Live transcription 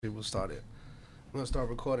People started. I'm gonna start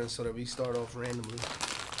recording so that we start off randomly.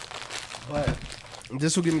 But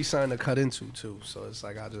this will give me something to cut into too. So it's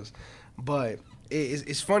like but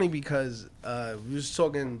it's funny because we was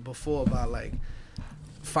talking before about like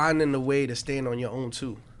finding a way to stand on your own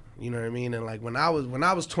too. You know what I mean? And like when I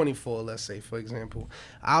was 24, let's say for example,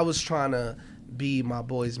 I was trying to be my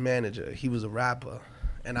boy's manager. He was a rapper,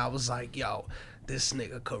 and I was like, yo, this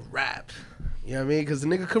nigga could rap. You know what I mean? Because the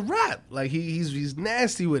nigga could rap. Like he's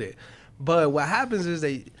nasty with it. But what happens is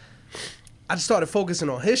I just started focusing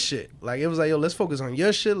on his shit. Like it was like, yo, let's focus on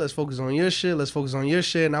your shit. Let's focus on your shit. Let's focus on your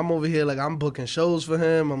shit. And I'm over here like I'm booking shows for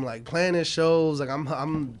him. I'm like planning shows. Like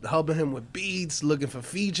I'm helping him with beats, looking for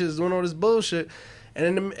features, doing all this bullshit.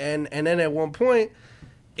 And then at one point,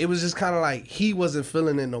 it was just kind of like he wasn't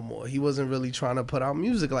feeling it no more. He wasn't really trying to put out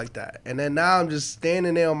music like that. And then now I'm just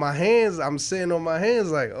standing there on my hands. I'm sitting on my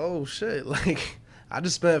hands like, oh shit. Like I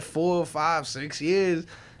just spent 4, 5, 6 years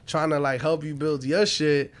trying to like help you build your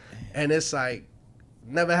shit. And it's like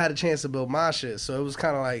never had a chance to build my shit. So it was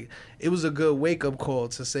kind of like, it was a good wake up call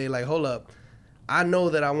to say like, hold up. I know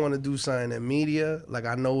that I want to do something in media. Like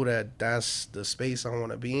I know that that's the space I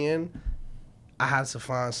want to be in. I have to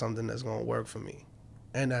find something that's going to work for me.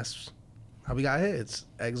 And that's how we got here. It's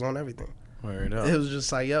eggs on everything. Word up. It was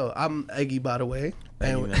just like, yo, I'm Eggy, by the way.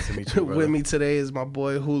 Thank you. Nice to meet you, brother. With me today is my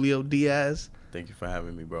boy Julio Diaz. Thank you for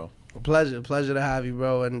having me, bro. Pleasure to have you,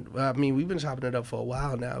 bro. And I mean, we've been chopping it up for a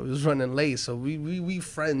while now. It was running late, so we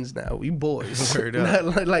friends now. We boys. Word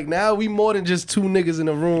up. like now we more than just two niggas in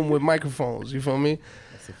a room with microphones. You feel me?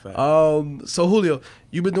 That's a fact. So Julio,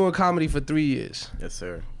 you've been doing comedy for 3 years. Yes,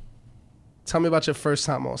 sir. Tell me about your first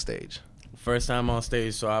time on stage. First time on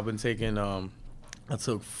stage, so I've been taking, I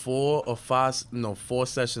took 4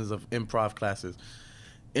 sessions of improv classes.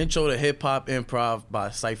 Intro to Hip Hop Improv by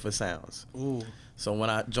Cypher Sounds. Ooh. So when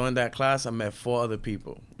I joined that class, I met 4 other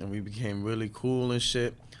people, and we became really cool and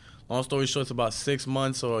shit. Long story short, it's about 6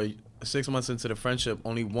 months into the friendship,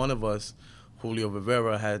 only one of us, Julio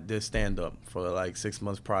Rivera, had this stand-up for like 6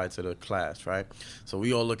 months prior to the class, right? So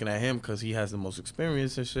we all looking at him because he has the most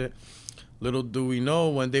experience and shit. Little do we know,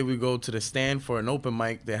 one day we go to the stand for an open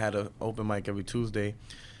mic. They had an open mic every Tuesday.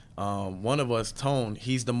 One of us, Tone,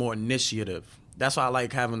 he's the more initiative. That's why I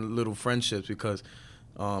like having little friendships, because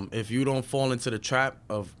if you don't fall into the trap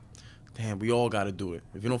of, damn, we all got to do it.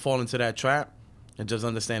 If you don't fall into that trap and just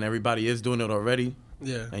understand everybody is doing it already,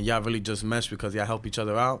 yeah, and y'all really just mesh because y'all help each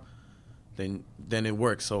other out, then it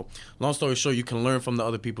works. So long story short, you can learn from the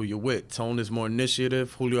other people you're with. Tone is more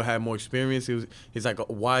initiative. Julio had more experience. He's like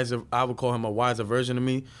a wiser, I would call him a wiser version of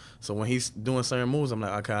me. So when he's doing certain moves, I'm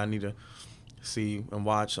like, okay, I need to see and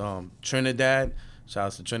watch. Trinidad, shout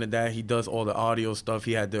out to Trinidad. He does all the audio stuff.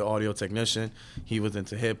 He had the audio technician. He was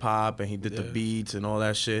into hip hop and he did the beats and all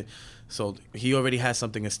that shit. So he already had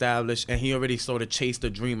something established, and he already sort of chased the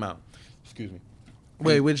dream out. Excuse me.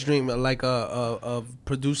 Wait, which dream? Like of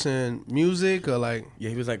producing music, or like? Yeah,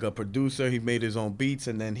 he was like a producer. He made his own beats,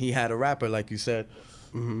 and then he had a rapper, like you said.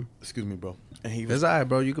 Mm-hmm. Excuse me, bro. And he was, it's all right,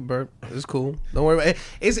 bro. You can burp. It's cool. Don't worry about it.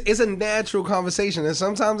 It's a natural conversation, and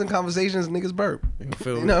sometimes in conversations, niggas burp. You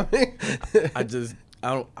feel me? You know what I mean?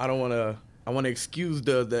 I don't want to. I want to excuse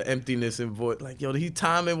the emptiness in voice. Like, yo, he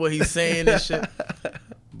timing what he's saying and shit.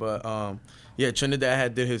 But yeah,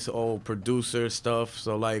 Trinidad did his old producer stuff.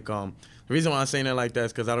 So like the reason why I'm saying it like that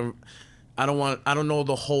is because I don't know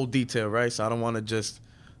the whole detail, right? So I don't want to just,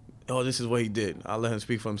 oh, this is what he did. I'll let him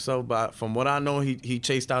speak for himself. But from what I know, he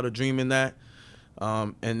chased out a dream in that,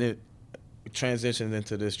 and it transitioned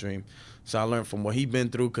into this dream. So I learned from what he'd been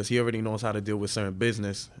through, because he already knows how to deal with certain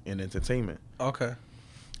business and entertainment. Okay.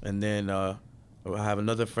 And then I have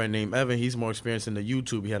another friend named Evan. He's more experienced in the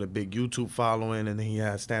YouTube. He had a big YouTube following, and then he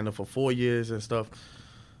had stand-up for 4 years and stuff.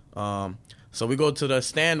 So we go to the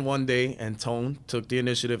stand one day, and Tone took the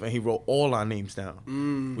initiative, and he wrote all our names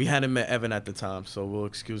down. We hadn't met Evan at the time, so we'll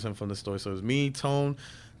excuse him from the story. So it was me, Tone,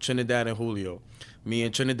 Trinidad, and Julio. Me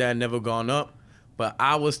and Trinidad never gone up, but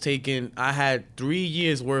I had 3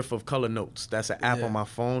 years worth of color notes. That's an app on my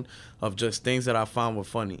phone of just things that I found were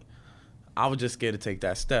funny. I was just scared to take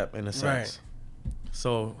that step, in a sense. Right.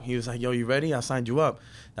 So he was like, yo, you ready? I signed you up.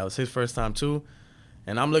 That was his first time, too.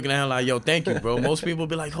 And I'm looking at him like, yo, thank you, bro. Most people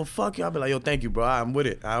be like, oh, fuck you. I'll be like, yo, thank you, bro. I'm with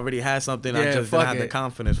it. I already had something. I just didn't have the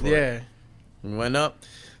confidence for it. We went up.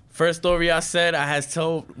 First story I said, I had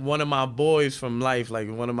told one of my boys from life, like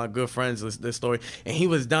one of my good friends, this story. And he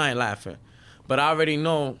was dying laughing. But I already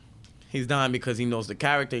know he's dying because he knows the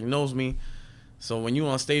character. He knows me. So when you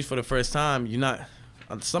on stage for the first time, you're not...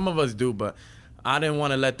 Some of us do, but I didn't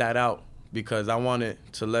want to let that out, because I wanted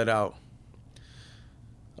to let out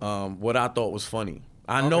what I thought was funny.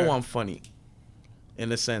 I know I'm funny.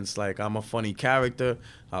 in a sense. Like, I'm a funny character.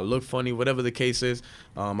 I look funny, whatever the case is.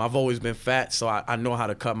 I've always been fat, so I know how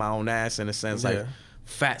to cut my own ass in a sense. Like,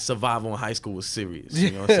 fat survival in high school was serious.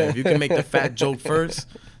 You know what I'm saying? If you can make the fat joke first,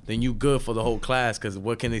 then you good for the whole class, because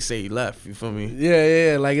what can they say he left? You feel me?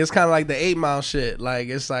 Yeah. Like, it's kind of like the 8 Mile shit. Like,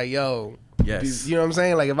 it's like, yo. Yes. You know what I'm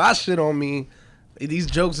saying? Like, if I shit on me, these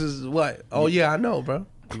jokes is what? Oh, yeah, I know, bro.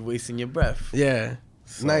 You wasting your breath. Yeah.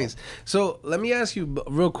 So. Nice. So, let me ask you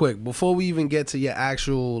real quick, before we even get to your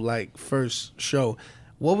actual, like, first show,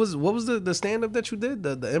 what was the stand-up that you did,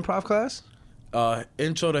 the improv class?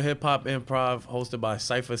 Intro to Hip Hop Improv, hosted by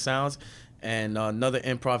Cypher Sounds, and another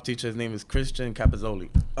improv teacher. His name is Christian Capizzoli.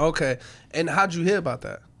 Okay. And how'd you hear about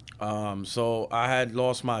that? So I had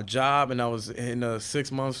lost my job, and I was in a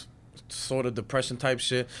 6 months sort of depression type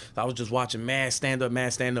shit. I was just watching mad stand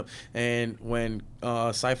up. And when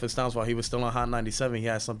Cypher Sounds, while he was still on Hot 97, he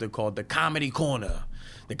had something called the Comedy Corner.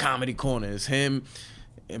 The Comedy Corner is him,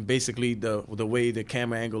 and basically the way the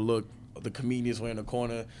camera angle looked, the comedians were in the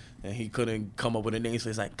corner, and he couldn't come up with a name, so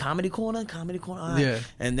he's like, Comedy Corner. All right. Yeah.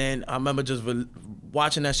 And then I remember just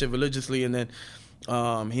watching that shit religiously, and then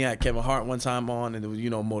he had Kevin Hart one time on, and it was,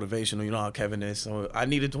 motivational. You know how Kevin is, so I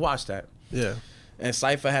needed to watch that. Yeah. And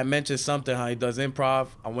Cypher had mentioned something, how he does improv.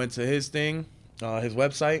 I went to his thing, his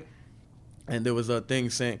website, and there was a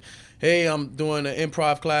thing saying, hey, I'm doing an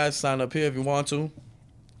improv class, sign up here if you want to.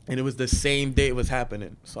 And it was the same day it was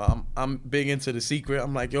happening. So I'm big into The Secret.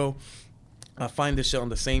 I'm like, yo, I find this shit on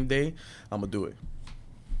the same day, I'm going to do it.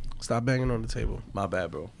 Stop banging on the table. My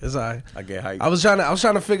bad, bro. It's all right. I get hyped. I was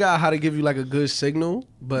trying to figure out how to give you like a good signal,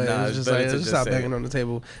 but it's just like, just stop banging on the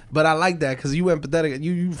table. But I like that because you empathetic.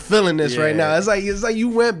 You feeling this right now. It's like you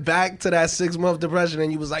went back to that 6 month depression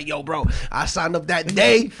and you was like, yo, bro, I signed up that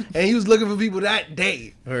day, and you was looking for people that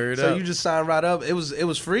day. So you just signed right up. It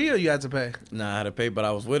was free, or you had to pay? Nah, I had to pay, but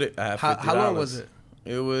I was with it. I had $50. How long was it?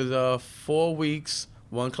 It was 4 weeks,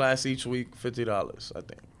 one class each week, $50, I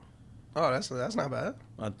think. Oh, that's not bad.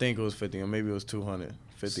 I think it was 50, or maybe it was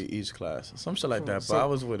 250 each class, some shit like that. But I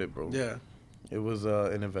was with it, bro. Yeah, it was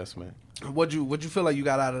an investment. What'd you feel like you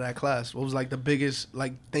got out of that class? What was like the biggest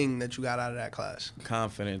thing that you got out of that class?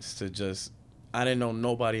 Confidence to just. I didn't know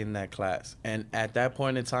nobody in that class, and at that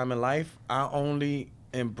point in time in life, I only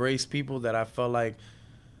embraced people that I felt like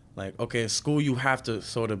okay, in school you have to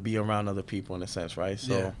sort of be around other people in a sense, right?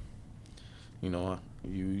 So,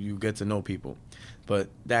 you get to know people. But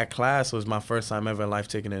that class was my first time ever in life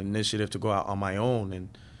taking an initiative to go out on my own,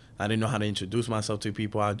 and I didn't know how to introduce myself to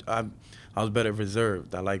people. I was better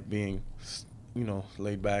reserved. I like being,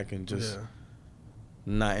 laid back and just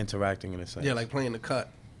not interacting in a sense. Yeah, like playing the cut.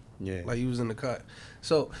 Yeah. Like you was in the cut.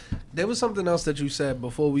 So there was something else that you said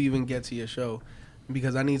before we even get to your show,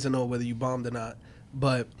 because I need to know whether you bombed or not.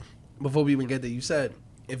 But before we even get there, you said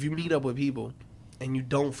if you meet up with people and you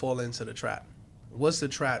don't fall into the trap. What's the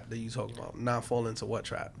trap that you talking about? Not fall into what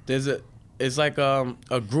trap? It's like a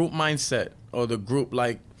group mindset, or the group,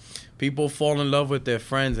 like, people fall in love with their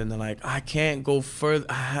friends and they're like, I can't go further.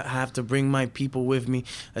 I have to bring my people with me.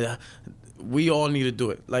 We all need to do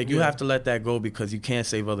it. Like, you have to let that go, because you can't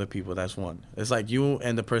save other people. That's one. It's like you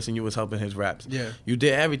and the person you was helping his raps. Yeah. You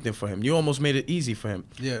did everything for him. You almost made it easy for him.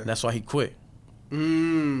 Yeah. That's why he quit.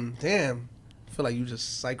 Damn. I feel like you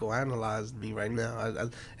just psychoanalyzed me right now,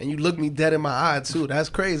 and you looked me dead in my eye too. That's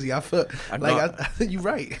crazy. I feel you're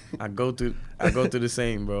right. I go through the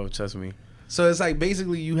same, bro. Trust me. So it's like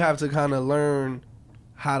basically you have to kind of learn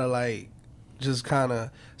how to just kind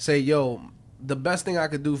of say, yo, the best thing I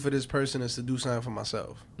could do for this person is to do something for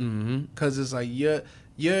myself. Because it's like you're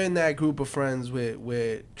in that group of friends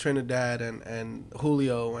with Trinidad and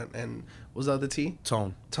Julio and what's the other T?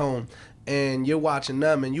 Tone. And you're watching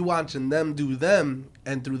them, and you watching them do them,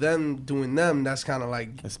 and through them doing them, that's kind of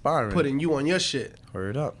like inspiring, putting you on your shit.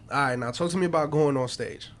 Hurry it up. All right, now talk to me about going on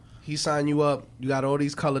stage. He signed you up. You got all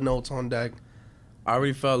these color notes on deck. I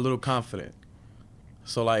already felt a little confident.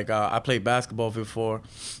 So, I played basketball before.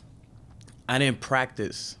 I didn't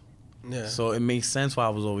practice. Yeah. So it made sense why I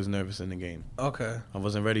was always nervous in the game. Okay. I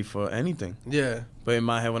wasn't ready for anything. Yeah. But in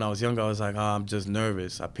my head, when I was younger, I was like, I'm just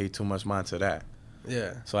nervous. I paid too much mind to that.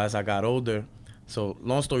 Yeah. So as I got older,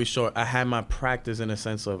 long story short, I had my practice in a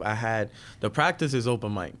sense of the practice is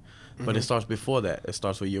open mic, but it starts before that. It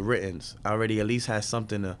starts with your writtens. I already at least had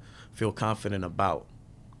something to feel confident about.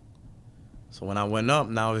 So when I went up,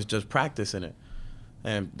 now it's just practicing it.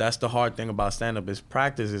 And that's the hard thing about stand-up is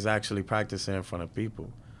practice is actually practicing in front of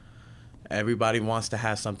people. Everybody wants to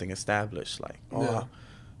have something established.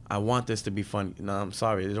 I want this to be funny. No, I'm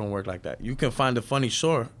sorry. It don't work like that. You can find it funny,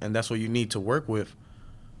 sure, and that's what you need to work with.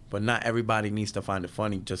 But not everybody needs to find it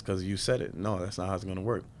funny just because you said it. No, that's not how it's going to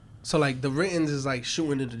work. So like the writtens is like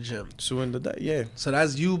shooting in the gym. Shooting the day, yeah. So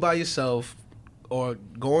that's you by yourself, or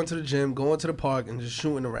going to the gym, going to the park, and just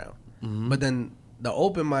shooting around. Mm-hmm. But then the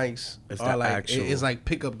open mics It's are the like actual- it's like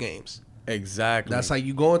pickup games. Exactly. That's like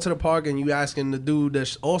you going to the park and you asking the dude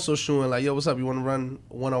that's also shooting like, yo, what's up? You want to run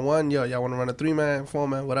 1-on-1? Yo, y'all want to run a 3-man,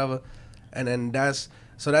 4-man, whatever. And then that's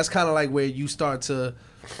kind of like where you start to,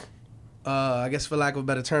 I guess for lack of a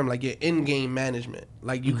better term, like your in-game management.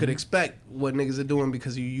 Like you could expect what niggas are doing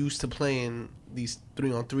because you're used to playing these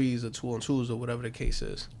 3-on-3s or 2-on-2s or whatever the case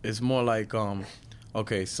is. It's more like,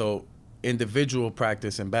 okay, so individual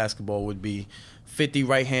practice in basketball would be 50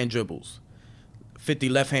 right-hand dribbles, 50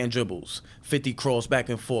 left-hand dribbles, 50 cross back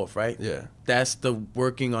and forth, right? Yeah. That's the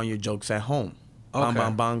working on your jokes at home. Okay.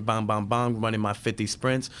 Bang, bang, bang, bang, bang, running my 50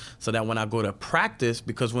 sprints so that when I go to practice,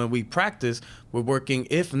 because when we practice, we're working,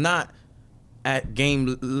 if not at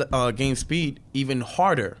game speed, even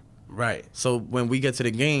harder. Right. So when we get to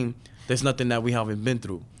the game, there's nothing that we haven't been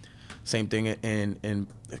through. Same thing in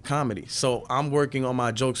comedy. So I'm working on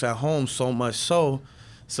my jokes at home so much so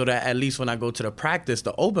that at least when I go to the practice,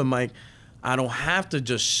 the open mic, I don't have to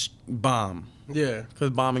just bomb. Yeah. Because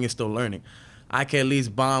bombing is still learning. I can at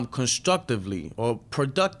least bomb constructively or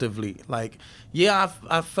productively. Like, yeah,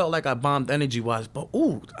 I felt like I bombed energy-wise, but,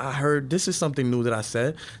 ooh, I heard this is something new that I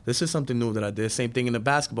said. This is something new that I did. Same thing in the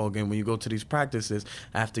basketball game when you go to these practices.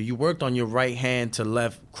 After you worked on your right hand to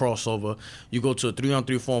left crossover, you go to a 3-on-3,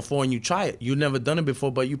 4-on-4, and you try it. You've never done it before,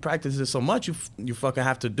 but you practice it so much, you fucking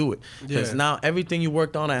have to do it. Because Yeah. now everything you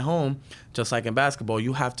worked on at home, just like in basketball,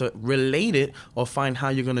 you have to relate it or find how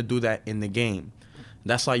you're going to do that in the game.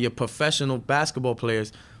 That's why your professional basketball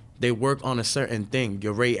players, they work on a certain thing.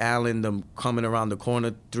 Your Ray Allen, them coming around the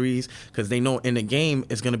corner threes, because they know in the game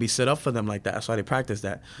it's going to be set up for them like that. That's why they practice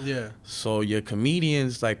that. Yeah. So your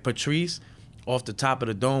comedians like Patrice, off the top of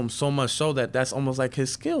the dome, so much so that that's almost like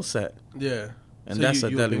his skill set. Yeah. And So that's you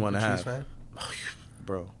a a deadly big one to Patrice have. fan?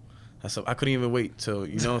 Bro, I couldn't even wait till,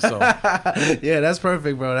 so. Yeah, that's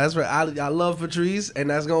perfect, bro. That's right. I love Patrice, and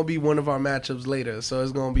that's gonna be one of our matchups later. So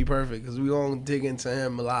it's gonna be perfect because we're gonna dig into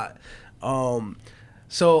him a lot.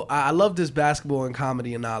 So I love this basketball and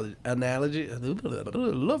comedy analogy.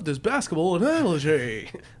 Love this basketball analogy.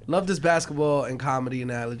 Love this basketball and comedy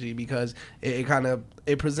analogy because it kind of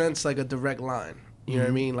presents like a direct line. You know what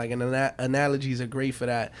I mean? Like analogies are great for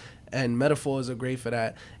that. And metaphors are great for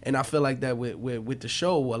that. And I feel like that with the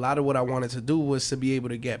show, a lot of what I wanted to do was to be able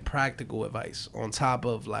to get practical advice on top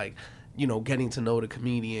of like, getting to know the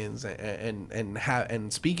comedians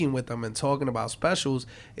and speaking with them and talking about specials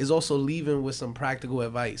is also leaving with some practical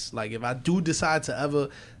advice. Like if I do decide to ever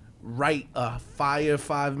write a fire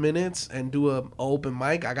 5 minutes and do a open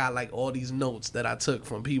mic, I got like all these notes that I took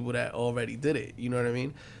from people that already did it. You know what I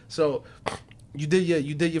mean? So you did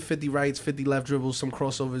your 50 rights, 50 left dribbles, some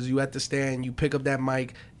crossovers. You at the stand, you pick up that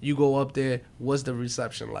mic, you go up there. What's the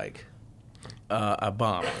reception like? I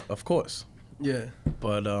bombed, of course. Yeah.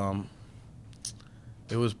 But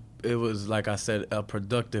it was like I said, a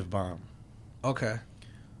productive bomb. Okay.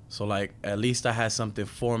 So like at least I had something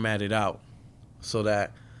formatted out so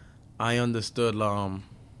that I understood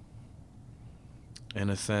in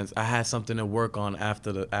a sense I had something to work on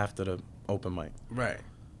after the open mic. Right.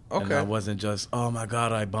 And Okay. I wasn't just, oh my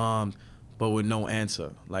God, I bombed, but with no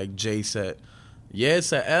answer. Like Jay said, yeah,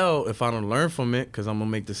 it's an L if I don't learn from it because I'm going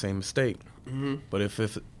to make the same mistake. Mm-hmm. But if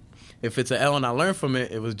it's an L and I learn from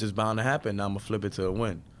it, it was just bound to happen. Now I'm going to flip it to a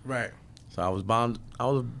win. Right. So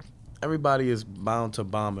everybody is bound to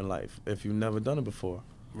bomb in life if you've never done it before.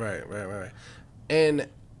 Right. And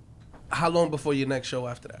how long before your next show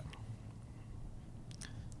after that?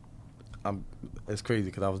 It's crazy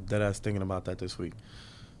because I was dead ass thinking about that this week.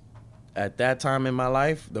 At that time in my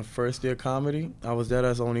life, the first year comedy, I was dead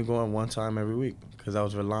ass only going one time every week because I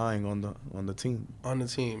was relying on the team. On the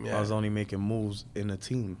team, yeah. I was only making moves in the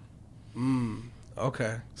team.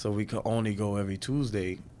 Okay. So we could only go every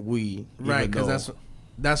Tuesday. Right, because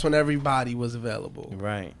that's when everybody was available.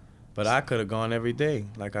 Right. But I could have gone every day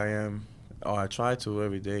like I am, or I try to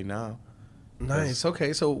every day now. Nice.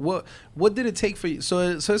 Okay. So what did it take for you? So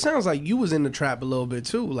it sounds like you was in the trap a little bit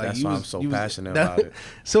too. Like that's why I'm so passionate about it.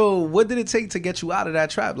 So what did it take to get you out of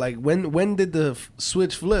that trap? Like when did the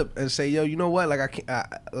switch flip and say, yo, you know what?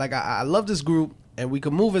 Like I love this group and we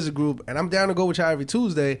can move as a group and I'm down to go with y'all every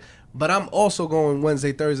Tuesday, but I'm also going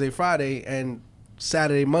Wednesday, Thursday, Friday, and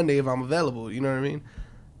Saturday, Monday if I'm available. You know what I mean?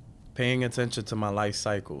 Paying attention to my life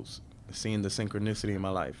cycles, seeing the synchronicity in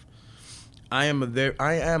my life. I am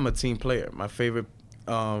a team player. My favorite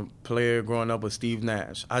player growing up was Steve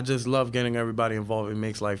Nash. I just love getting everybody involved. It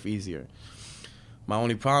makes life easier. My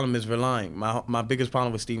only problem is relying. My biggest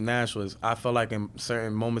problem with Steve Nash was I felt like in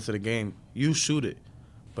certain moments of the game, you shoot it.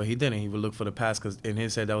 But he didn't. He would look for the pass because in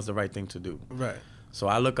his head that was the right thing to do. Right. So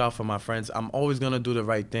I look out for my friends. I'm always going to do the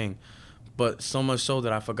right thing. But so much so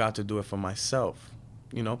that I forgot to do it for myself.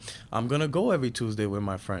 You know, I'm going to go every Tuesday with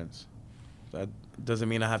my friends. That doesn't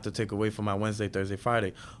mean I have to take away from my Wednesday, Thursday,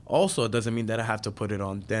 Friday. Also, it doesn't mean that I have to put it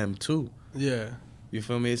on them too. Yeah. You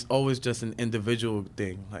feel me? It's always just an individual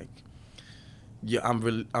thing. Like, yeah,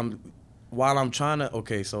 while I'm trying to,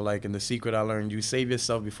 okay, so like in The Secret I learned, you save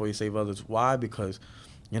yourself before you save others. Why? Because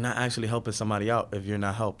you're not actually helping somebody out if you're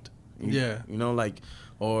not helped. You know, like,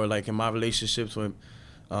 or like in my relationships with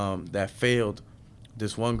that failed,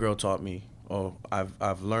 this one girl taught me, or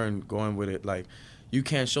I've learned going with it, like, you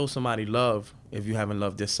can't show somebody love if you haven't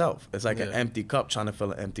loved yourself. It's like an empty cup trying to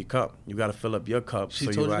fill an empty cup. You got to fill up your cup. She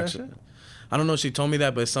so told you you that actually, shit? I don't know if she told me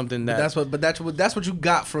that, but it's something that. But that's what you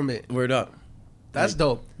got from it. Word up. That's like,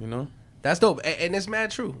 dope. You know? That's dope. And it's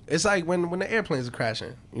mad true. It's like when the airplanes are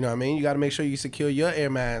crashing. You know what I mean? You got to make sure you secure your air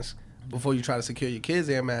mask before you try to secure your kid's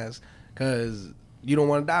air mask, because you don't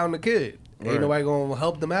want to die on the kid. Right. Ain't nobody going to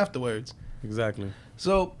help them afterwards. Exactly.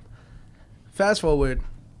 So, fast forward,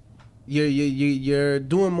 you're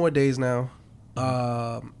doing more days now. You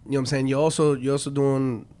know what I'm saying? You're also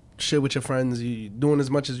doing shit with your friends. You're doing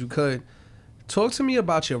as much as you could. Talk to me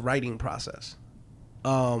about your writing process.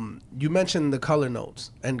 You mentioned the color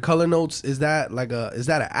notes, and color notes, is that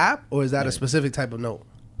an app or is that a specific type of note?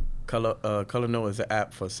 Color Note is an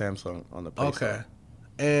app for Samsung on the Play Store. Okay.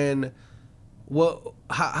 And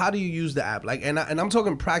how do you use the app? Like, and I'm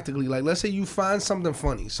talking practically. Like, let's say you find something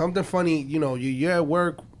funny. You know, you're at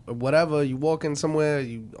work or whatever. You walk in somewhere,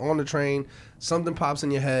 you on the train, something pops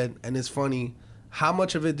in your head and it's funny. How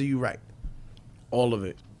much of it do you write? All of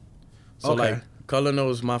it. So Okay. like, Color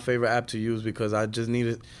Note is my favorite app to use because I just need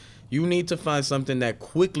it. You need to find something that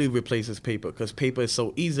quickly replaces paper because paper is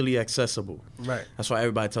so easily accessible. Right. That's why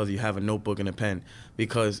everybody tells you have a notebook and a pen,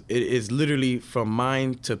 because it is literally from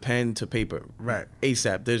mind to pen to paper. Right.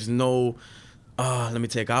 ASAP. There's no, let me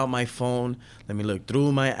take out my phone. Let me look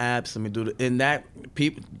through my apps. Let me do in that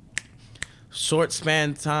short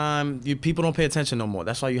span time, people don't pay attention no more.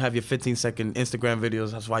 That's why you have your 15-second Instagram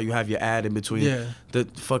videos. That's why you have your ad in between. Yeah. The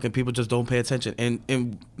fucking people just don't pay attention. And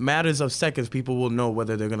in matters of seconds, people will know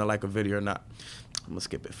whether they're gonna like a video or not. I'm gonna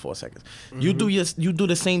skip it 4 seconds. Mm-hmm. You do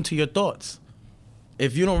the same to your thoughts.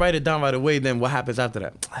 If you don't write it down right away, then what happens after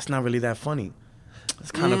that? That's not really that funny.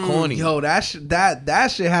 It's kind of corny. Yo, that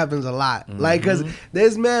shit happens a lot. Like, cause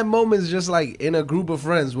there's mad moments just like in a group of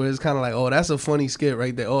friends where it's kind of like, oh, that's a funny skit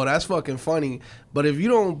right there. Oh, that's fucking funny. But if you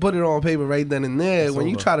don't put it on paper right then and there, It's when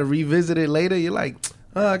you over. try to revisit it later, you're like,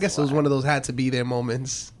 oh, I guess it was one of those had to be there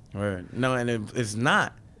moments. Right. No, and it's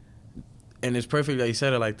not. And it's perfect that you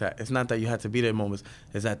said it like that. It's not that you had to be there moments.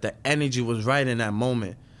 It's that the energy was right in that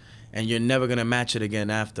moment, and you're never gonna match it again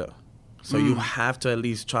after. So you have to at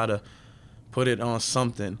least try to put it on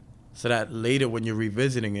something so that later when you're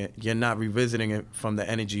revisiting it, you're not revisiting it from the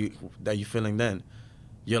energy that you're feeling then.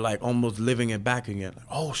 You're like almost living it back again. Like,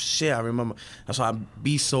 oh shit, I remember. That's why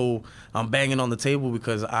I'm banging on the table,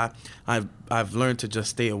 because I've learned to just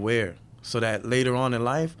stay aware so that later on in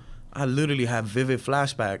life, I literally have vivid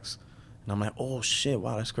flashbacks. And I'm like, oh shit,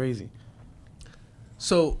 wow, that's crazy.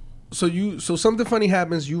 So something funny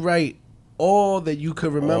happens, you write all that you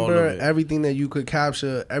could remember, it. everything that you could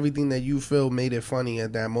capture, everything that you feel made it funny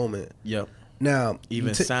at that moment. Yep. Now,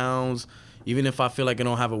 Even sounds, even if I feel like I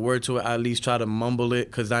don't have a word to it, I at least try to mumble it,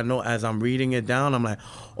 because I know as I'm reading it down, I'm like,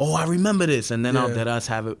 oh, I remember this. And then I'll Yeah. let us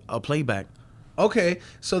have a playback. Okay,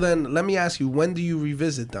 so then let me ask you, when do you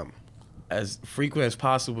revisit them? As frequent as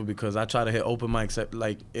possible, because I try to hit open mics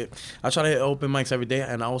I try to hit open mics every day,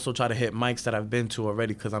 and I also try to hit mics that I've been to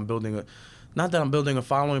already, because I'm building not that I'm building a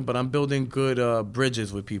following, but I'm building good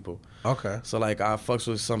bridges with people. Okay. So like I fucks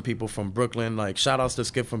with some people from Brooklyn, like shout outs to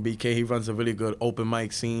Skip from BK. He runs a really good open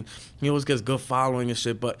mic scene. He always gets good following and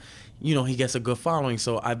shit, but you know, he gets a good following.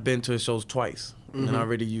 So I've been to his shows twice, and I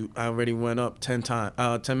already went up 10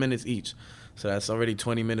 minutes each. So that's already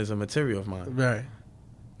 20 minutes of material of mine. Right.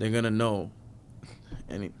 They're gonna know.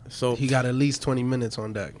 So He got at least 20 minutes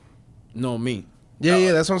on deck. know me.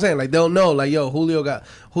 Yeah, that's what I'm saying. Like, they'll know, like, yo, Julio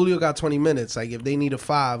got 20 minutes. Like, if they need a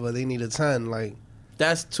 5 or they need a 10, like.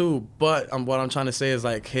 That's too, but what I'm trying to say is,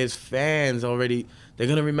 like, his fans already, they're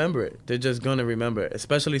gonna remember it. They're just gonna remember it,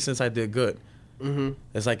 especially since I did good. Mm-hmm.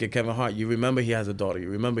 It's like your Kevin Hart. You remember he has a daughter. You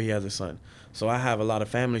remember he has a son. So I have a lot of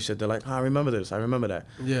family shit. They're like, I remember this. I remember that.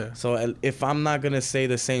 Yeah. So if I'm not going to say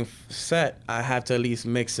the same set, I have to at least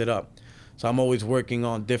mix it up. So I'm always working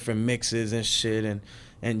on different mixes and shit.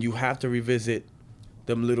 And you have to revisit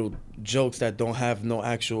them little jokes that don't have no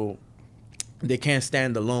actual, they can't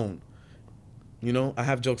stand alone. You know, I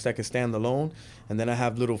have jokes that can stand alone, and then I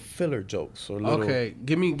have little filler jokes or little. Okay,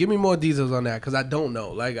 give me more details on that because I don't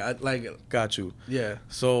know. Got you. Yeah.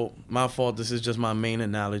 So my fault. This is just my main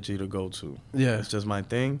analogy to go to. Yeah. It's just my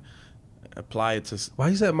thing. Apply it to. Why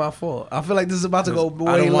you said my fault? I feel like this is about to go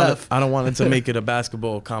way I don't want left. I don't want it to make it a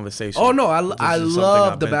basketball conversation. Oh no, I This is love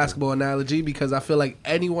something I've the been basketball analogy because I feel like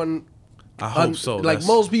anyone, through. I hope so. like That's-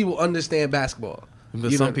 most people understand basketball.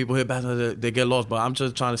 Because You some know- people hit basketball, they get lost. But I'm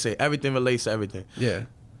just trying to say everything relates to everything. Yeah.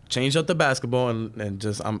 Change up the basketball and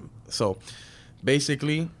just so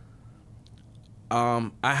basically I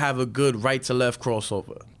have a good right to left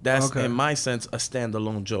crossover. That's Okay. in my sense a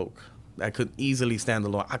standalone joke. That could easily stand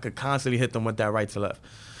alone. I could constantly hit them with that right to left.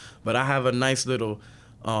 But I have a nice little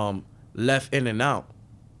left in and out.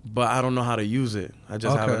 But I don't know how to use it. I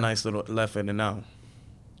just have a Okay. nice little left in and out.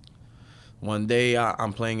 One day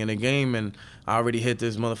I'm playing in a game and I already hit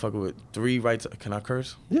this motherfucker with 3 rights. Can I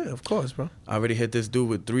curse? Yeah, of course, bro. I already hit this dude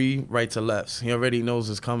with 3 right to lefts. He already knows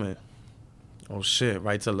it's coming. Oh shit,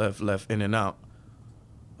 right to left, left, in and out.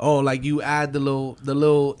 Oh, like you add the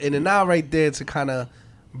little in and out right there to kind of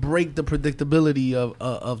break the predictability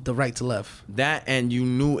of the right to left. That, and you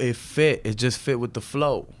knew it fit. It just fit with the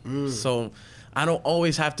flow. So I don't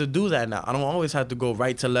always have to do that now. I don't always have to go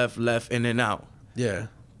right to left, left, in and out. Yeah.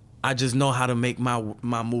 I just know how to make my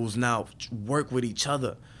moves now work with each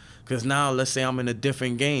other. Because now, let's say I'm in a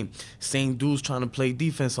different game. Same dude's trying to play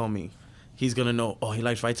defense on me. He's going to know, oh, he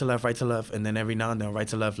likes right to left, and then every now and then right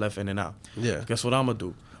to left, left, in and out. Yeah. Guess what I'm going to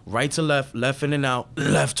do? Right to left, left in and out,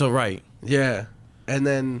 left to right. Yeah. And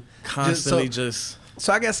then Constantly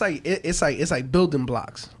So I guess like it's like building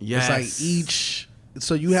blocks. Yes. It's like each.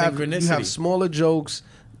 So you have Synchronicity. smaller jokes,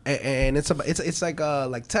 and it's like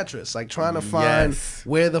Tetris, like trying to find Yes.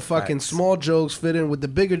 where the fucking Facts. small jokes fit in with the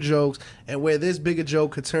bigger jokes, and where this bigger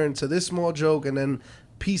joke could turn to this small joke, and then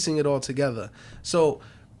piecing it all together. So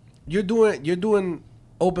you're doing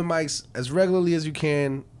open mics as regularly as you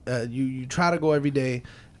can. You try to go every day.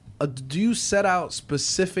 Do you set out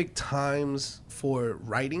specific times for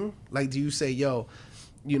writing? Like, do you say, yo,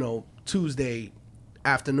 Tuesday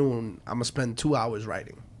afternoon, I'm gonna spend 2 hours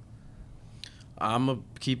writing? I'm going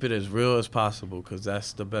to keep it as real as possible because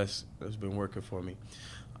that's the best that's been working for me.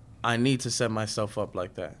 I need to set myself up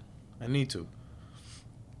like that. I need to.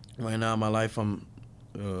 Right now in my life, I'm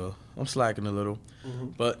slacking a little.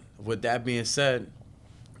 But with that being said,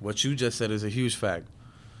 what you just said is a huge fact.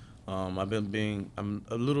 I'm a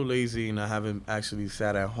little lazy and I haven't actually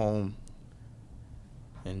sat at home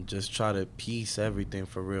and just try to piece everything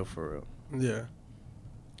for real. Yeah.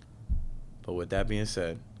 But with that being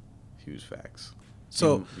said, huge facts.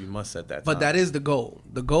 So you must set that But time. that is the goal.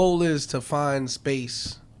 The goal is to find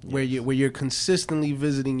space where you're consistently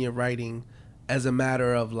visiting your writing as a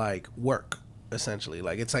matter of like work, essentially.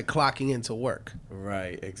 Like it's like clocking into work.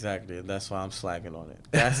 Right, exactly. That's why I'm slacking on it.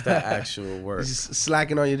 That's the actual work. Just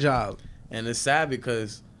slacking on your job. And it's sad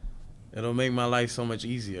because it'll make my life so much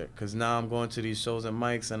easier. Because now I'm going to these shows and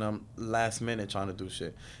mics and I'm last minute trying to do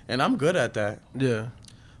shit. And I'm good at that. Yeah.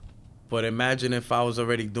 But imagine if I was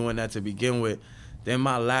already doing that to begin with. Then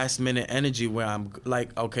my last minute energy where I'm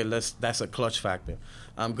like, okay, that's a clutch factor.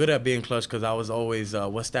 I'm good at being clutch because I was always,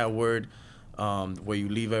 what's that word where you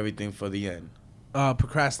leave everything for the end?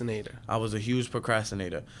 Procrastinator. I was a huge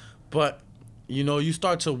procrastinator. But, you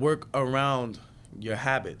start to work around your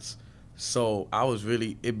habits. So I was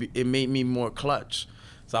really, it made me more clutch.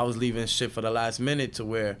 So I was leaving shit for the last minute to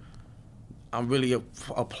where I really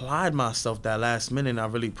applied myself that last minute and I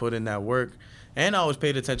really put in that work. And I always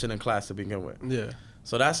paid attention in class to begin with. Yeah.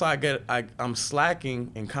 So that's why I'm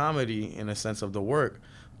slacking in comedy in a sense of the work.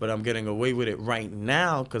 But I'm getting away with it right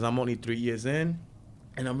now because I'm only 3 years in.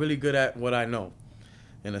 And I'm really good at what I know,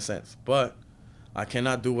 in a sense. But I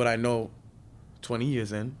cannot do what I know 20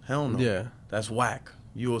 years in. Hell no. Yeah. That's whack.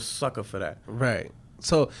 You a sucker for that. Right.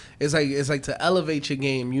 So it's like to elevate your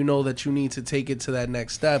game, you know that you need to take it to that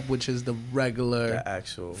next step, which is the regular The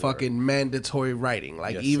actual fucking work. mandatory writing.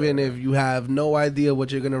 Like Yes, even sir. if you have no idea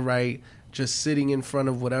what you're gonna write, just sitting in front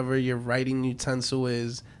of whatever your writing utensil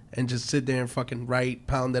is and just sit there and fucking write,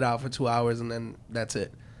 pound it out for 2 hours, and then that's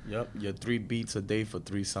it. Yep. Your 3 beats a day for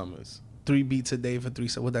 3 summers. 3 beats a day for 3.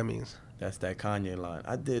 So what that means? That's that Kanye line.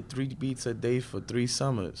 I did 3 beats a day for 3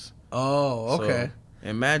 summers. Oh, okay. So,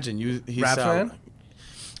 imagine he Rap sound- fan?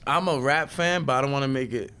 I'm a rap fan, but I don't want to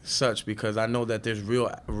make it such because I know that there's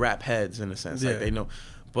real rap heads in a sense. Yeah. Like they know.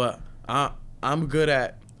 But I'm good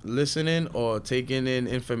at listening or taking in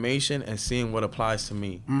information and seeing what applies to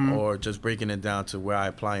me or just breaking it down to where I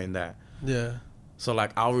apply in that. Yeah. So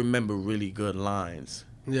like I'll remember really good lines.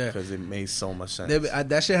 Yeah. Because it made so much sense.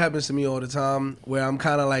 That shit happens to me all the time where I'm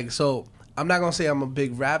kind of like, so I'm not going to say I'm a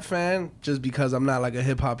big rap fan just because I'm not like a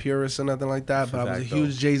hip hop purist or nothing like that, but I was a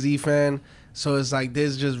huge Jay-Z fan. So it's like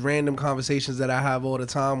there's just random conversations that I have all the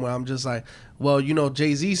time where I'm just like, well, you know,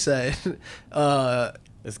 Jay-Z said,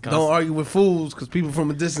 don't argue with fools because people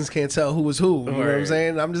from a distance can't tell who is who. You know what I'm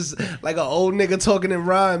saying? I'm just like an old nigga talking in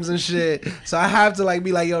rhymes and shit. So I have to like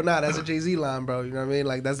be like, yo, nah, that's a Jay-Z line, bro. You know what I mean?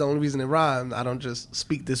 Like that's the only reason it rhymes. I don't just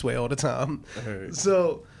speak this way all the time.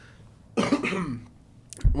 So I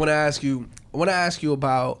want to ask you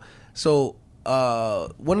about, so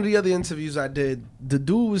one of the other interviews I did, the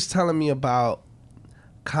dude was telling me about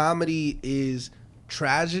comedy is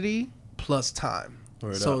tragedy plus time.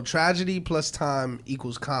 So tragedy plus time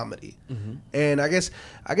equals comedy. And I guess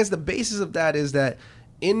the basis of that is that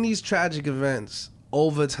in these tragic events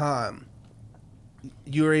over time,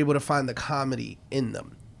 you're able to find the comedy in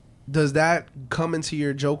them. Does that come into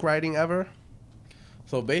your joke writing ever?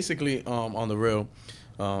 So basically, on the real,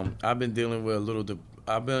 I've been dealing with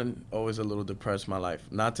I've been always a little depressed in my life.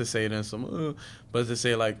 Not to say it in some, but to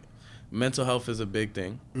say like mental health is a big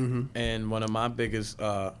thing. And one of my biggest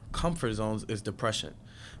comfort zones is depression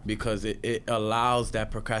because it allows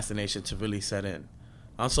that procrastination to really set in.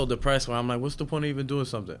 I'm so depressed where I'm like, what's the point of even doing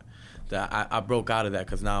something? That I broke out of that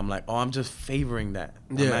because now I'm like, oh, I'm just favoring that.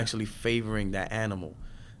 Yeah. I'm actually favoring that animal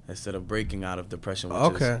instead of breaking out of depression,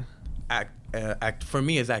 which is for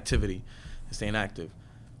me is activity, staying active.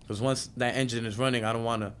 Because once that engine is running, I don't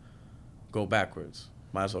want to go backwards.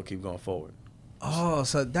 Might as well keep going forward. Oh,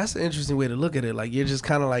 so that's an interesting way to look at it. Like you're just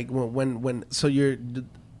kind of like when so you're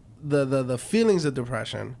the feelings of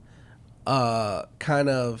depression, kind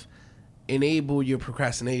of enable your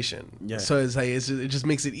procrastination. Yeah. So it's like it just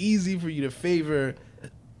makes it easy for you to favor,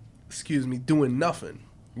 doing nothing.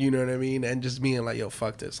 You know what I mean? And just being like, yo,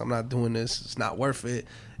 fuck this. I'm not doing this. It's not worth it,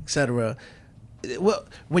 etc. Well,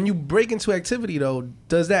 when you break into activity, though,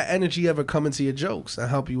 does that energy ever come into your jokes and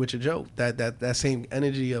help you with your joke? That same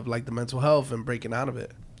energy of like the mental health and breaking out of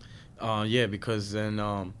it. Yeah, because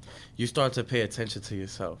then you start to pay attention to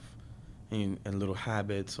yourself and little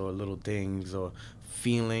habits or little things or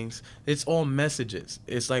feelings. It's all messages.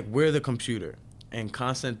 It's like we're the computer, and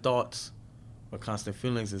constant thoughts or constant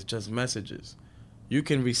feelings is just messages. You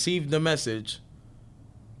can receive the message,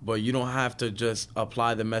 but you don't have to just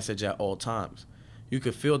apply the message at all times. You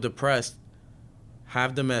could feel depressed,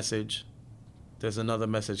 have the message, there's another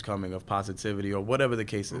message coming of positivity or whatever the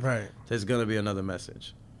case is. Right. There's going to be another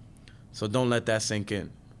message. So don't let that sink in.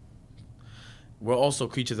 We're also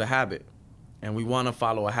creatures of habit, and we want to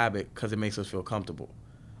follow a habit because it makes us feel comfortable.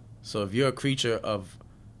 So if you're a creature of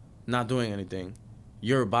not doing anything,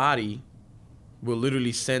 your body will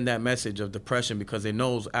literally send that message of depression because it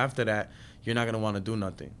knows after that you're not going to want to do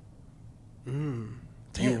nothing.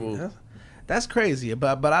 Damn, that's crazy.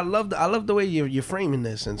 But I love the way you're framing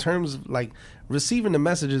this in terms of like receiving the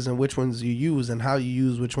messages and which ones you use and how you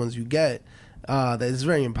use which ones you get. That is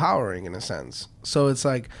very empowering in a sense. So it's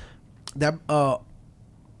like that.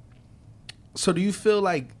 So do you feel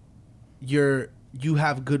like you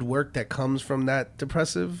have good work that comes from that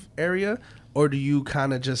depressive area, or do you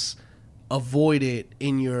kind of just avoid it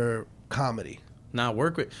in your comedy? Nah,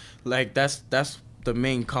 work with like that's the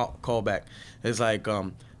main callback. It's like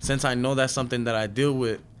since I know that's something that I deal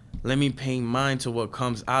with, let me pay mind to what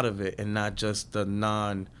comes out of it and not just the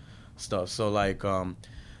non stuff. So like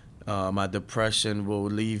my depression will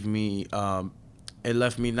leave me. It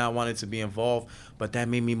left me not wanting to be involved, but that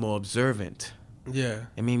made me more observant. Yeah,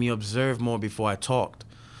 it made me observe more before I talked.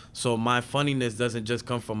 So my funniness doesn't just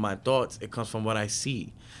come from my thoughts; it comes from what I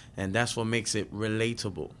see. And that's what makes it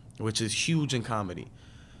relatable, which is huge in comedy.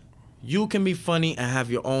 You can be funny and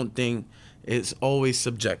have your own thing. It's always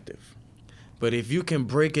subjective. But if you can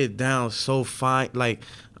break it down so fine, like,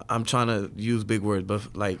 I'm trying to use big words,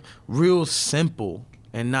 but like real simple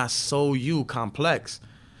and not so complex,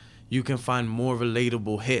 you can find more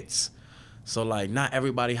relatable hits. So like not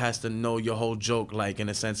everybody has to know your whole joke, like in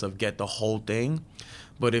a sense of get the whole thing.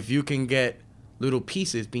 But if you can get little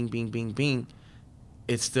pieces, bing, bing, bing, bing,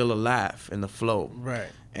 it's still a laugh in the flow. Right.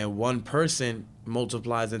 And one person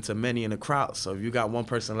multiplies into many in the crowd. So if you got one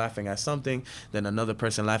person laughing at something, then another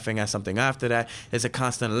person laughing at something after that, it's a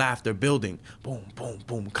constant laughter building. Boom, boom,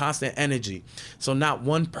 boom. Constant energy. So not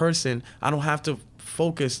one person, I don't have to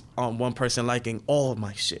focus on one person liking all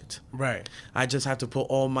my shit. Right. I just have to put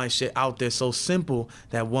all my shit out there so simple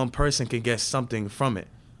that one person can get something from it.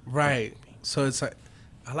 Right. So it's like,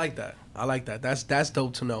 I like that. That's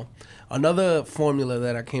dope to know. Another formula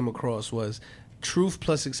that I came across was truth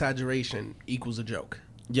plus exaggeration equals a joke.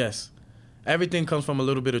 Yes. everything comes from a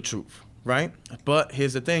little bit of truth, right? But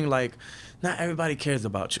here's the thing, like, not everybody cares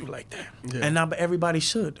about you like that. Yeah. And not everybody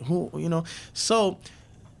should. So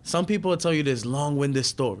some people will tell you this long-winded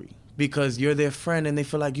story because you're their friend and they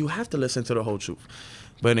feel like you have to listen to the whole truth.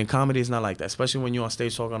 But in comedy, it's not like that, especially when you're on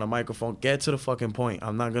stage talking on a microphone. Get to the fucking point.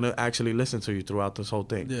 I'm not going to actually listen to you throughout this whole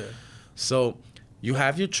thing. Yeah. So you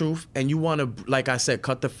have your truth, and you want to, like I said,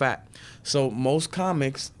 cut the fat. So most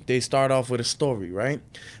comics, they start off with a story, right?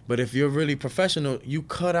 But if you're really professional, you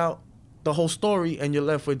cut out the whole story, and you're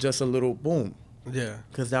left with just a little boom. Yeah.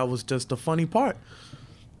 Because that was just the funny part.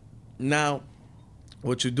 Now,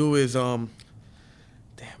 what you do is, damn,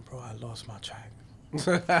 bro, I lost my track.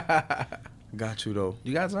 Got you, though.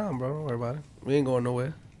 You got time, bro. Don't worry about it. We ain't going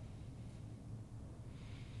nowhere.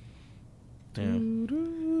 Damn.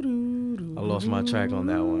 I lost my track on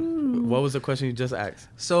that one. What was the question you just asked?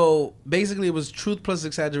 So basically, it was truth plus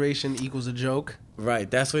exaggeration equals a joke.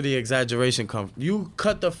 Right, that's where the exaggeration comes. You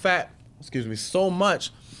cut the fat, so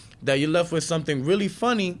much that you're left with something really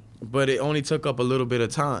funny, but it only took up a little bit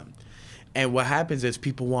of time. And what happens is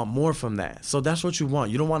people want more from that. So that's what you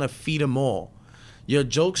want. You don't want to feed them all. Your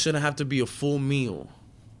joke shouldn't have to be a full meal.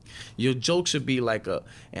 Your joke should be like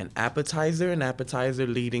an appetizer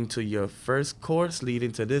leading to your first course,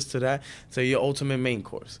 leading to this, to that, to your ultimate main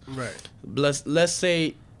course. Right. Let's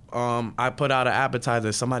say I put out an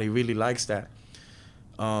appetizer, somebody really likes that.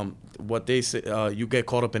 What they say, you get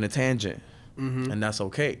caught up in a tangent, and that's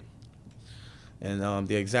okay. And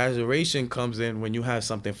the exaggeration comes in when you have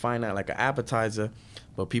something finite like an appetizer,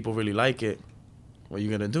 but people really like it. What are you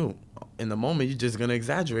gonna do? In the moment, you're just gonna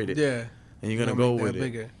exaggerate it. Yeah. And you're gonna go with it.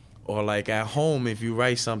 Bigger. Or like at home, if you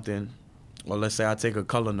write something, or let's say I take a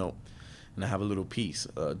color note and I have a little piece,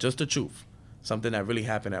 just the truth, something that really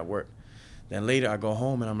happened at work. Then later I go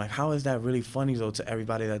home and I'm like, how is that really funny though to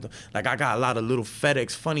everybody that like I got a lot of little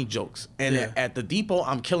FedEx funny jokes, and at the depot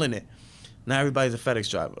I'm killing it. Now everybody's a FedEx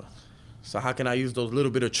driver, so how can I use those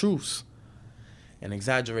little bit of truths and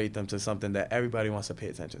exaggerate them to something that everybody wants to pay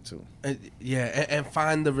attention to? And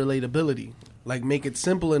find the relatability, like make it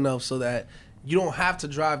simple enough so that you don't have to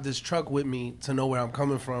drive this truck with me to know where I'm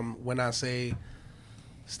coming from when I say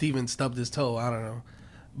Steven stubbed his toe. I don't know.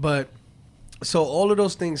 But so all of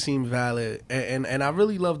those things seem valid. And I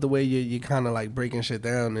really love the way you kind of like breaking shit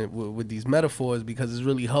down with these metaphors, because it's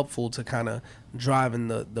really helpful to kind of driving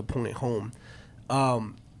the point home.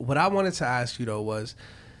 What I wanted to ask you, though, was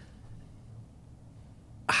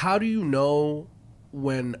how do you know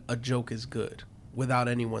when a joke is good without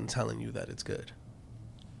anyone telling you that it's good?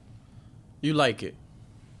 You like it.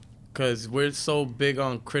 Because we're so big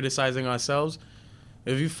on criticizing ourselves.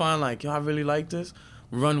 If you find like, yo, I really like this,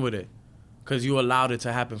 run with it. Because you allowed it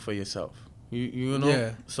to happen for yourself. You know?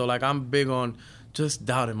 Yeah. So, like, I'm big on just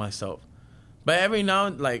doubting myself. But every now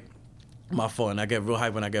and, like, my fault, and I get real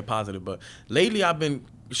hype when I get positive. But lately, I've been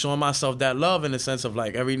showing myself that love in the sense of,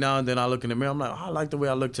 like, every now and then I look in the mirror, I'm like, oh, I like the way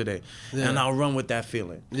I look today. Yeah. And I'll run with that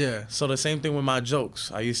feeling. Yeah. So, the same thing with my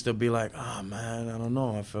jokes. I used to be like, oh, man, I don't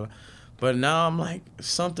know. I feel... But now I'm like,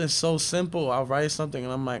 something so simple. I'll write something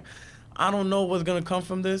and I'm like, I don't know what's going to come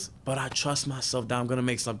from this, but I trust myself that I'm going to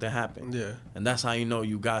make something happen. Yeah. And that's how you know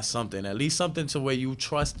you got something. At least something to where you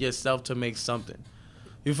trust yourself to make something.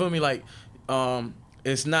 You feel me? Like,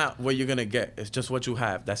 it's not what you're going to get. It's just what you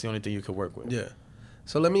have. That's the only thing you can work with. Yeah.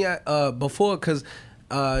 So let me, before, because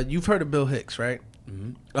you've heard of Bill Hicks, right?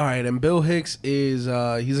 Mm-hmm. All right. And Bill Hicks is,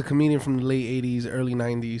 he's a comedian from the late 80s, early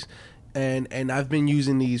 90s. And I've been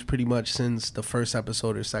using these pretty much since the first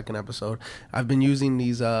episode or second episode. I've been using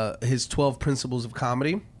these his 12 principles of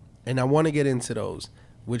comedy, and I want to get into those.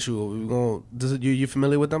 Which you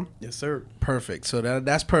familiar with them? Yes, sir. Perfect. So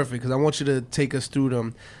that's perfect, because I want you to take us through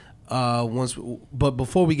them once. But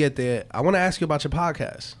before we get there, I want to ask you about your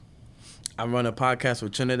podcast. I run a podcast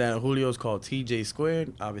with Trinidad and Julio's called TJ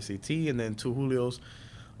Squared, obviously T, and then two Julios.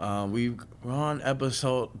 We're on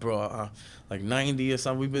episode, bro, like 90 or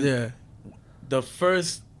something. We've been the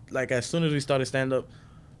first, like as soon as we started stand up,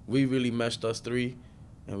 we really meshed us three,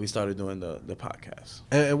 and we started doing the podcast.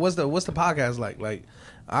 And what's the podcast like? Like,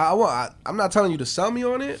 I'm not telling you to sell me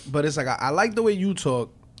on it, but it's like I like the way you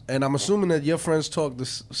talk, and I'm assuming that your friends talk the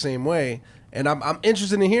same way. And I'm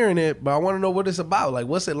interested in hearing it, but I want to know what it's about. Like,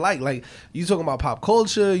 what's it like? Like, you talking about pop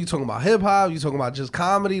culture? You talking about hip hop? You talking about just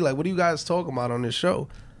comedy? Like, what are you guys talking about on this show?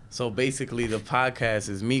 So basically, the podcast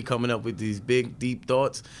is me coming up with these big, deep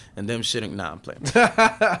thoughts and them shitting. Nah, I'm playing.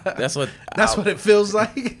 That's what it feels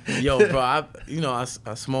like. Yo, bro, I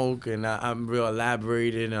smoke and I'm real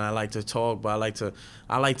elaborated and I like to talk, but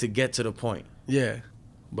I like to get to the point. Yeah.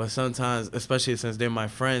 But sometimes, especially since they're my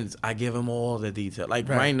friends, I give them all the detail. Like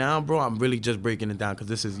Right. right now, bro, I'm really just breaking it down because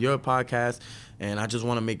this is your podcast, and I just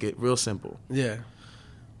want to make it real simple. Yeah.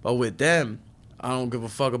 But with them, I don't give a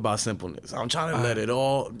fuck about simpleness. I'm trying to let it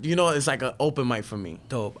all. You know, it's like an open mic for me.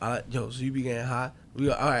 Dope. So you be getting hot. All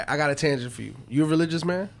right, I got a tangent for you. You a religious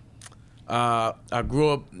man? I grew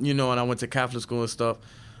up, you know, and I went to Catholic school and stuff.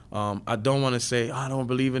 I don't want to say I don't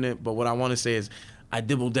believe in it, but what I want to say is I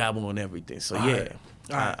dibble dabble on everything. So All yeah, right.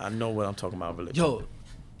 All right. I know what I'm talking about religion. Yo,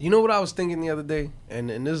 you know what I was thinking the other day, and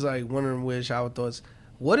this is like one of the weird shower thoughts.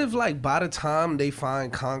 What if like by the time they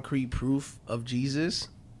find concrete proof of Jesus,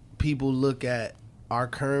 people look at our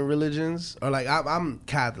current religions, or like I'm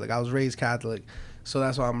Catholic. I was raised Catholic, so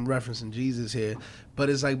that's why I'm referencing Jesus here. But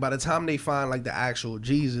it's like by the time they find like the actual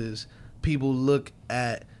Jesus, people look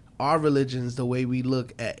at our religions the way we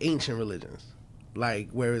look at ancient religions,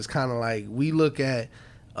 like where it's kind of like we look at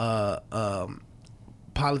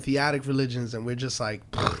polytheistic religions and we're just like,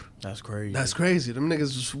 That's crazy. that's crazy. Them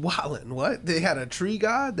niggas just wildin'. What? They had a tree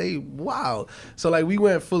god? They wow. So like we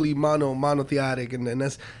went fully monotheistic, and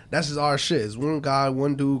that's just our shit. It's one god,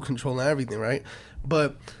 one dude controlling everything, right?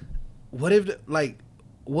 But what if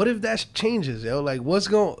that changes, yo? Like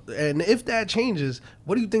and if that changes,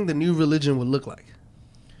 what do you think the new religion would look like?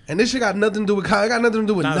 And this shit got nothing to do with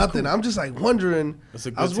nothing. Cool. I'm just like wondering. That's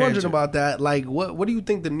a good I was wondering tangent. about that. Like what do you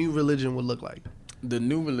think the new religion would look like? The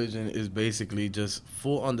new religion is basically just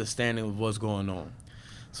full understanding of what's going on.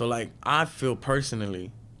 So like I feel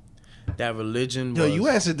personally that religion Yo, was, you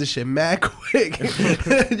answered this shit mad quick.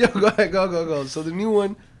 Yo, go ahead, go. So the new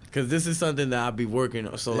one, because this is something that I'll be working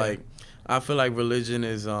on. So Yeah. like I feel like religion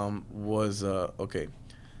is okay.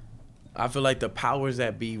 I feel like the powers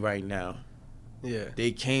that be right now, yeah,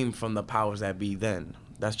 they came from the powers that be then.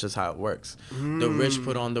 That's just how it works. The rich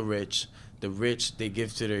put on the rich. The rich, they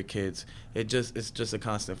give to their kids. It's just a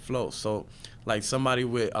constant flow. So, like somebody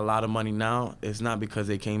with a lot of money now, it's not because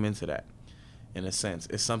they came into that, in a sense.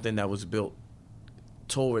 It's something that was built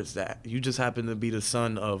towards that. You just happen to be the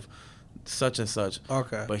son of such and such.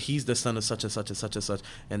 Okay. But he's the son of such and such and such and such.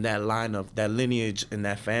 And that line of, that lineage and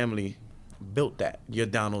that family built that. Your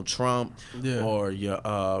Donald Trump, Yeah. or your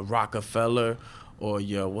Rockefeller, or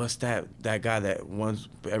your, what's that guy that once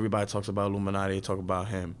everybody talks about Illuminati, they talk about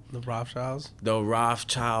him. The Rothschilds. The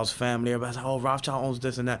Rothschilds family, everybody's like, oh, Rothschild owns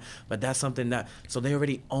this and that. But that's something that, so they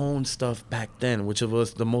already owned stuff back then, which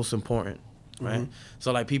was the most important, right? Mm-hmm.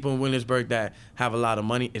 So like people in Williamsburg that have a lot of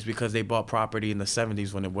money is because they bought property in the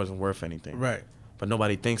 70s when it wasn't worth anything. Right. But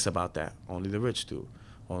nobody thinks about that. Only the rich do.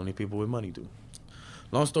 Only people with money do.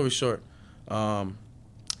 Long story short,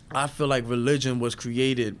 I feel like religion was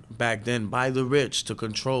created back then by the rich to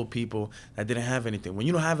control people that didn't have anything. When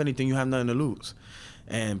you don't have anything, you have nothing to lose.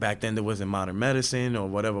 And back then there wasn't modern medicine or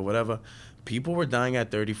whatever. People were dying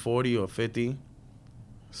at 30, 40, or 50.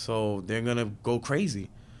 So they're going to go crazy.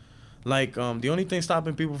 Like, the only thing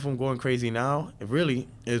stopping people from going crazy now, it really,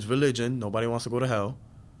 is religion. Nobody wants to go to hell.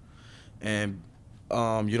 And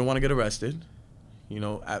you don't want to get arrested. You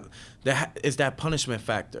know, it's that punishment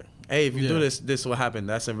factor. Hey, if you do this will happen.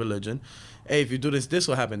 That's in religion. Hey, if you do this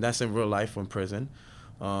will happen. That's in real life or in prison.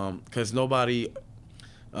 Because nobody,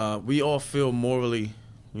 we all feel morally,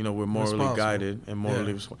 you know, we're morally Responsible. guided and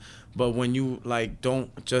morally But when you like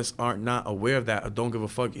aren't not aware of that or don't give a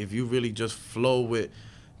fuck, if you really just flow with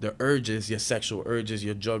the urges, your sexual urges,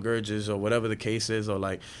 your drug urges, or whatever the case is, or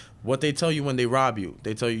like what they tell you when they rob you.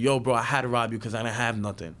 They tell you, yo, bro, I had to rob you because I didn't have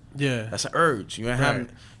nothing. Yeah. That's an urge. You ain't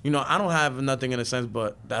have, you know, I don't have nothing in a sense,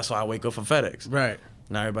 but that's why I wake up for FedEx. Right.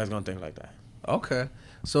 Now everybody's gonna think like that. Okay.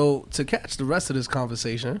 So to catch the rest of this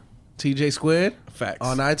conversation, TJ Squared Facts.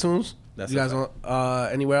 on iTunes. That's you a guys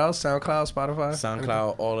on anywhere else? SoundCloud, Spotify,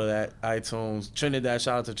 SoundCloud, all of that, iTunes, Trinidad.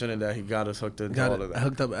 Shout out to Trinidad. He got us hooked into Got all it of that.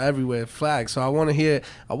 hooked up everywhere. Flag. So I want to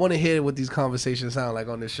hear what these conversations sound like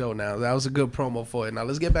on this show. Now that was a good promo for it. Now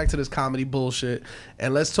let's get back to this comedy bullshit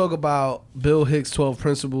and let's talk about Bill Hicks' 12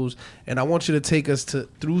 principles. And I want you to take us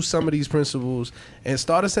through some of these principles and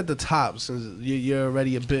start us at the top since you're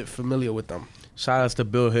already a bit familiar with them. Shout outs to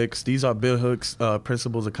Bill Hicks. These are Bill Hicks'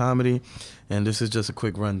 principles of comedy, and this is just a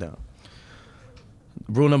quick rundown.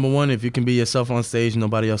 Rule number 1, if you can be yourself on stage,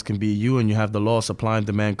 nobody else can be you, and you have the law of supply and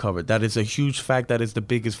demand covered. That is a huge fact. That is the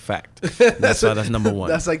biggest fact. That's number 1.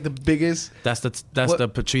 That's like the biggest. That's the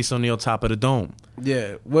Patrice O'Neal top of the dome.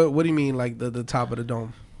 Yeah. What do you mean, like the top of the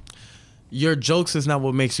dome? Your jokes is not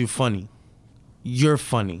what makes you funny. You're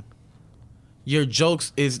funny. Your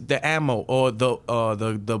jokes is the ammo or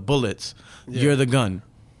the bullets. Yeah. You're the gun.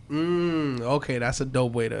 Okay, that's a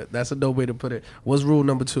dope way to put it. What's rule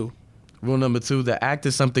number 2? Rule number 2, the act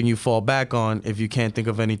is something you fall back on if you can't think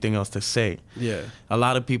of anything else to say. Yeah. A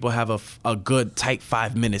lot of people have a good, tight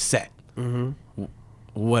 5-minute set. Mm-hmm.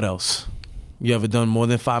 What else? You ever done more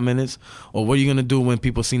than 5 minutes? Or what are you going to do when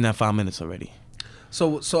people seen that 5 minutes already?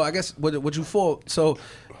 So I guess what you fall... So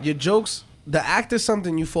your jokes... The act is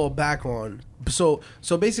something you fall back on. So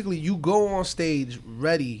basically, you go on stage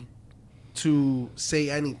ready to say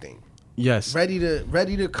anything. Yes. Ready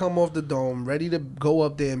to come off the dome, ready to go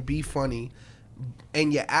up there and be funny,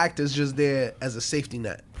 and your act is just there as a safety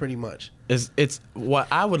net, pretty much. It's what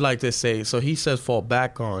I would like to say. So he says fall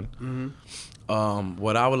back on. Mm-hmm.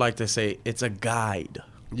 What I would like to say, it's a guide.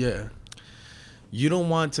 Yeah. You don't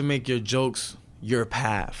want to make your jokes your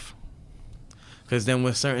path. Because then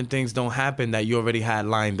when certain things don't happen that you already had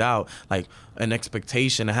lined out, like an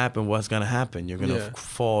expectation to happen, what's going to happen? You're going to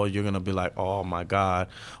fall. You're going to be like, oh, my God.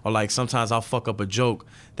 Or like sometimes I'll fuck up a joke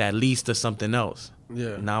that leads to something else.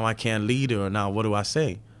 Yeah. Now I can't lead it, or now what do I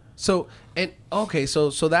say? So, and okay, so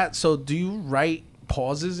do you write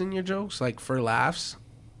pauses in your jokes, like for laughs?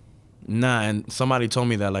 Nah, and somebody told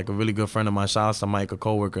me that, like a really good friend of mine, shout out to Mike, a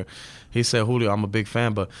coworker. He said, Julio, I'm a big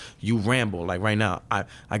fan, but you ramble. Like right now,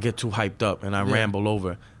 I get too hyped up and I ramble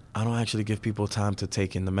over. I don't actually give people time to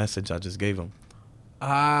take in the message I just gave them.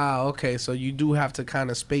 Ah, okay. So you do have to kind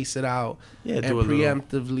of space it out and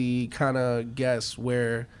preemptively kind of guess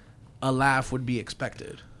where a laugh would be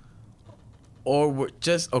expected. Or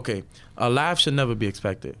just, okay, a laugh should never be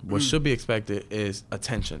expected. What should be expected is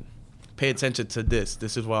attention. Pay attention to this.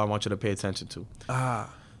 This is what I want you to pay attention to.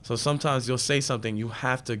 Ah. So sometimes you'll say something, you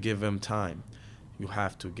have to give them time. You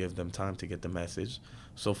have to give them time to get the message.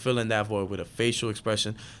 So fill in that void with a facial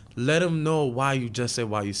expression. Let them know why you just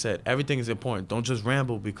said what you said. Everything is important. Don't just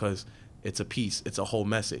ramble because it's a piece. It's a whole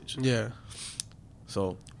message. Yeah.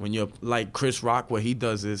 So when you're like Chris Rock, what he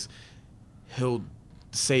does is he'll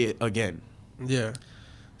say it again. Yeah.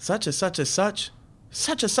 Such and such and such.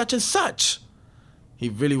 Such and such and such. He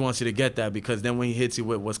really wants you to get that, because then when he hits you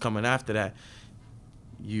with what's coming after that,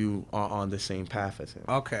 you are on the same path as him.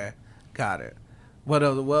 Okay, got it. What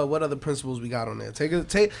other principles we got on there? Take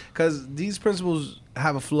because these principles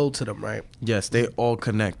have a flow to them, right? Yes, they all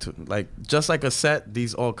connect. Like just like a set,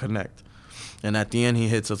 these all connect. And at the end, he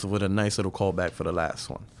hits us with a nice little callback for the last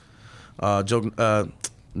one. Joke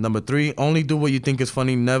number 3: only do what you think is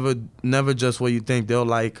funny. Never just what you think they'll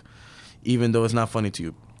like, even though it's not funny to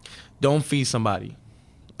you. Don't feed somebody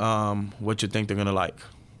what you think they're gonna like,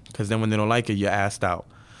 because then when they don't like it, you're asked out.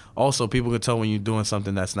 Also, people can tell when you're doing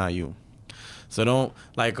something that's not you. So don't,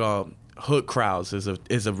 like, hood crowds is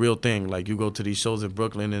a real thing. Like, you go to these shows in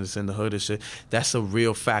Brooklyn and it's in the hood and shit. That's a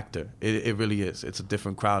real factor. It really is. It's a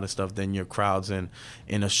different crowd and stuff than your crowds in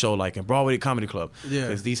a show like in Broadway Comedy Club. Yeah.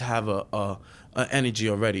 Because these have a energy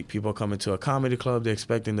already. People come into a comedy club, they're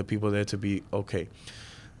expecting the people there to be okay.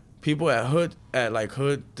 People at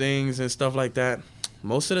hood things and stuff like that,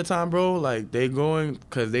 most of the time, bro, like, they going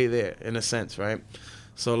because they there, in a sense, right?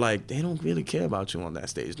 So, like, they don't really care about you on that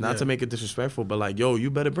stage. Not to make it disrespectful, but, like, yo, you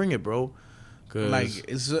better bring it, bro. Cause like,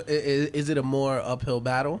 is it a more uphill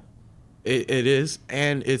battle? It is,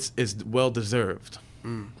 and it's well-deserved.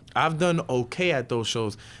 I've done okay at those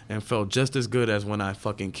shows and felt just as good as when I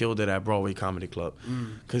fucking killed it at Broadway Comedy Club.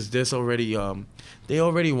 Because there's already, they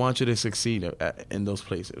already want you to succeed in those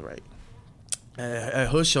places, right? At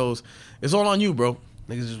hood shows, it's all on you, bro.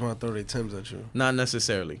 Niggas just want to throw their Timbs at you. Not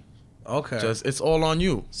necessarily. Okay. Just, it's all on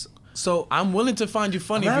you. So I'm willing to find you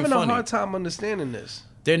funny if you're funny. I'm having a hard time understanding this.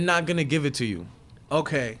 They're not going to give it to you.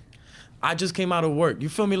 Okay. I just came out of work. You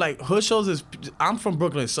feel me? Like, hood shows is... I'm from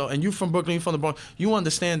Brooklyn, and you from Brooklyn, you from the Bronx. You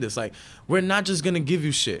understand this. Like, we're not just going to give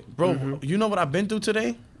you shit. Bro, you know what I've been through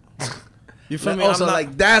today? You feel me? Also,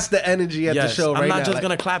 like, that's the energy at the show right now. I'm not just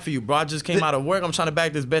going to clap for you, bro. I just came out of work. I'm trying to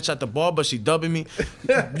back this bitch at the bar, but she dubbing me.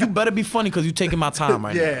 You better be funny because you taking my time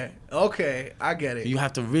right now. Yeah. Okay. I get it. You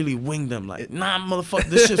have to really wing them. Like, nah, motherfucker,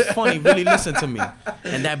 this shit's funny. Really listen to me.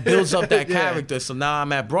 And that builds up that character. So now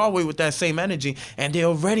I'm at Broadway with that same energy, and they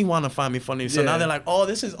already want to find me funny. So now they're like, oh,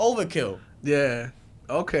 this is overkill. Yeah.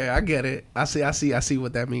 Okay, I get it. I see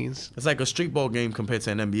what that means. It's like a street ball game compared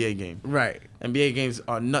to an NBA game. Right. NBA games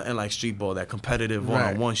are nothing like street ball, that competitive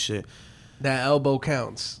one-on-one shit. That elbow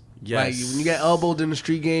counts. Yes. Like, when you get elbowed in the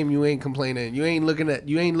street game, you ain't complaining. You ain't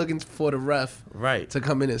looking for the ref to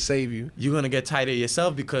come in and save you. You're going to get tight at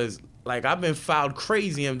yourself because, like, I've been fouled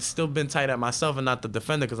crazy and still been tight at myself and not the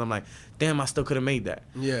defender because I'm like, damn, I still could have made that.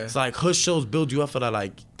 Yeah. It's like hood shows build you up for that,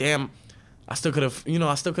 like, damn, I still could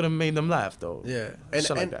have made them laugh, though. Yeah. And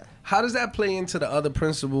like that. How does that play into the other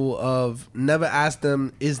principle of never ask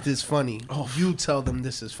them, is this funny? Oh. You tell them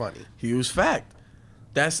this is funny. Huge fact.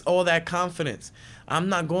 That's all that confidence. I'm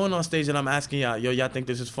not going on stage and I'm asking y'all, yo, y'all think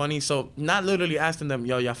this is funny? So not literally asking them,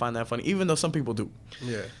 yo, y'all find that funny, even though some people do.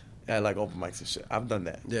 Yeah. At like open mics and shit. I've done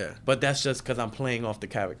that. Yeah. But that's just because I'm playing off the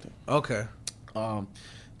character. Okay.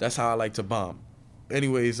 That's how I like to bomb.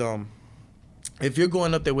 Anyways, if you're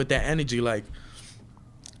going up there with that energy, like,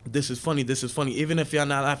 this is funny, even if y'all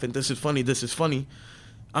not laughing, this is funny,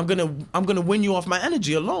 I'm gonna win you off my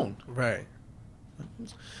energy alone. Right.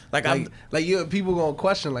 Like people gonna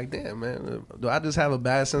question, like, damn, man, do I just have a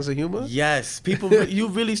bad sense of humor? Yes, people, you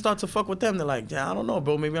really start to fuck with them. They're like, yeah, I don't know,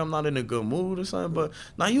 bro, maybe I'm not in a good mood or something, but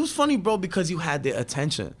now you was funny, bro, because you had their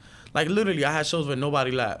attention. Like, literally, I had shows where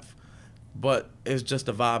nobody laughed, but it's just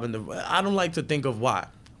the vibe and I don't like to think of why,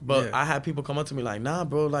 but yeah. I had people come up to me like, nah,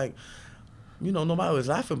 bro, like, you know, nobody was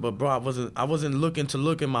laughing, but bro, I wasn't looking to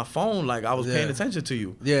look in my phone, like I was paying attention to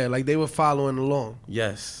you. Yeah, like they were following along.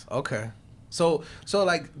 Yes. Okay. So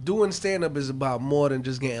like doing stand up is about more than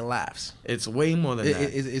just getting laughs. It's way more than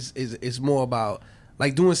that. It's more about,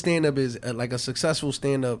 like, doing stand up is like a successful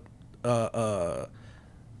stand up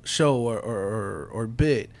show or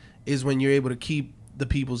bit is when you're able to keep the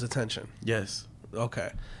people's attention. Yes.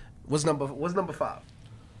 Okay. What's number 5?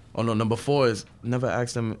 Oh no, number 4 is never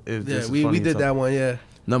ask them if this is funny. We did that one, yeah.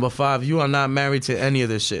 Number 5, you are not married to any of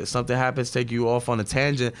this shit. Something happens, take you off on a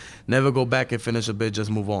tangent, never go back and finish a bit,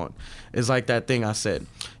 just move on. It's like that thing I said.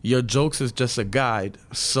 Your jokes is just a guide.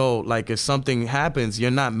 So, like, if something happens,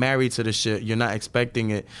 you're not married to the shit, you're not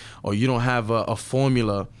expecting it, or you don't have a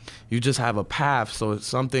formula. You just have a path. So it's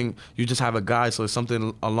something, you just have a guide. So if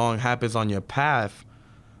something along happens on your path,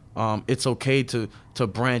 it's okay to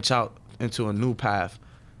branch out into a new path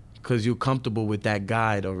because you're comfortable with that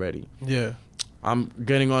guide already. Yeah. I'm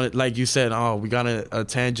getting on it, like you said, we got a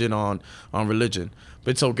tangent on religion.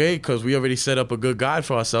 But it's okay because we already set up a good guide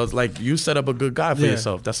for ourselves. Like, you set up a good guide for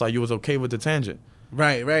yourself. That's why you was okay with the tangent.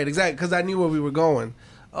 Right, exactly. Because I knew where we were going.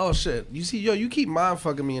 Oh, shit. You see, yo, you keep mind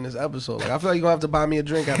fucking me in this episode. Like, I feel like you're going to have to buy me a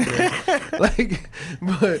drink after this. Like,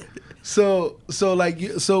 but, so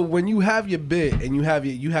when you have your bit and you have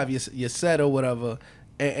your set or whatever,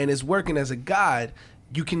 and it's working as a guide,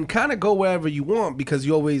 you can kind of go wherever you want because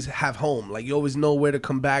you always have home. Like, you always know where to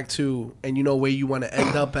come back to, and you know where you want to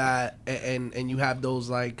end up at, and you have those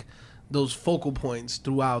focal points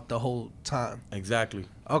throughout the whole time. Exactly.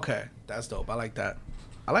 Okay, that's dope. I like that.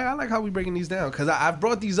 I like how we breaking these down because I've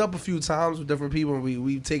brought these up a few times with different people, and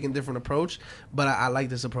we've taken different approach, but I like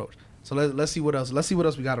this approach. So let's see what else. Let's see what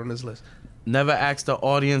else we got on this list. Never ask the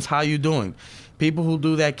audience, how you doing? People who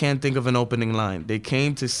do that can't think of an opening line. They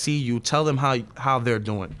came to see you. Tell them how they're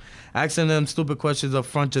doing. Asking them stupid questions up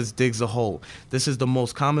front just digs a hole. This is the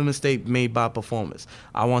most common mistake made by performers.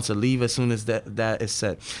 I want to leave as soon as that is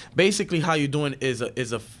said. Basically, how you doing is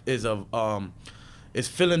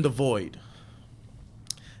filling the void.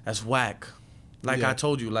 That's whack. Like I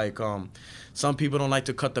told you, like some people don't like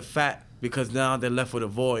to cut the fat because now they're left with a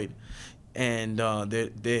void, and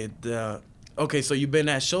they're okay, so you've been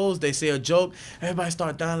at shows, they say a joke, everybody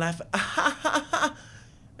start dying laughing,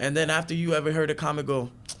 and then after you ever heard a comic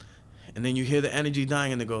go, and then you hear the energy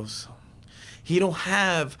dying, and it goes, he don't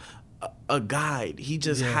have a guide, he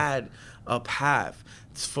just had a path.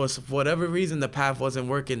 For whatever reason, the path wasn't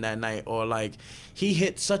working that night, or like he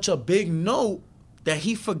hit such a big note that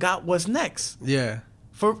he forgot what's next. Yeah.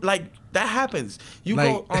 For like that happens. You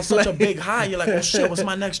go on such a big high, you're like, oh shit, what's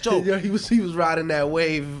my next joke? Yeah, he was riding that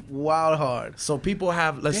wave wild hard. So people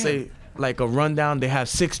have, let's say, like a rundown, they have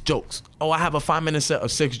 6 jokes. Oh, I have a 5-minute set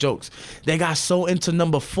of 6 jokes. They got so into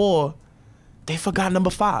number 4, they forgot number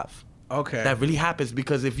 5. Okay. That really happens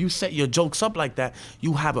because if you set your jokes up like that,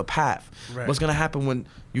 you have a path. Right. What's gonna happen when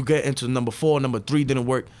you get into number 4, number 3 didn't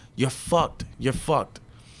work? You're fucked.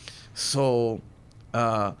 So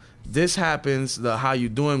this happens, the how you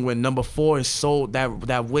doing, when number 4 is so,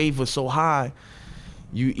 that wave was so high,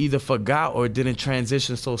 you either forgot or didn't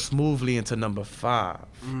transition so smoothly into number 5.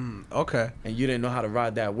 Okay. And you didn't know how to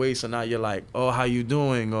ride that wave, so now you're like, oh, how you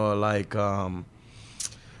doing? Or like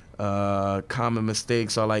common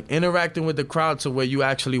mistakes, or like interacting with the crowd to where you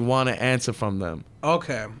actually want to answer from them.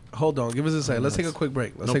 Okay. Hold on. Give us a second. Let's take a quick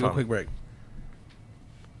break. Let's take a quick break.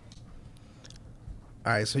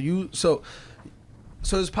 All right.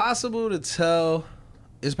 So it's possible to tell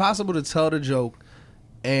the joke,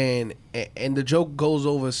 and the joke goes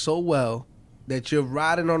over so well that you're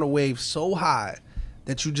riding on a wave so high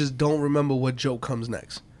that you just don't remember what joke comes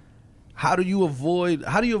next. How do you avoid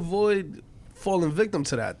falling victim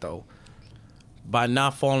to that though? By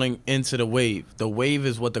not falling into the wave. The wave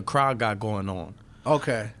is what the crowd got going on.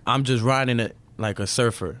 Okay. I'm just riding it like a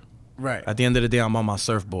surfer. Right. At the end of the day, I'm on my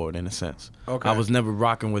surfboard in a sense. Okay. I was never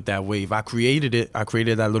rocking with that wave. I created it. I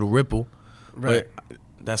created that little ripple. Right. But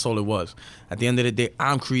that's all it was. At the end of the day,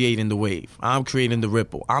 I'm creating the wave. I'm creating the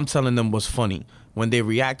ripple. I'm telling them what's funny. When they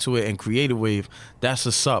react to it and create a wave, that's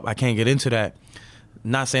a sup. I can't get into that.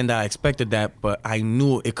 Not saying that I expected that, but I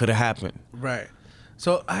knew it could have happened. Right.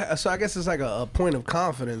 So I guess it's like a point of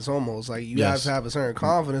confidence almost. Like you Yes. have to have a certain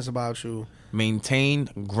confidence about you. Maintain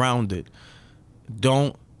grounded.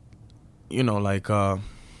 Don't, Michael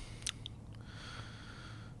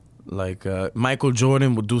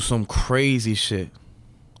Jordan would do some crazy shit,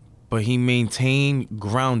 but he maintained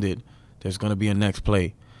grounded. There's going to be a next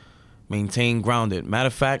play. Maintain grounded. Matter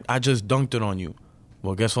of fact, I just dunked it on you.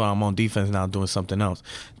 Well, guess what? I'm on defense now doing something else.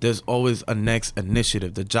 There's always a next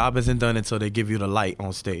initiative. The job isn't done until they give you the light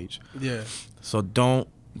on stage. Yeah. So don't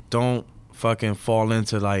fucking fall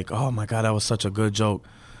into like, oh my God, that was such a good joke.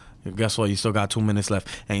 Guess what? You still got 2 minutes left.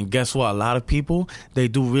 And guess what? A lot of people, they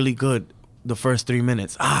do really good the first 3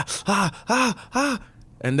 minutes. And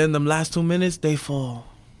then them last 2 minutes, they fall.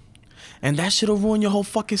 And that shit'll ruin your whole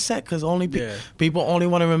fucking set because people only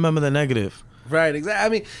want to remember the negative. Right, exactly. I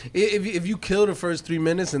mean, if you kill the first 3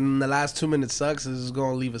 minutes and the last 2 minutes sucks, it's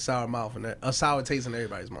going to leave a sour taste in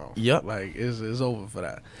everybody's mouth. Yep. Like it's over for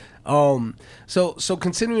that. So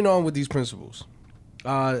continuing on with these principles.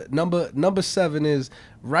 Number 7 is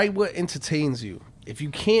write what entertains you. If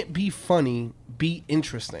you can't be funny, be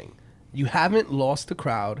interesting. You haven't lost the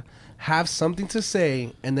crowd. Have something to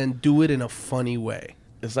say and then do it in a funny way.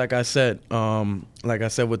 It's like I said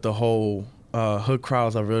with the whole hood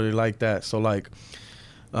crowds, I really like that. So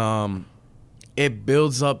it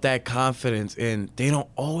builds up that confidence, and they don't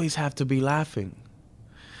always have to be laughing.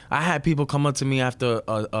 I had people come up to me after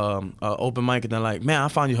a open mic and they're like, man, I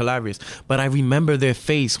found you hilarious, but I remember their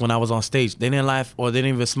face when I was on stage. They didn't laugh or they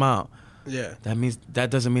didn't even smile. Yeah.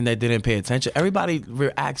 That doesn't mean they didn't pay attention. Everybody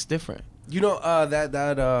reacts different. You know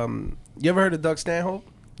you ever heard of Doug Stanhope?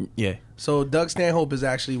 Yeah. So Doug Stanhope is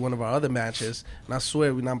actually one of our other matches, and I swear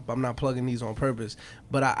I'm not plugging these on purpose,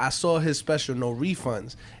 but I saw his special, No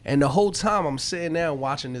Refunds, and the whole time I'm sitting there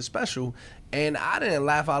watching this special, and I didn't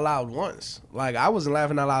laugh out loud once. Like, I wasn't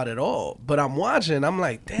laughing out loud at all, but I'm watching, I'm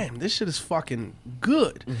like, damn, this shit is fucking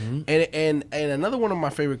good. Mm-hmm. And another one of my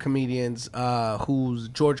favorite comedians, who's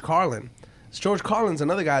George Carlin. George Carlin's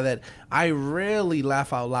another guy that I rarely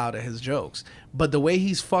laugh out loud at his jokes, but the way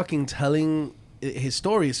he's fucking telling his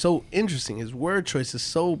story is so interesting. His word choice is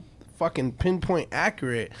so fucking pinpoint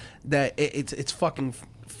accurate that it's fucking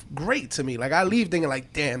great to me. Like, I leave thinking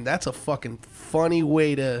like, damn, that's a fucking funny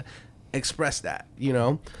way to express that, you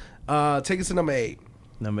know? Take us to number 8.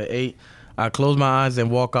 Number 8, I close my eyes and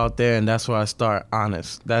walk out there, and that's where I start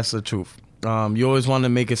honest. That's the truth. You always want to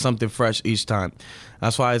make it something fresh each time.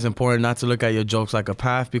 That's why it's important not to look at your jokes like a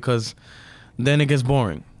path, because then it gets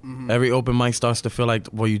boring. Mm-hmm. Every open mic starts to feel like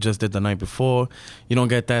what you just did the night before. You don't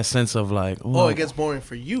get that sense of like, oh, it gets boring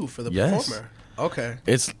for you, for the performer. Okay.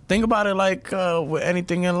 Think about it like with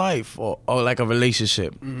anything in life or like a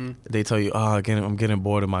relationship. Mm-hmm. They tell you, I'm getting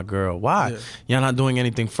bored of my girl. Why? Yeah. You're not doing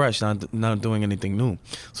anything fresh, not doing anything new.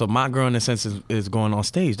 So my girl, in a sense, is going on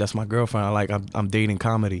stage. That's my girlfriend. I'm dating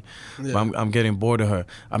comedy. Yeah. But I'm getting bored of her.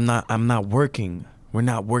 I'm not working. We're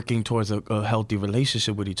not working towards a healthy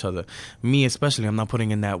relationship with each other. Me especially, I'm not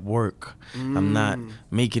putting in that work. I'm not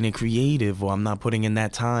making it creative, or I'm not putting in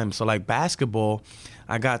that time. So like basketball,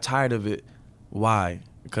 I got tired of it. Why?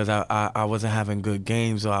 Because I wasn't having good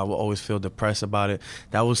games, or I would always feel depressed about it.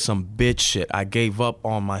 That was some bitch shit. I gave up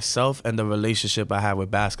on myself and the relationship I had with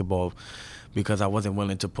basketball because I wasn't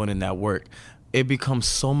willing to put in that work. It becomes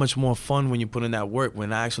so much more fun when you put in that work.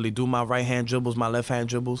 When I actually do my right hand dribbles, my left hand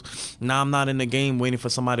dribbles. Now I'm not in the game waiting for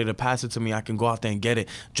somebody to pass it to me. I can go out there and get it,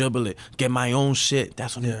 dribble it, get my own shit.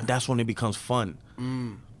 That's when it becomes fun.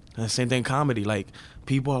 And the same thing comedy. Like,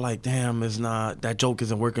 people are like, damn, that joke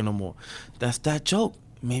isn't working no more. That's that joke.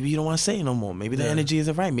 Maybe you don't want to say it no more. Maybe the energy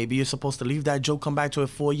isn't right. Maybe you're supposed to leave that joke, come back to it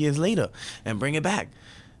 4 years later and bring it back.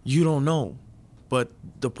 You don't know. But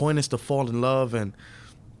the point is to fall in love and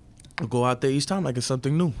go out there each time like it's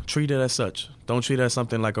something new. Treat it as such. Don't treat it as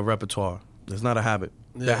something like a repertoire. It's not a habit.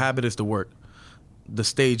 Yeah. The habit is the work. The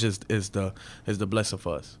stage is the blessing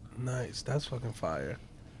for us. Nice. That's fucking fire.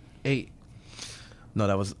 8. No,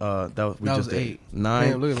 that was 8. 9.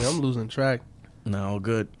 Damn, look at me. I'm losing track. No,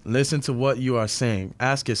 good. Listen to what you are saying.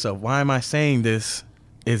 Ask yourself, why am I saying this?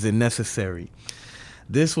 Is it necessary?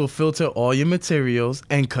 This will filter all your materials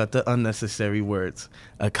and cut the unnecessary words.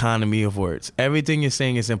 Economy of words. Everything you're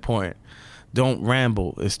saying is important. Don't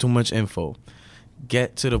ramble. It's too much info.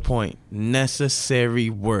 Get to the point. Necessary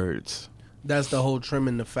words. That's the whole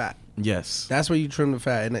trimming the fat. Yes. That's where you trim the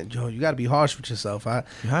fat. And yo, you got to be harsh with yourself. I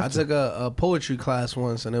took a poetry class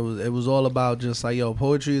once, and it was all about just like, yo,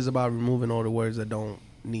 poetry is about removing all the words that don't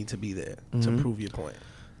need to be there to prove your point.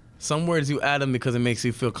 Some words you add them because it makes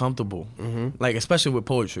you feel comfortable. Like, especially with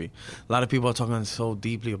poetry. A lot of people are talking so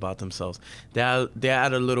deeply about themselves. They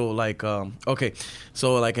add a little, like, okay.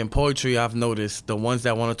 So, like, in poetry, I've noticed the ones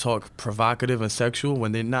that want to talk provocative and sexual,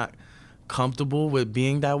 when they're not comfortable with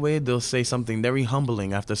being that way, they'll say something very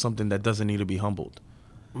humbling after something that doesn't need to be humbled.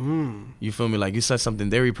 You feel me? Like, you said something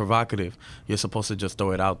very provocative. You're supposed to just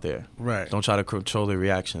throw it out there. Right. Don't try to control the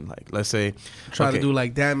reaction. Like, let's say... Try to do,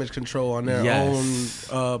 like, damage control on their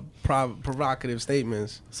own provocative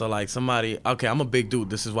statements. So, like, somebody... Okay, I'm a big dude.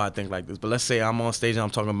 This is why I think like this. But let's say I'm on stage and I'm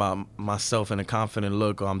talking about myself in a confident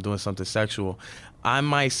look, or I'm doing something sexual. I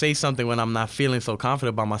might say something when I'm not feeling so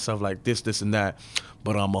confident about myself, like this, and that,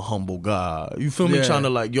 but I'm a humble guy. You feel me? Trying to,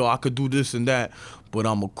 like, yo, I could do this and that, but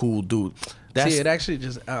I'm a cool dude. See, it actually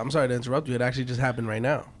just... I'm sorry to interrupt you. It actually just happened right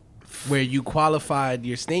now, where you qualified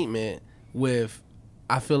your statement with,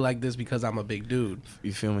 I feel like this because I'm a big dude.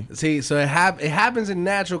 You feel me? See, so it happens in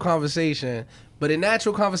natural conversation, but in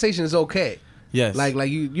natural conversation, it's okay. Yes. Like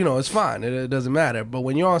you know, it's fine. It doesn't matter. But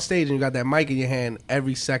when you're on stage and you got that mic in your hand,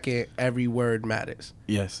 every second, every word matters.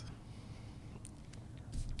 Yes.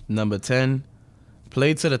 Number 10,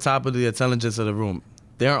 play to the top of the intelligence of the room.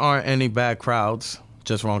 There aren't any bad crowds,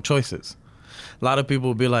 just wrong choices. A lot of people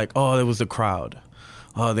will be like, oh, it was the crowd.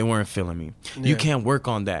 Oh, they weren't feeling me. Yeah. You can't work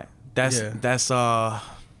on that. That's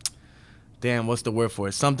damn, what's the word for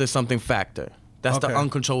it? Something factor. That's the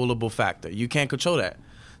uncontrollable factor. You can't control that.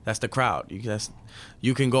 That's the crowd.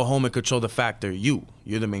 You can go home and control the factor. You're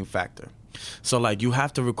the main factor. So, like, you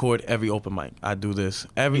have to record every open mic. I do this.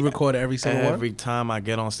 You record every single one? Every time I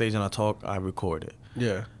get on stage and I talk, I record it.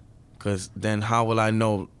 Yeah. Because then how will I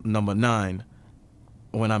know, number 9,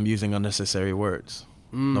 when I'm using unnecessary words?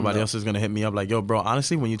 Nobody else is going to hit me up like, yo, bro,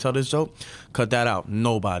 honestly, when you tell this joke, cut that out.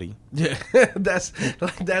 Nobody. Yeah, that's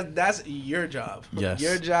your job. Yes.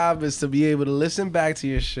 Your job is to be able to listen back to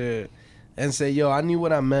your shit and say, yo, I knew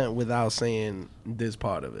what I meant without saying this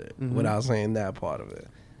part of it, without saying that part of it.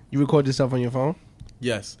 You record yourself on your phone?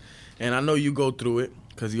 Yes. And I know you go through it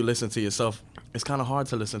because you listen to yourself. It's kind of hard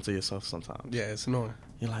to listen to yourself sometimes. Yeah, it's annoying.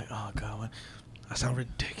 You're like, oh, God, what? I sound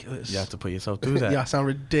ridiculous. You have to put yourself through that. Yeah, I sound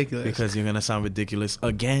ridiculous. Because you're going to sound ridiculous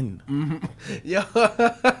again. Yo.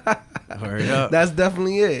 Hurry up. That's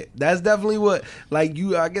definitely it. That's definitely what, like,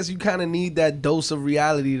 I guess you kind of need that dose of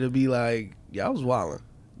reality to be like, yeah, I was wilding.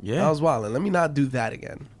 Yeah. I was wilding. Let me not do that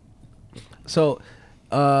again. So,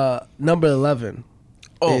 number 11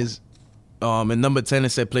 is... and number 10, it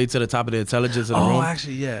said play to the top of the intelligence of the room. Oh,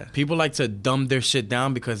 actually, yeah. People like to dumb their shit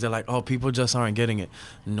down because they're like, oh, people just aren't getting it.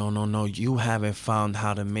 No. You haven't found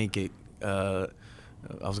how to make it, I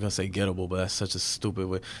was going to say gettable, but that's such a stupid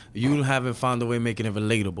way. You haven't found a way of making it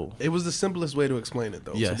relatable. It was the simplest way to explain it,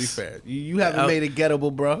 though, yes. to be fair. You haven't made it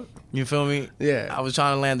gettable, bro. You feel me? Yeah. I was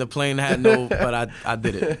trying to land the plane, but I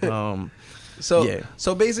did it.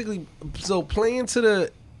 So basically, playing to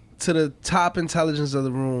the top intelligence of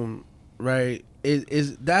the room, right,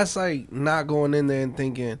 is that's like not going in there and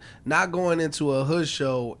thinking, not going into a hood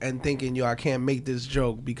show and thinking, yo, I can't make this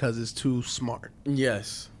joke because it's too smart.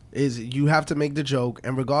 Yes. Is you have to make the joke,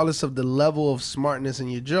 and regardless of the level of smartness in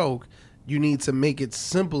your joke, you need to make it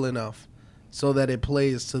simple enough so that it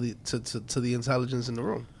plays to the intelligence in the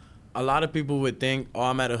room. A lot of people would think, oh,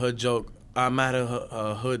 I'm at a hood joke. I'm at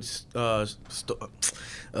a hood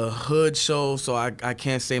show, so I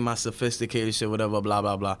can't say my sophisticated shit, whatever, blah,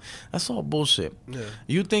 blah, blah. That's all bullshit. Yeah.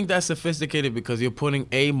 You think that's sophisticated because you're putting,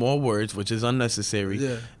 more words, which is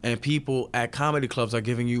unnecessary, and people at comedy clubs are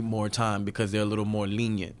giving you more time because they're a little more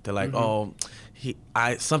lenient. They're like,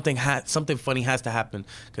 something funny has to happen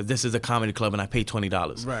because this is a comedy club and I pay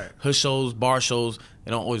 $20. Right. Hood shows, bar shows,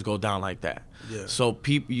 they don't always go down like that. Yeah. So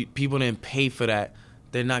people didn't pay for that.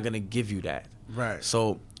 They're not going to give you that. Right.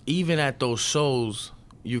 So even at those shows,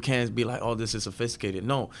 you can't be like, oh, this is sophisticated.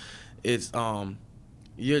 No, it's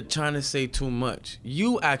you're trying to say too much.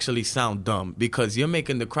 You actually sound dumb because you're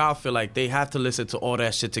making the crowd feel like they have to listen to all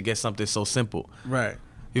that shit to get something so simple. Right.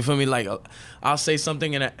 You feel me? Like, I'll say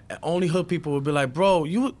something and only hood people will be like, bro,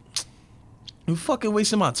 you fucking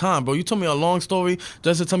wasting my time, bro. You told me a long story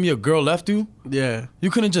just to tell me your girl left you? Yeah.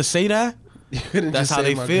 You couldn't just say that? You couldn't That's just how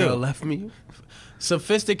say they my feel. girl left me?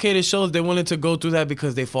 Sophisticated shows, they're willing to go through that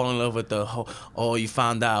because they fall in love with the whole, oh, you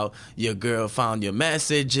found out your girl found your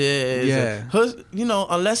messages. Yeah.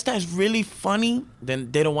 Unless that's really funny,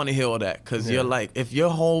 then they don't want to hear all that. Because you're like, if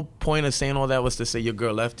your whole point of saying all that was to say your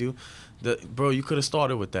girl left you, bro, you could have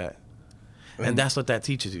started with that. And that's what that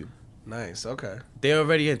teaches you. Nice. Okay. They're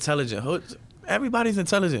already intelligent. Everybody's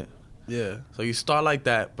intelligent. Yeah. So you start like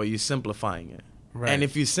that, but you're simplifying it. Right. And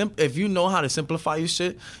if you know how to simplify your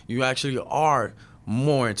shit, you actually are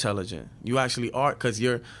more intelligent. You actually are, because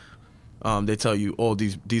you're. They tell you, oh,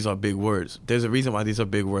 these are big words. There's a reason why these are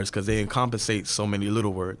big words, because they encompassate so many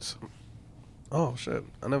little words. Oh shit!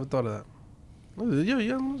 I never thought of that.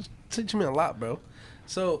 You're teaching me a lot, bro.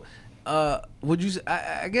 So, would you?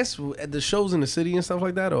 I guess at the shows in the city and stuff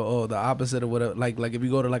like that, or the opposite, or whatever. Like if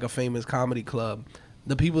you go to like a famous comedy club,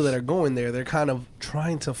 the people that are going there, they're kind of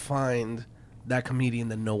trying to find that comedian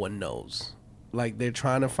that no one knows. Like they're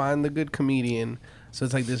trying to find the good comedian. So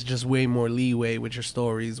it's like there's just way more leeway with your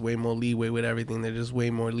stories, way more leeway with everything. They're just way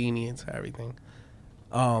more lenient to everything.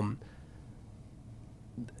 Are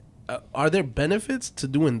there benefits to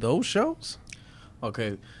doing those shows?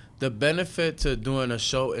 Okay, the benefit to doing a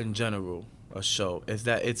show in general, is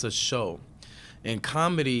that it's a show. In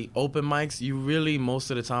comedy, open mics, you really most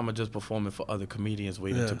of the time are just performing for other comedians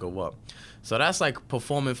waiting to go up. So that's like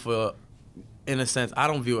performing for, in a sense, I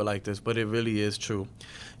don't view it like this, but it really is true.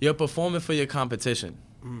 You're performing for your competition.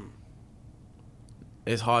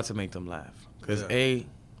 It's hard to make them laugh. Because A,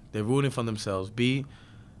 they're rooting for themselves. B,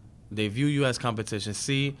 they view you as competition.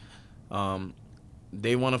 C,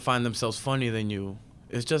 they want to find themselves funnier than you.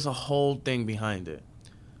 It's just a whole thing behind it.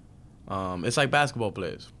 It's like basketball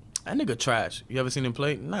players. That nigga trash. You ever seen him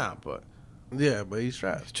play? Nah, but... Yeah, but he's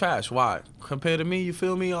trash. Trash. Why? Compared to me, you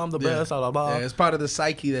feel me? I'm the best. Blah, blah, blah. Yeah, it's part of the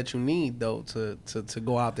psyche that you need, though, to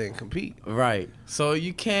go out there and compete. Right. So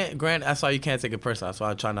you can't... that's why you can't take it personal. That's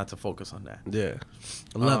why I try not to focus on that. Yeah.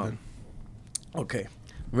 11. Okay.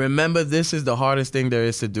 Remember, this is the hardest thing there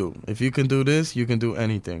is to do. If you can do this, you can do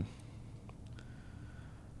anything.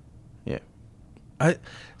 Yeah.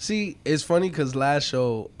 See, it's funny because last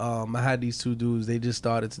show, I had these two dudes. They just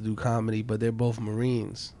started to do comedy, but they're both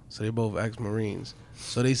Marines. So they're both ex-Marines.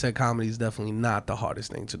 So they said comedy is definitely not the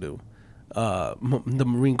hardest thing to do. The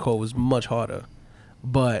Marine Corps was much harder.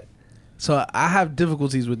 But, so I have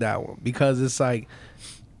difficulties with that one because it's like,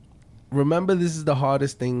 remember, this is the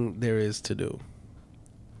hardest thing there is to do.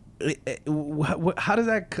 How does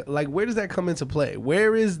that, like, where does that come into play?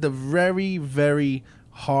 Where is the very, very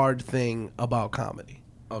hard thing about comedy?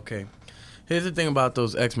 Okay. Here's the thing about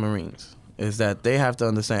those ex-Marines is that they have to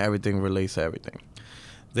understand everything relates to everything.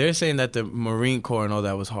 They're saying that the Marine Corps and all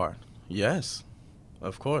that was hard. Yes,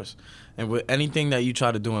 of course. And with anything that you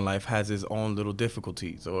try to do in life has its own little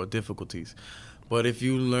difficulties. But if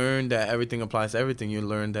you learn that everything applies to everything, you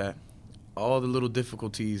learn that all the little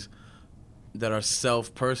difficulties that are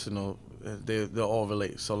self-personal, they all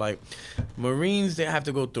relate. So, like, Marines, they have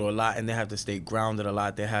to go through a lot, and they have to stay grounded a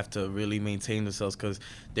lot. They have to really maintain themselves because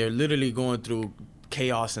they're literally going through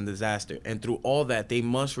chaos and disaster. And through all that, they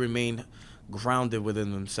must remain grounded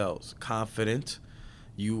within themselves, confident.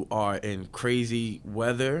 You are in crazy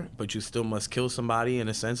weather, but you still must kill somebody in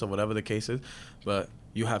a sense, or whatever the case is. But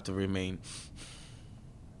you have to remain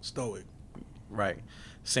stoic. Right.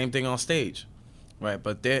 Same thing on stage. Right.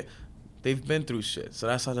 But they've been through shit. So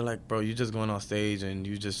that's why they're like, bro, you just going on stage and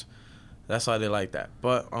that's why they like that.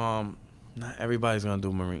 But not everybody's gonna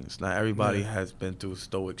do Marines. Not everybody has been through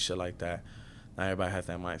stoic shit like that. Not everybody has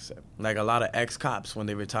that mindset. Like a lot of ex-cops, when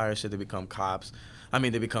they retire shit, they become cops. I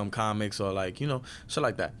mean, they become comics or like, shit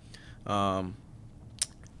like that.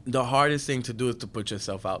 The hardest thing to do is to put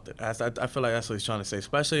yourself out there. I feel like that's what he's trying to say,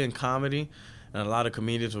 especially in comedy. And a lot of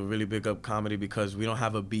comedians will really big up comedy because we don't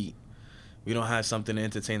have a beat. We don't have something to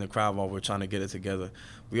entertain the crowd while we're trying to get it together.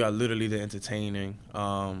 We are literally the entertaining.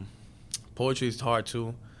 Poetry is hard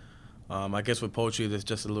too. I guess with poetry, there's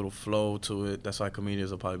just a little flow to it. That's why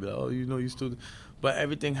comedians will probably be like, oh, you still... But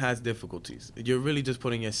everything has difficulties. You're really just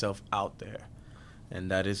putting yourself out there.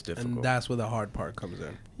 And that is difficult. And that's where the hard part comes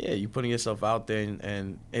in. Yeah, you're putting yourself out there.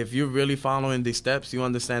 And if you're really following these steps, you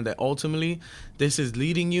understand that ultimately, this is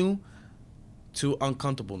leading you to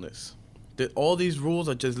uncomfortableness. That all these rules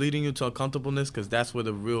are just leading you to uncomfortableness because that's where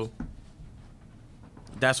the real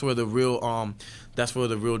joke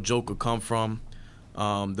will come from.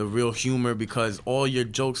 The real humor, because all your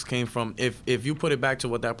jokes came from, if you put it back to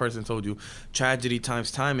what that person told you, tragedy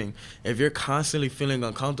times timing. If you're constantly feeling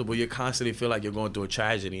uncomfortable, you constantly feel like you're going through a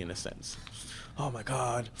tragedy in a sense. Oh my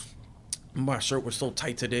God, my shirt was so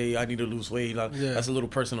tight today, I need to lose weight. That's a little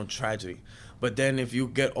personal tragedy. But then if you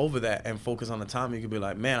get over that and focus on the time, you could be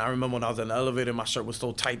like, man, I remember when I was in the elevator, my shirt was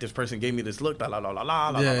so tight, this person gave me this look, la la la la la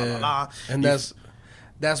la la la la. And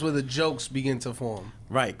that's where the jokes begin to form.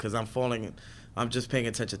 Right, because I'm just paying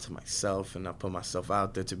attention to myself, and I put myself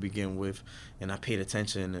out there to begin with, and I paid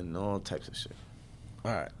attention and all types of shit.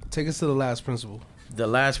 All right. Take us to the last principle. The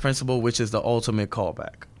last principle, which is the ultimate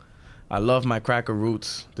callback. I love my cracker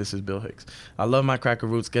roots. This is Bill Hicks. I love my cracker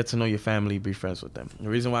roots. Get to know your family. Be friends with them. The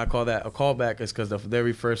reason why I call that a callback is because the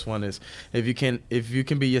very first one is if you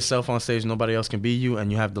can be yourself on stage, nobody else can be you,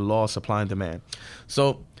 and you have the law of supply and demand.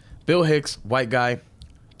 So Bill Hicks, white guy,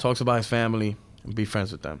 talks about his family. Be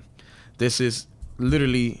friends with them. This is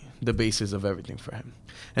literally the basis of everything for him.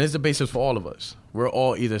 And it's the basis for all of us. We're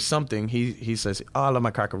all either something. He says, I love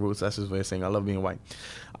my cracker roots. That's his way of saying I love being white.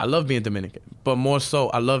 I love being Dominican. But more so,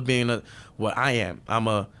 I love being what I am. I'm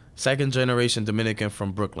a second-generation Dominican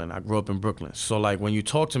from Brooklyn. I grew up in Brooklyn. So, like, when you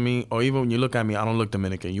talk to me, or even when you look at me, I don't look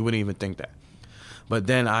Dominican. You wouldn't even think that. But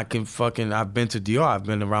then I've been to DR. I've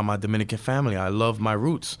been around my Dominican family. I love my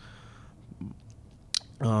roots.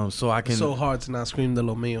 So I can. It's so hard to not scream the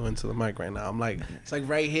Lo Mio into the mic right now. I'm like, it's like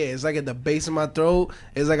right here. It's like at the base of my throat.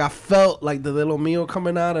 It's like I felt like the Lo Mio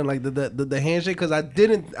coming out and like the handshake because I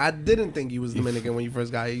didn't think you was Dominican when you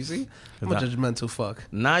first got here. You see, I'm a judgmental fuck.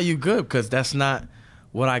 Nah, you good because that's not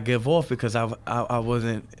what I give off because I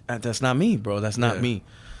wasn't. That's not me, bro. That's not me.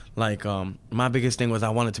 Like, my biggest thing was I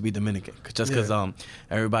wanted to be Dominican. Just because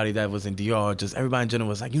everybody that was in DR, just everybody in general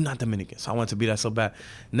was like, you're not Dominican. So I wanted to be that so bad.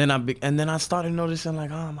 And then I started noticing,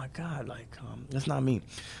 like, oh, my God, like, that's not me.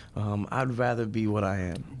 I'd rather be what I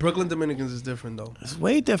am. Brooklyn Dominicans is different, though. It's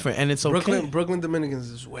way different, and it's okay. Brooklyn Dominicans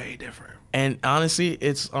is way different. And honestly,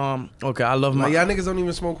 it's, okay, I love my... Like, y'all niggas don't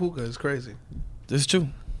even smoke hookah. It's crazy. This is true.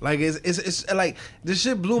 Like it's like this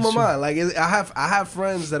shit blew my mind. Like I have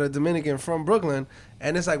friends that are Dominican from Brooklyn,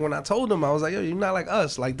 and it's like when I told them I was like, yo, you're not like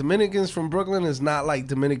us. Like Dominicans from Brooklyn is not like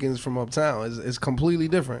Dominicans from uptown. It's completely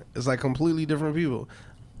different. It's like completely different people.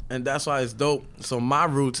 And that's why it's dope. So my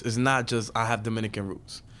roots is not just I have Dominican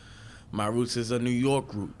roots. My roots is a New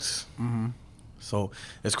York roots. Mm-hmm. So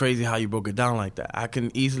it's crazy how you broke it down like that. I can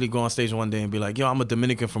easily go on stage one day and be like, yo, I'm a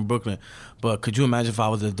Dominican from Brooklyn. But could you imagine if I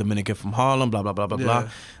was a Dominican from Harlem, blah, blah, blah, blah, blah.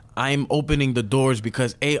 I'm opening the doors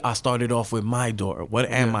because, I started off with my door. What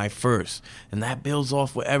am I first? And that builds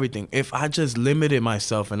off with everything. If I just limited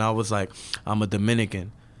myself and I was like, I'm a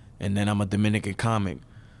Dominican, and then I'm a Dominican comic,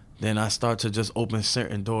 then I start to just open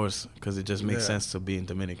certain doors because it just makes sense to being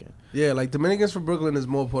Dominican. Yeah, like Dominicans from Brooklyn is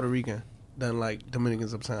more Puerto Rican than like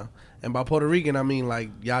Dominicans uptown. And by Puerto Rican, I mean like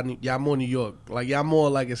y'all more New York. Like y'all more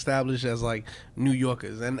like established as like New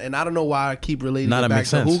Yorkers. And I don't know why I keep relating it back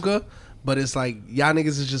to hookah, but it's like y'all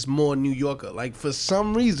niggas is just more New Yorker. Like for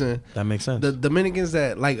some reason, that makes sense. The Dominicans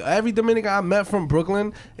that like every Dominican I met from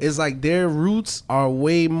Brooklyn is like their roots are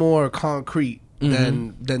way more concrete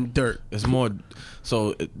than dirt. It's more.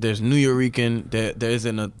 So there's New Yorican. There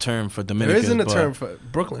isn't a term for Dominican. There isn't a term for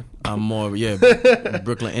Brooklyn. I'm more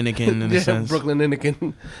Brooklyn Inican in a sense. Brooklyn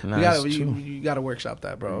Inican. Nah, you gotta workshop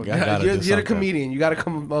that, bro. You're the comedian. You gotta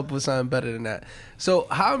come up with something better than that. So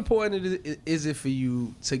how important is it for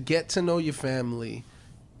you to get to know your family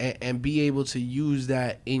and be able to use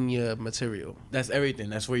that in your material? That's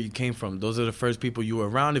everything. That's where you came from. Those are the first people you were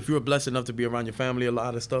around. If you were blessed enough to be around your family, a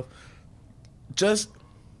lot of stuff.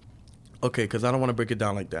 Okay, because I don't want to break it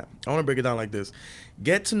down like that. I want to break it down like this.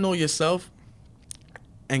 Get to know yourself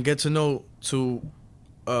and get to know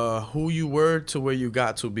who you were to where you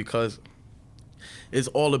got to, because it's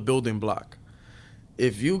all a building block.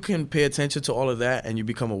 If you can pay attention to all of that and you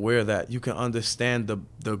become aware of that, you can understand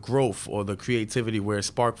the growth or the creativity where it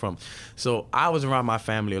sparked from. So I was around my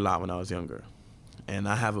family a lot when I was younger. And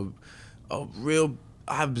I have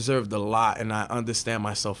I've observed a lot, and I understand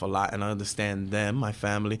myself a lot, and I understand them, my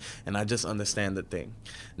family, and I just understand the thing.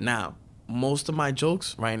 Now, most of my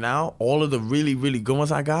jokes right now, all of the really, really good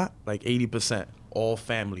ones I got, like 80%, all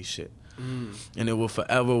family shit. And it will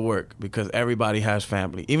forever work because everybody has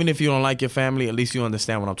family. Even if you don't like your family, at least you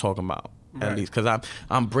understand what I'm talking about. Right. At least, because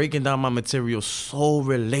I'm breaking down my material so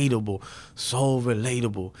relatable,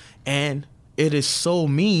 and it is so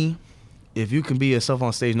me. If you can be yourself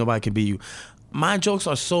on stage, nobody can be you. My jokes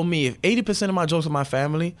are so me. If 80% of my jokes are my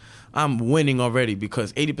family, I'm winning already,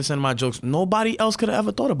 because 80% of my jokes nobody else could have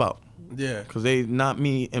ever thought about. Yeah, because they not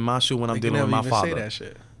me in my shoe when I'm dealing with my father. Say that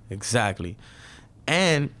shit. Exactly.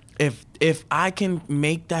 And if I can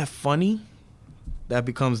make that funny, that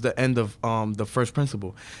becomes the end of the first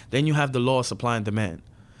principle. Then you have the law of supply and demand.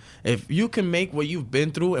 If you can make what you've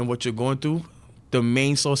been through and what you're going through the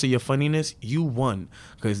main source of your funniness, you won.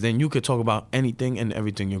 Because then you could talk about anything and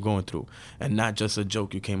everything you're going through, and not just a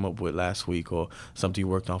joke you came up with last week or something you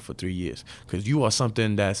worked on for 3 years. Because you are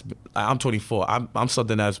something I'm 24. I'm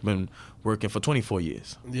something that's been working for 24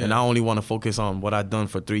 years. Yeah. And I only want to focus on what I've done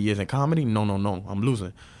for 3 years in comedy? No. I'm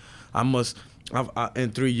losing.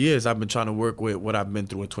 In 3 years, I've been trying to work with what I've been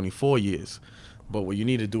through in 24 years. But what you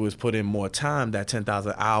need to do is put in more time, that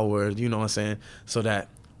 10,000 hours, you know what I'm saying, so that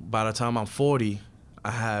by the time I'm 40,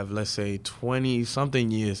 I have, let's say,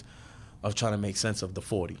 20-something years of trying to make sense of the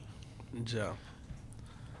 40. Yeah.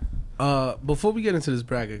 Before we get into this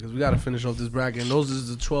bracket, because we got to finish off this bracket, and those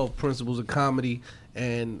are the 12 principles of comedy,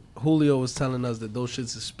 and Julio was telling us that those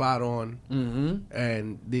shits is spot on,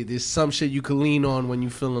 and there's some shit you can lean on when you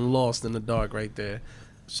feeling lost in the dark right there.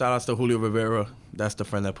 Shout outs to Julio Rivera. That's the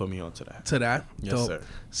friend that put me on to that. To that? Yes, Dope. sir.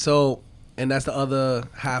 So, and that's the other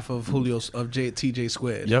half of TJ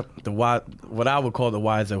Squared. Yep. What I would call the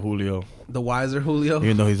wiser Julio. The wiser Julio?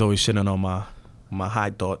 Even though he's always shitting on my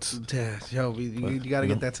high thoughts. Yeah, yo, you got to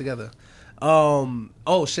get that together.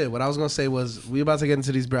 Oh shit! What I was gonna say was we about to get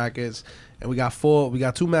into these brackets, and we got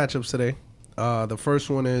two matchups today. The first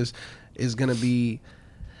one is gonna be,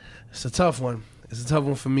 it's a tough one. It's a tough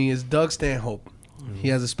one for me. It's Doug Stanhope. He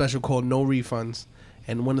has a special called No Refunds,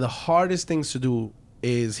 and one of the hardest things to do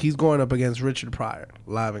is he's going up against Richard Pryor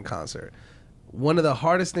live in concert. One of the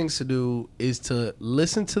hardest things to do is to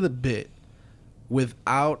listen to the bit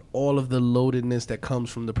without all of the loadedness that comes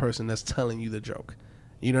from the person that's telling you the joke.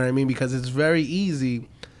 You know what I mean? Because it's very easy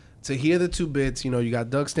to hear the two bits. You know, you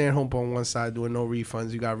got Doug Stanhope on one side doing No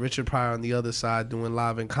Refunds. You got Richard Pryor on the other side doing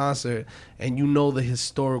live in concert. And you know the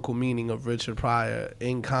historical meaning of Richard Pryor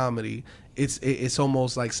in comedy. It's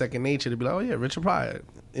almost like second nature to be like, oh yeah, Richard Pryor,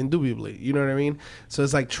 indubitably. You know what I mean? So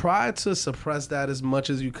it's like, try to suppress that as much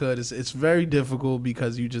as you could. It's very difficult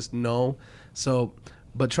because you just know. So...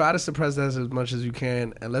 but try to suppress that as much as you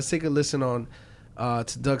can. And let's take a listen on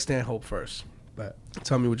to Doug Stanhope first. But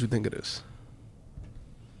tell me what you think of this.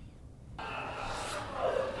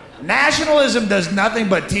 Nationalism does nothing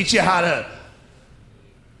but teach you how to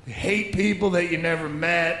hate people that you never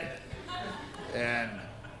met. And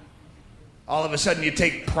all of a sudden you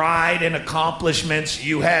take pride in accomplishments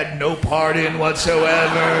you had no part in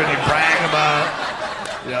whatsoever. And you brag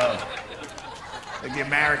about, you know. Like the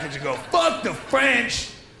Americans would go, fuck the French.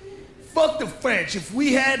 Fuck the French. If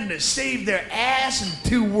we hadn't saved their ass in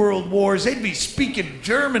 2 world wars, they'd be speaking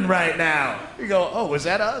German right now. You go, oh, was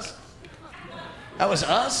that us? That was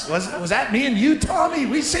us? Was that me and you, Tommy?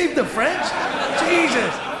 We saved the French?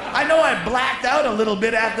 Jesus. I know I blacked out a little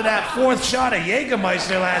bit after that 4th shot of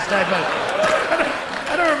Jägermeister last night, but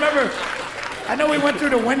I don't remember. I know we went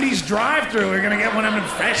through the Wendy's drive-thru. We were going to get one of them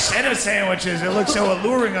fresh cheddar sandwiches. It looked so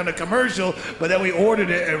alluring on the commercial, but then we ordered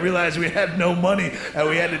it and realized we had no money, and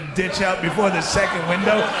we had to ditch out before the second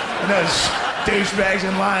window. And those douchebags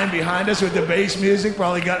in line behind us with the bass music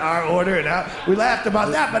probably got our order, and out. We laughed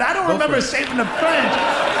about that, but I don't remember saving the French.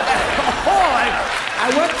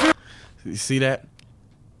 I went through... You see that?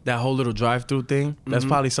 That whole little drive-thru thing? That's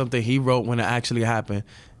probably something he wrote when it actually happened.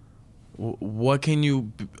 What can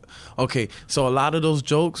you... Okay, so a lot of those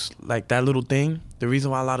jokes, like that little thing, the reason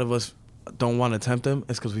why a lot of us don't want to attempt them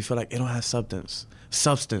is because we feel like it don't have substance.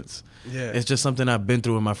 Yeah. It's just something I've been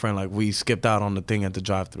through with my friend. Like, we skipped out on the thing at the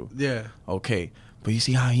drive-thru. Yeah. Okay, but you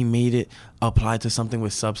see how he made it apply to something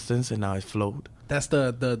with substance and now it flowed? That's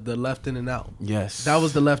the left in and out. Yes. That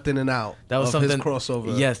was the left in and out. That was of something, his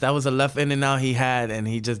crossover. Yes, that was a left in and out he had, and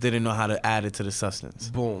he just didn't know how to add it to the substance.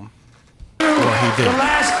 Boom. Well, he did. The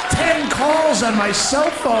last 10 calls on my cell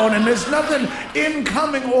phone, and there's nothing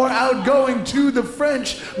incoming or outgoing to the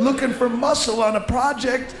French looking for muscle on a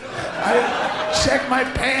project. I check my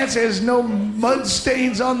pants. There's no mud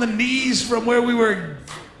stains on the knees from where we were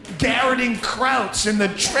garroting krauts in the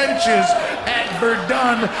trenches at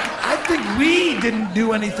Verdun. I think we didn't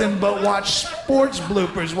do anything but watch sports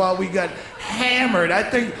bloopers while we got hammered. I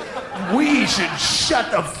think we should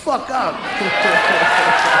shut the fuck up.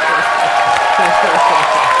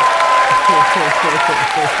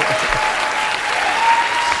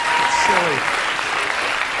 Silly.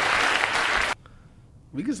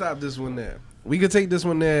 We can stop this one there. We could take this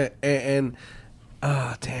one there and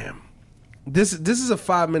damn. This is a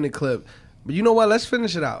 5-minute clip. But you know what? Let's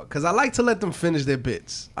finish it out. Because I like to let them finish their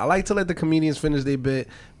bits. I like to let the comedians finish their bit.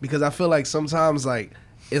 Because I feel like sometimes, like,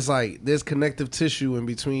 it's like there's connective tissue in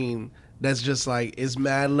between that's just like, it's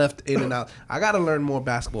mad left in and out. I got to learn more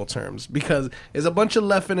basketball terms. Because there's a bunch of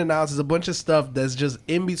left in and outs. There's a bunch of stuff that's just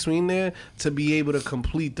in between there to be able to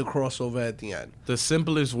complete the crossover at the end. The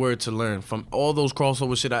simplest word to learn from all those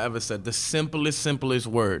crossover shit I ever said. The simplest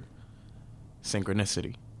word.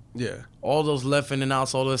 Synchronicity. Yeah. All those left in and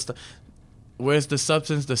outs, all this stuff. Where's the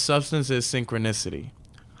substance? The substance is synchronicity.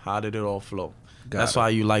 How did it all flow? That's why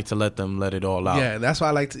you like to let them let it all out. Yeah, that's why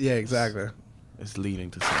I like to. Yeah, exactly. It's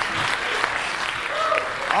leading to something.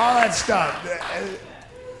 All that stuff.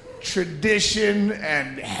 Tradition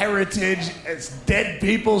and heritage. It's dead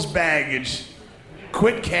people's baggage.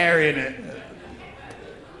 Quit carrying it.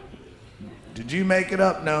 Did you make it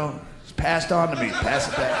up? No. It's passed on to me. Pass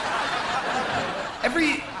it back.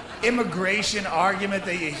 every immigration argument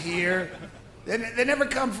that you hear, they never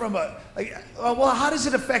come from well, how does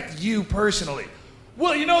it affect you personally?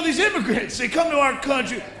 Well, you know, these immigrants, they come to our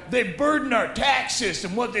country, they burden our tax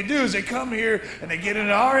system. What they do is they come here and they get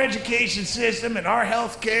into our education system and our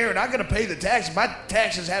health care, and I gotta pay the taxes. My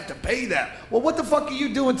taxes have to pay that. Well, what the fuck are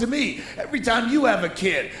you doing to me? Every time you have a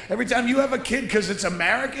kid, because it's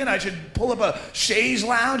American, I should pull up a chaise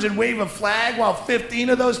lounge and wave a flag while 15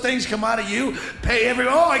 of those things come out of you,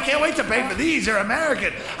 oh, I can't wait to pay for these, they're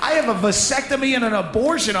American. I have a vasectomy and an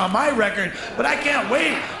abortion on my record, but I can't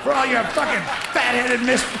wait for all your fucking fat-headed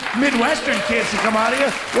Midwestern kids to come out of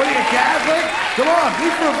here. What are you, Catholic? Come on, be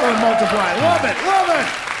fruitful and multiply. Love it.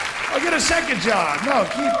 I'll get a second job. No,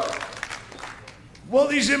 Well,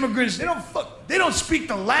 these immigrants, they don't speak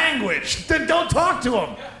the language. Then don't talk to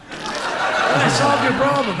them. I solved your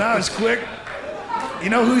problem. That was quick. You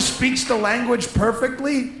know who speaks the language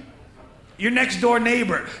perfectly? Your next door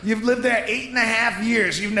neighbor. You've lived there 8.5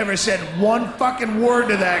 years. You've never said one fucking word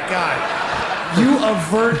to that guy. You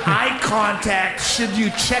avert eye contact should you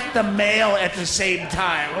check the mail at the same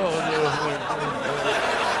time.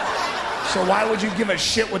 So why would you give a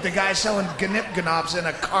shit what the guy selling gnip-gnops in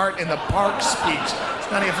a cart in the park speaks? It's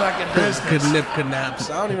none of your fucking business. Gnip-gnops.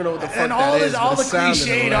 I don't even know what the fuck and that is. all the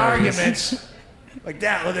cliched arguments like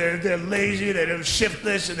that, well, they're lazy, they're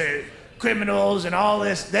shiftless, and they're criminals, and all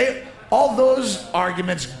this. All those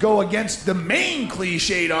arguments go against the main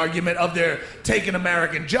cliched argument of they're taking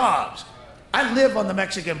American jobs. I live on the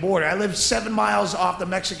Mexican border. I live 7 miles off the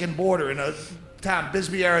Mexican border in a town,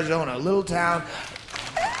 Bisbee, Arizona, a little town.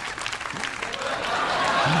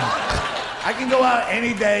 I can go out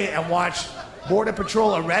any day and watch Border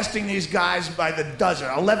Patrol arresting these guys by the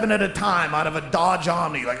dozen, 11 at a time out of a Dodge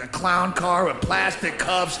Omni, like a clown car with plastic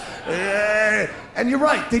cuffs. And you're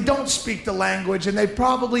right, they don't speak the language, and they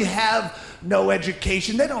probably have no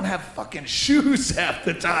education. They don't have fucking shoes half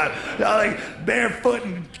the time. They're like barefoot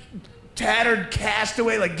and tattered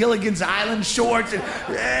castaway, like Gilligan's Island shorts, and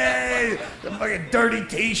a fucking dirty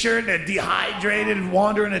t-shirt, and dehydrated and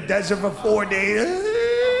wander in the desert for 4 days.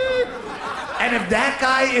 And if that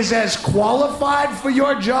guy is as qualified for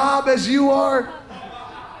your job as you are,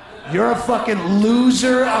 you're a fucking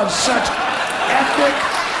loser of such epic,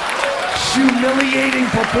 humiliating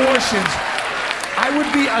proportions. I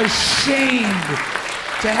would be ashamed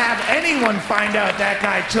to have anyone find out that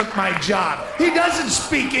guy took my job. He doesn't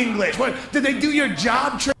speak English. What, did they do your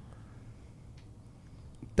job training?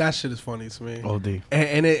 That shit is funny to me. OD.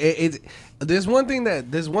 And there's one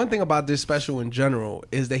thing about this special in general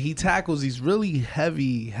is that he tackles these really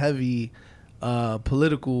heavy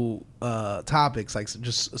political topics, like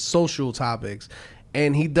just social topics,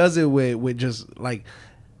 and he does it with just like,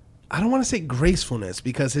 I don't want to say gracefulness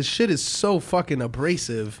because his shit is so fucking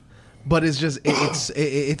abrasive, but it's just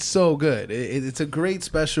it's so good. It's a great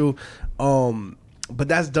special. But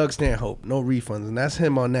that's Doug Stanhope, No Refunds, and that's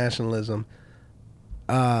him on Nationalism.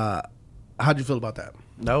 How'd you feel about that?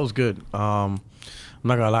 That was good. I'm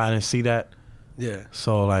not gonna lie, I didn't see that. Yeah.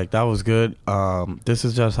 So like that was good. This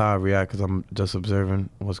is just how I react because I'm just observing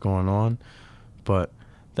what's going on. But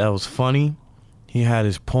that was funny. He had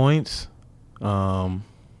his points. I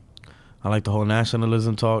like the whole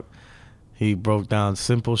nationalism talk. He broke down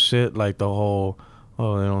simple shit like the whole,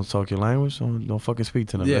 oh, they don't talk your language, so don't fucking speak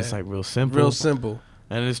to them. Yeah. It's like real simple. Real simple.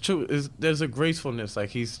 And it's true. There's a gracefulness. Like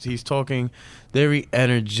he's talking very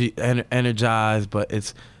energized, but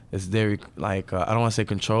it's very like I don't want to say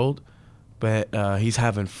controlled, but he's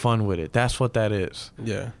having fun with it. That's what that is.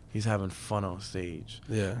 Yeah. He's having fun on stage.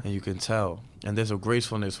 Yeah. And you can tell. And there's a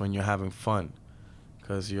gracefulness when you're having fun,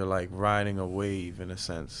 because you're like riding a wave in a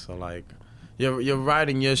sense. So like you're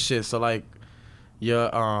riding your shit. So like you're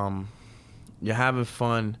having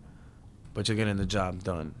fun, but you're getting the job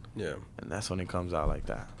done. Yeah. And that's when it comes out like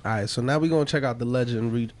that. All right, so now we're going to check out the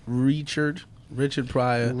legend Richard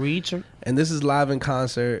Pryor. Richard. And this is live in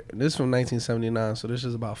concert. This is from 1979, so this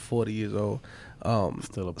is about 40 years old.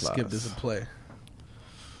 Still applies. Skip this and play.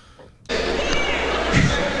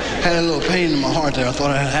 Had a little pain in my heart there. I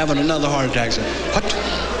thought I was having another heart attack. So,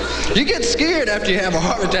 what? You get scared after you have a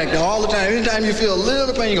heart attack though, all the time. Anytime you feel a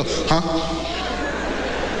little pain, you go, huh?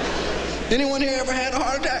 Anyone here ever had a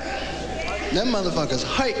heart attack? Them motherfuckers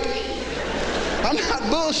hype. I'm not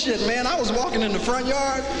bullshitting, man. I was walking in the front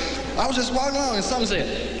yard. I was just walking along and something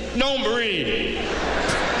said, "Don't breathe."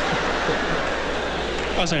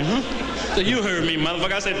 I said, huh? So you heard me,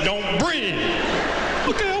 motherfucker. I said, "Don't breathe."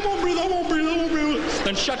 Okay, I won't breathe.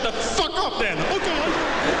 Then shut the fuck up then. Okay.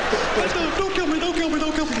 Don't kill me.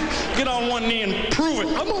 Get on one knee and prove it.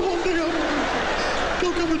 I'm on one knee.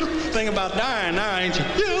 Don't kill me. Think about dying now, ain't you?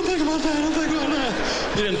 Yeah, I'm thinking about dying.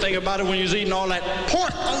 You didn't think about it when you was eating all that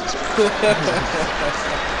pork.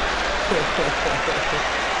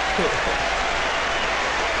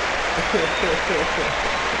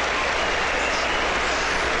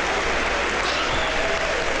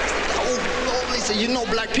 Oh, Lisa, you know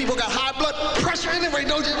black people got high blood pressure anyway,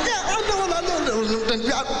 don't you? Yeah, I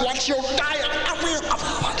know. Watch your diet. I will.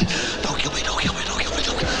 Don't kill me, don't kill me, don't kill me,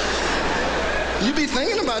 don't kill me. You be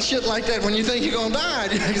thinking about shit like that when you think you're gonna die.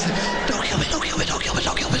 Don't kill me, don't kill me, don't kill me,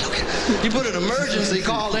 don't kill me, don't kill me. You put an emergency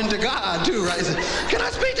call into God too, right? Can I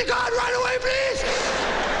speak to God right away, please?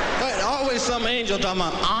 Right, always some angel talking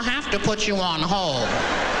about, I'll have to put you on hold.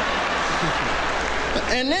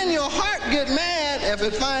 And then your heart get mad if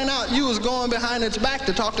it find out you was going behind its back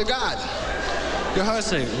to talk to God. Your heart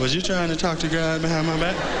say, was you trying to talk to God behind my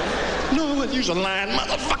back? No, you's a lying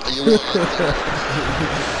motherfucker, you are.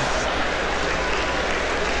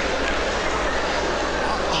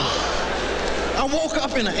 I woke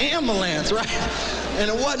up in an ambulance, right? And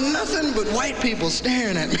it wasn't nothing but white people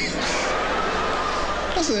staring at me.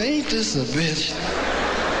 I said, ain't this a bitch?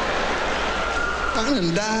 I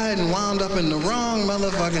done died and wound up in the wrong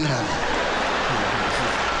motherfucking house.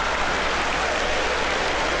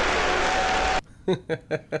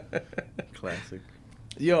 Classic.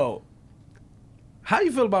 Yo, how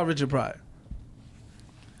you feel about Richard Pryor?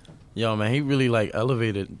 Yo, man, he really like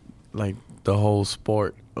elevated like the whole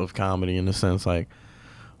sport of comedy in the sense like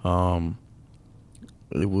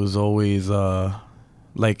it was always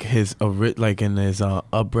like his like in his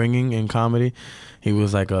upbringing in comedy, he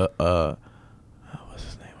was like a what's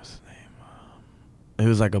his name he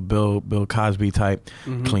was like a Bill Cosby type,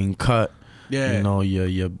 clean cut, you know,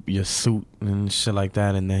 your suit and shit like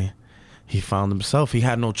that, and then he found himself. He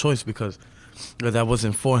had no choice because that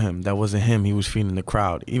wasn't for him. That wasn't him. He was feeding the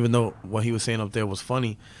crowd. Even though what he was saying up there was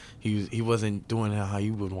funny, he wasn't doing it how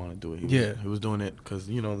you would want to do it. He was doing it because,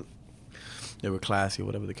 you know, they were classy or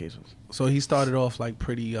whatever the case was. So he started off like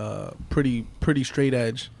pretty straight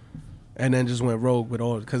edge, and then just went rogue with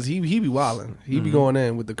all, because he be wilding. He be going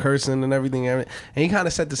in with the cursing and everything, and he kind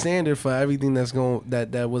of set the standard for everything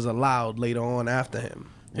that was allowed later on after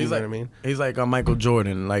him. You know what I mean? He's like a Michael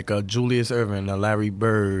Jordan, like a Julius Erving, a Larry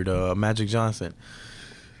Bird, a Magic Johnson.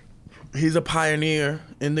 He's a pioneer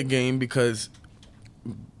in the game because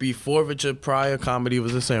before Richard Pryor, comedy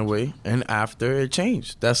was the same way, and after it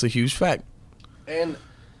changed. That's a huge fact. And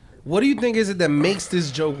what do you think is it that makes this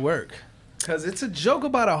joke work? Because it's a joke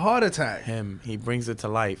about a heart attack. He brings it to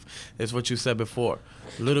life. It's what you said before.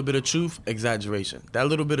 A little bit of truth, exaggeration. That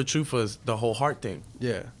little bit of truth was the whole heart thing.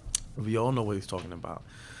 Yeah. We all know what he's talking about.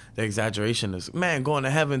 The exaggeration is, man, going to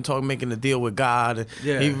heaven, making a deal with God.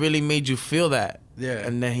 Yeah. He really made you feel that. Yeah.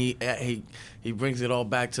 And then he brings it all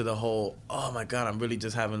back to the whole, oh my God, I'm really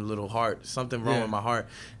just having a little heart. Something wrong with my heart.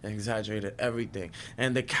 And exaggerated everything.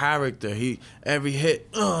 And the character, every hit,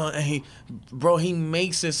 and he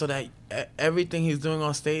makes it so that everything he's doing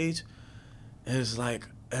on stage is like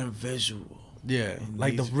a visual. Yeah,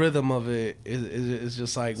 like the rhythm of it is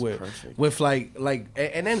just like perfect. with like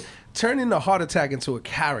and then turning the heart attack into a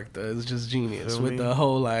character is just genius with the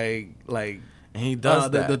whole like and he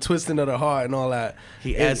does the twisting of the heart and all that.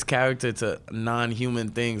 He adds character to non-human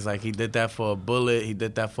things. Like he did that for a bullet. He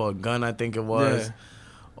did that for a gun, I think it was. Yeah.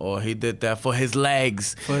 Or he did that for his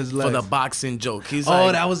legs. For the boxing joke. He's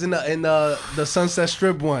like, that was in the Sunset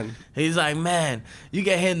Strip one. He's like, man, you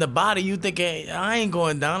get hit in the body, you think, hey, I ain't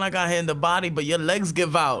going down. I got hit in the body, but your legs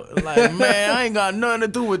give out. Like, man, I ain't got nothing to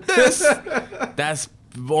do with this. That's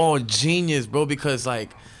all genius, bro, because like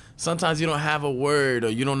sometimes you don't have a word or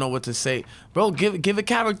you don't know what to say. Bro, give it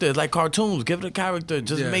character. It's like cartoons. Give it a character.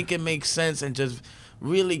 Just make it make sense and just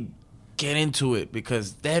really get into it,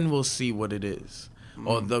 because then we'll see what it is.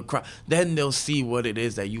 Or then they'll see what it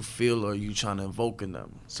is that you feel or you trying to evoke in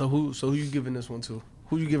them. So who you giving this one to?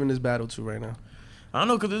 Who you giving this battle to right now? I don't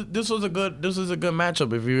know, because this was a good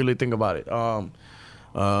matchup if you really think about it.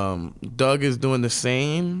 Doug is doing the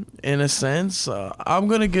same in a sense. I'm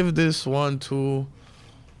gonna give this one to.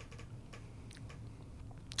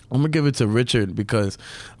 I'm gonna give it to Richard because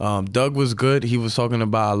Doug was good. He was talking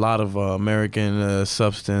about a lot of American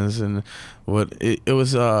substance and what it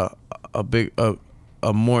was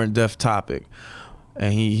a more in-depth topic,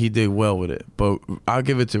 and he did well with it. But I'll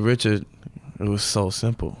give it to Richard. It was so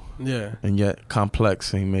simple, and yet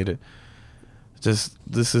complex. And he made it. This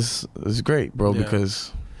is great, bro.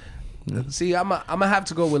 Because See, I'm gonna have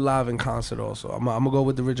to go with live in concert. Also, I'm gonna go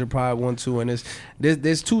with the Richard Pryor 1-2, and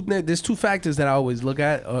there's two factors that I always look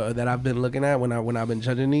at, that I've been looking at when I've been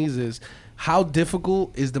judging these is how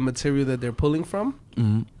difficult is the material that they're pulling from,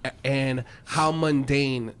 and how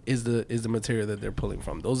mundane is the material that they're pulling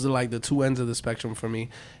from. Those are like the two ends of the spectrum for me,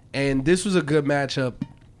 and this was a good matchup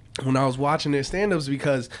when I was watching their stand-ups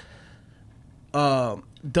because.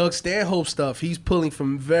 Doug Stanhope stuff, he's pulling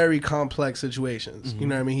from very complex situations. You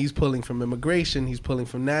know what I mean? He's pulling from immigration, he's pulling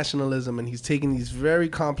from nationalism, and he's taking these very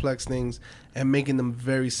complex things and making them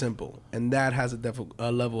very simple. And that has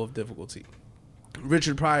a level of difficulty.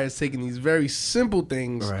 Richard Pryor is taking these very simple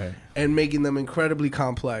things and making them incredibly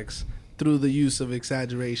complex through the use of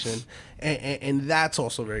exaggeration. And that's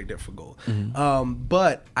also very difficult.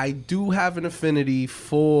 But I do have an affinity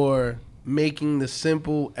for making the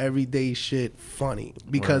simple everyday shit funny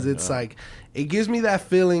because it's like it gives me that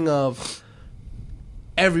feeling of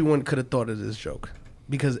everyone could have thought of this joke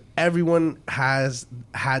because everyone has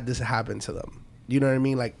had this happen to them. You know what I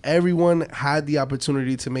mean? Like everyone had the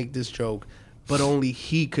opportunity to make this joke, but only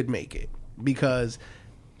he could make it because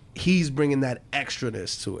he's bringing that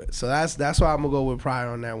extraness to it. So that's why I'm gonna go with Pryor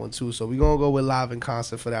on that one too. So we're gonna go with live in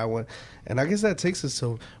concert for that one, and I guess that takes us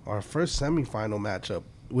to our first semifinal matchup,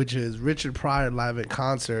 which is Richard Pryor live at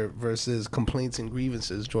concert versus Complaints and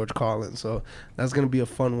Grievances, George Carlin. So that's going to be a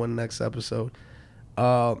fun one next episode.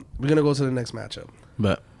 We're going to go to the next matchup.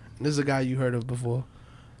 But this is a guy you heard of before.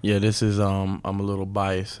 Yeah, this is, I'm a little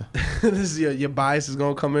biased. This is your bias is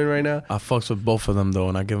going to come in right now? I fucks with both of them, though,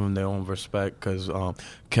 and I give them their own respect because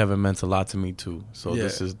Kevin meant a lot to me, too. So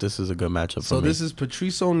this is a good matchup for me. So this is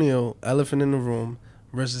Patrice O'Neal, Elephant in the Room,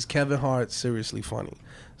 versus Kevin Hart, Seriously Funny.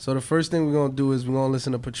 So the first thing we're going to do is we're going to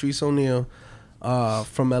listen to Patrice O'Neal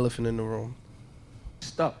from Elephant in the Room.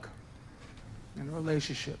 Stuck in a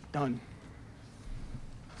relationship. Done.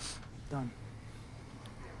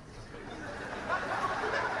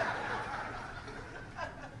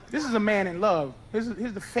 This is a man in love. Here's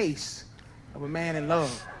the face of a man in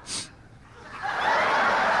love.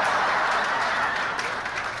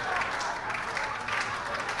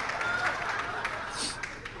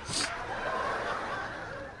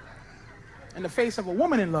 And the face of a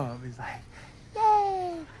woman in love is like,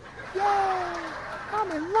 yay,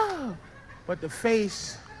 I'm in love. But the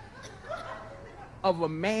face of a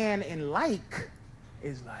man in like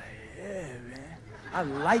is like, yeah, man, I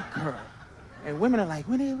like her. And women are like,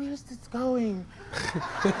 where's this going?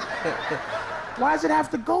 Why does it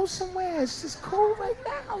have to go somewhere? It's just cool right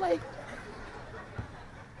now. Like,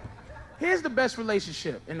 here's the best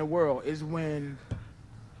relationship in the world is when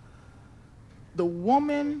the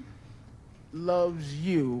woman loves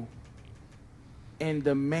you and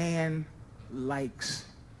the man likes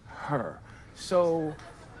her. So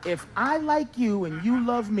if I like you and you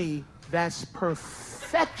love me, that's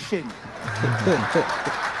perfection.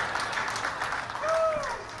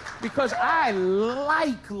 Because I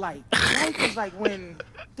like is like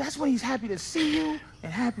that's when he's happy to see you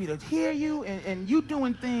and happy to hear you and you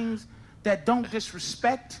doing things that don't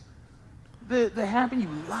disrespect the happen. You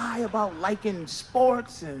lie about liking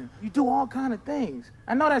sports and you do all kind of things.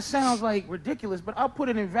 I know that sounds like ridiculous, but I'll put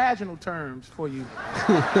it in vaginal terms for you.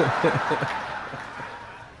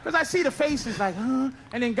 Because I see the faces like, huh?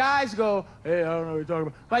 And then guys go, hey, I don't know what you're talking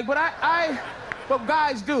about. Like, but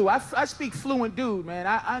guys do. I speak fluent dude, man.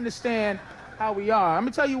 I understand how we are. I'm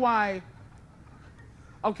gonna tell you why.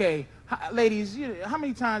 Okay, ladies, how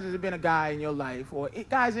many times has there been a guy in your life, or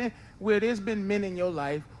guys where there's been men in your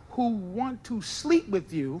life who want to sleep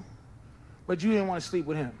with you, but you didn't want to sleep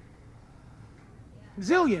with him?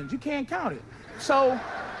 Zillions, you can't count it. So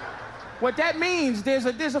what that means, there's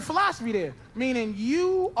a philosophy there, meaning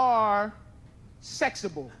you are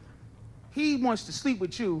sexable. He wants to sleep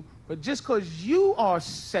with you, but just because you are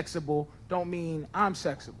sexable don't mean I'm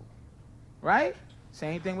sexable, right?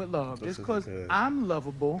 Same thing with love. Just because I'm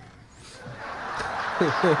lovable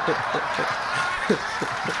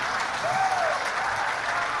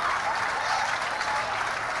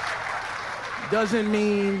doesn't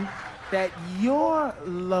mean that you're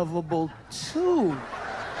lovable too.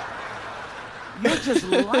 You're just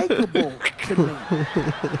likable to me.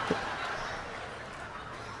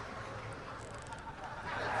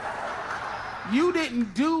 You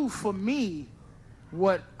didn't do for me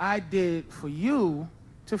what I did for you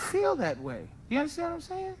to feel that way. You understand what I'm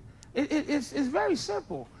saying? It's very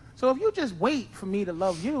simple. So if you just wait for me to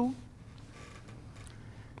love you,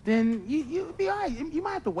 then you'll be all right. You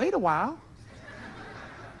might have to wait a while.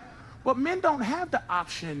 But men don't have the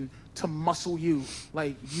option to muscle you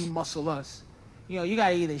like you muscle us. You know, you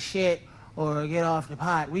gotta either shit or get off the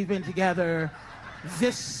pot. We've been together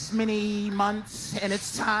this many months and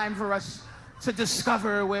it's time for us to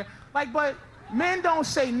discover where, like, but men don't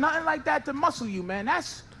say nothing like that to muscle you, man.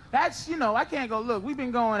 That's, you know, I can't go, look, we've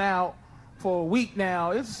been going out for a week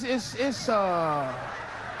now. It's Yeah,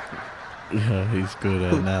 he's good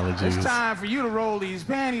at analogies. It's time for you to roll these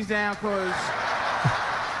panties down, cause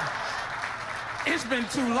it's been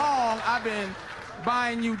too long. I've been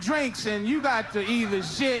buying you drinks and you got to either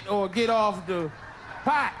shit or get off the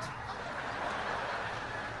pot.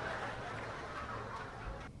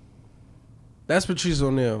 That's Patrice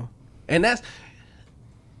O'Neal. And that's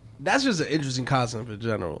just an interesting concept in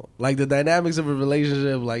general. Like the dynamics of a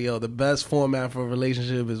relationship, like, yo, the best format for a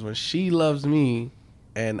relationship is when she loves me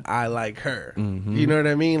and I like her. Mm-hmm. You know what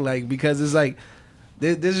I mean? Like, because it's like,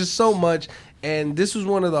 there's just so much. And this was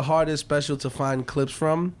one of the hardest special to find clips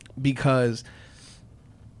from because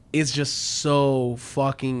it's just so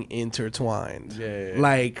fucking intertwined. Yeah.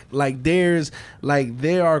 Like there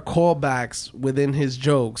are callbacks within his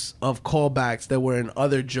jokes of callbacks that were in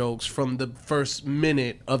other jokes from the first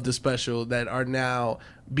minute of the special that are now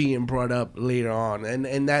being brought up later on.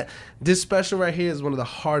 And that this special right here is one of the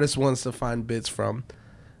hardest ones to find bits from.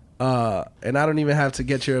 And I don't even have to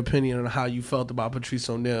get your opinion on how you felt about Patrice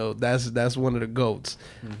O'Neal. That's one of the GOATs.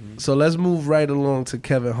 Mm-hmm. So let's move right along to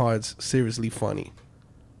Kevin Hart's Seriously Funny.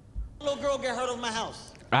 Little girl get hurt over my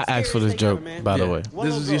house. I asked for this joke, by the way.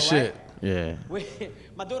 This was your shit. Yeah.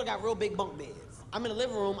 My daughter got real big bunk beds. I'm in the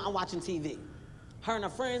living room, I'm watching TV. Her and her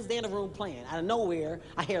friends, they in the room playing. Out of nowhere,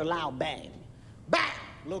 I hear a loud bang. Bang!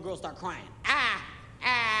 Little girl start crying. Ah!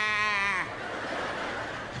 Ah!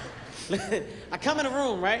 I come in the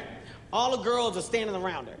room, right? All the girls are standing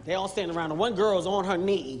around her. They all standing around her. One girl's on her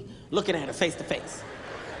knee, looking at her face to face.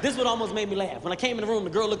 This what almost made me laugh. When I came in the room, the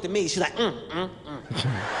girl looked at me. She's like, But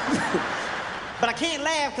I can't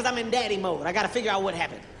laugh because I'm in daddy mode. I got to figure out what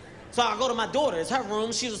happened. So I go to my daughter. It's her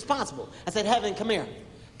room. She's responsible. I said, Heaven, come here.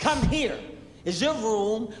 Come here. It's your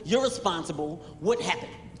room. You're responsible. What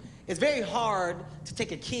happened? It's very hard to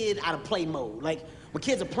take a kid out of play mode. Like, when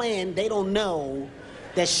kids are playing, they don't know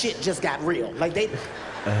that shit just got real. Like, they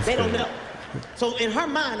don't know. So in her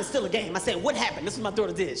mind, it's still a game. I said, what happened? This is what my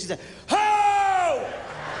daughter did. She said, oh!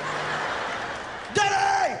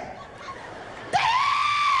 Daddy!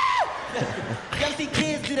 Daddy! You ever see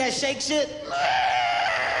kids do that shake shit?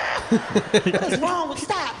 What is wrong with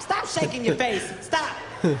Stop shaking your face. Stop.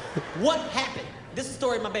 What happened? This is the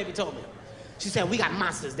story my baby told me. She said, we got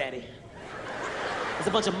monsters, Daddy. There's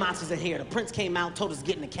a bunch of monsters in here. The prince came out, told us to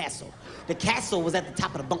get in the castle. The castle was at the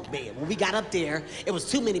top of the bunk bed. When we got up there, it was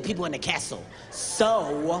too many people in the castle.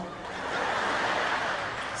 So,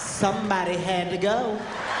 somebody had to go.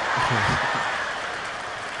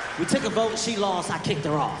 We took a vote, she lost, I kicked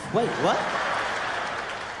her off. Wait, what?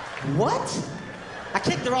 What? I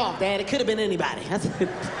kicked her off, Dad. It could have been anybody. I said,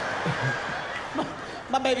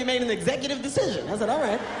 my baby made an executive decision. I said, all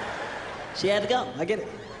right. She had to go. I get it.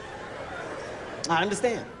 I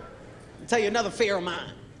understand. I'll tell you another fear of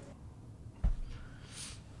mine.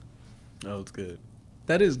 Oh, it's good.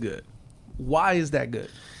 That is good. Why is that good?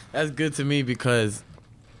 That's good to me because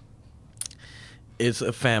it's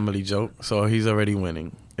a family joke, so he's already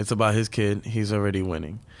winning. It's about his kid. He's already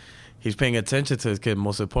winning. He's paying attention to his kid.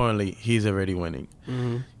 Most importantly, he's already winning.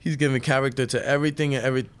 Mm-hmm. He's giving character to everything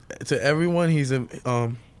and to everyone he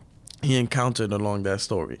encountered along that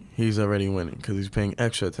story. He's already winning because he's paying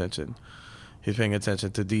extra attention. He's paying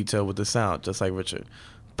attention to detail with the sound, just like Richard.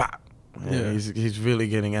 Pop. Yeah. He's really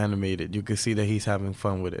getting animated. You can see that he's having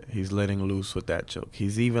fun with it. He's letting loose with that joke.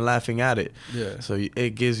 He's even laughing at it. Yeah. So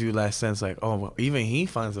it gives you that sense like, oh, well, even he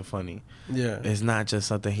finds it funny. Yeah. It's not just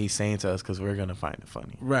something he's saying to us because we're going to find it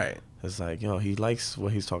funny. Right. It's like, yo, he likes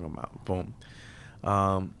what he's talking about. Boom.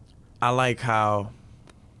 I like how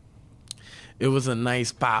it was a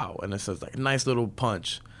nice pow, and it says like a nice little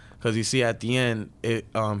punch. Because you see at the end,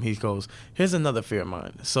 he goes, here's another fear of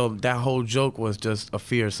mine. So that whole joke was just a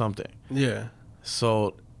fear of something. Yeah.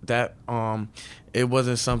 So that, it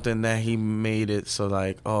wasn't something that he made it so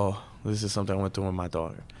like, oh, this is something I went through with my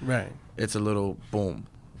daughter. Right. It's a little boom,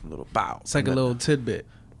 a little bow. It's like a little tidbit.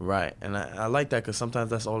 Right. And I like that because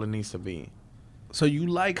sometimes that's all it needs to be. So you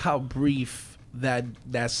like how brief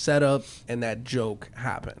that setup and that joke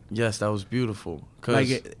happened? Yes, that was beautiful. Like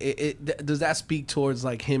it does that speak towards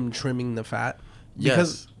like him trimming the fat?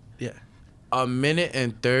 Because, yes. Yeah.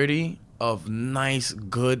 1:30 of nice,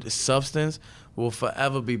 good substance will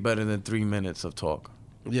forever be better than 3 minutes of talk.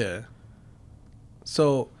 Yeah.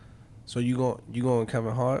 So you going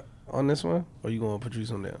Kevin Hart on this one, or you going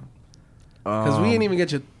Patrice O'Neal? Because we didn't even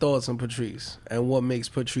get your thoughts on Patrice and what makes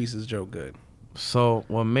Patrice's joke good. So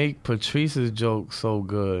what make Patrice's joke so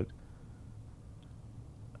good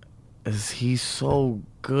is he's so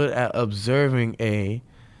good at observing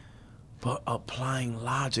but applying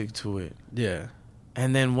logic to it. Yeah.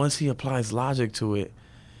 And then once he applies logic to it,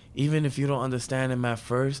 even if you don't understand him at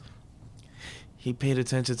first, he paid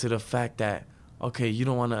attention to the fact that, okay, you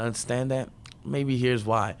don't want to understand that? Maybe here's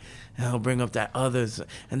why. And he'll bring up that others,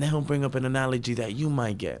 and then he'll bring up an analogy that you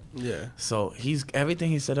might get. Yeah. So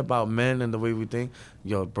everything he said about men and the way we think,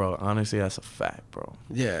 yo, bro, honestly, that's a fact, bro.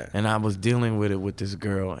 Yeah. And I was dealing with it with this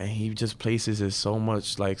girl, and he just places it so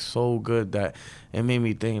much, like, so good that it made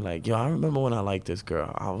me think, like, yo, I remember when I liked this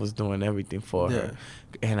girl. I was doing everything for her,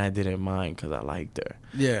 and I didn't mind because I liked her.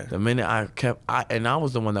 Yeah. The minute I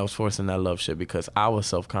was the one that was forcing that love shit because I was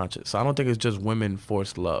self-conscious. So I don't think it's just women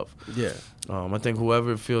force love. Yeah. I think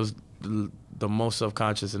whoever feels the most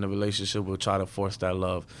self-conscious in a relationship will try to force that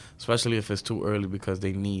love, especially if it's too early because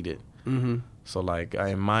they need it. Mm-hmm. So like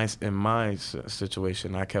in my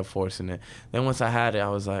situation, I kept forcing it. Then once I had it, I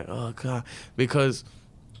was like, oh God, because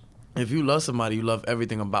if you love somebody, you love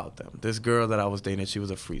everything about them. This girl that I was dating, she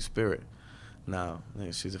was a free spirit. Now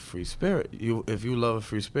she's a free spirit. If you love a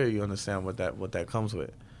free spirit, you understand what that comes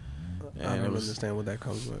with. And I don't understand what that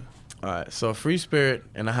comes with. All right, so a free spirit,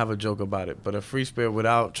 and I have a joke about it, but a free spirit,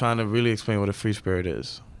 without trying to really explain what a free spirit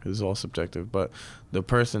is all subjective. But the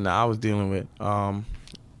person that I was dealing with,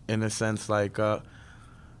 in a sense, like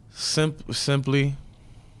simply,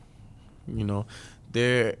 you know,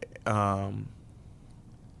 they're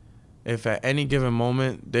if at any given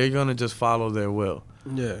moment they're gonna just follow their will.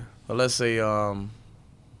 Yeah. But let's say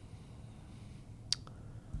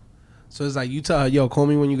So it's like you tell her, yo, call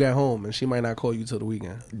me when you get home, and she might not call you till the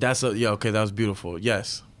weekend. okay, that was beautiful.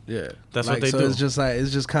 Yes. Yeah. That's like, what they so do.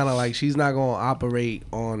 It's just kind of like she's not gonna operate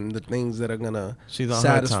on the things that are gonna She's on her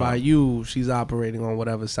satisfy time. you. She's operating on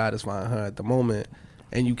whatever's satisfying her at the moment,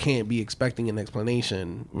 and you can't be expecting an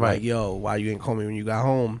explanation. Right. Like, yo, why you ain't call me when you got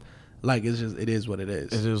home? Like, it is what it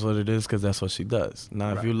is. It is what it is because that's what she does. Now,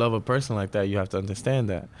 Right. if you love a person like that, you have to understand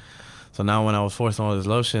that. So now when I was forcing all this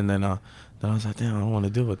love shit, then I was like, damn, I don't want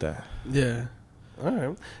to deal with that. Yeah. All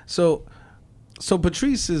right. So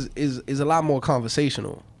Patrice is a lot more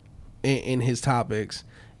conversational in his topics,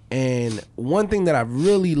 and one thing that I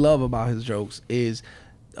really love about his jokes is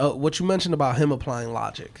what you mentioned about him applying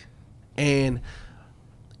logic, and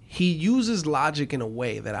he uses logic in a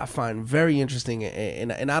way that I find very interesting,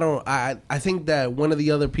 and I think that one of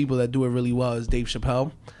the other people that do it really well is Dave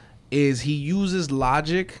Chappelle. Is he uses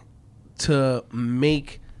logic to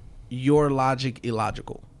make your logic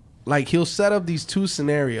illogical. Like, he'll set up these two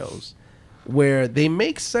scenarios where they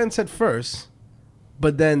make sense at first,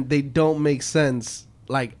 but then they don't make sense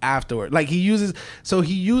like afterward. Like, he uses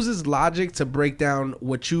logic to break down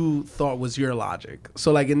what you thought was your logic.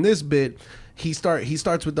 So like in this bit, he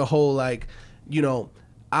starts with the whole, like, you know,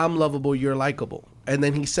 I'm lovable, you're likable. And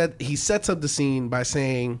then he sets up the scene by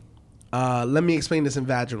saying, let me explain this in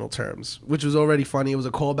vaginal terms, which was already funny. It was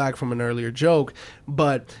a callback from an earlier joke,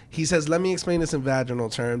 but he says, let me explain this in vaginal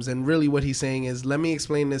terms. And really what he's saying is, let me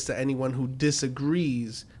explain this to anyone who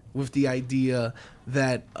disagrees with the idea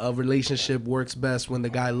that a relationship works best when the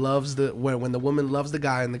guy loves when the woman loves the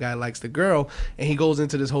guy and the guy likes the girl. And he goes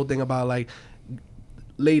into this whole thing about, like,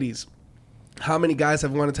 ladies, how many guys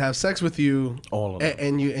have wanted to have sex with you? All of them.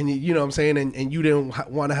 And you know what I'm saying? And you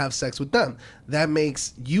didn't want to have sex with them. That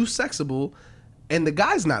makes you sexable, and the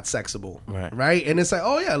guy's not sexable. Right? And it's like,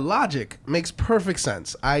 oh yeah, logic makes perfect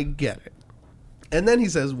sense. I get it. And then he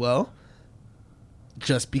says, well,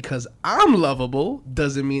 just because I'm lovable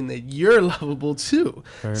doesn't mean that you're lovable too.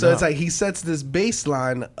 Fair So enough. it's like he sets this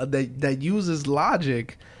baseline that uses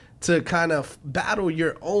logic to kind of battle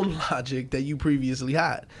your own logic that you previously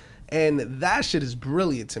had. And that shit is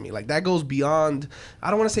brilliant to me. Like, that goes beyond, I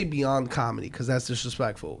don't want to say beyond comedy because that's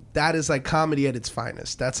disrespectful. That is like comedy at its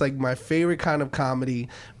finest. That's like my favorite kind of comedy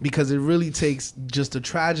because it really takes just a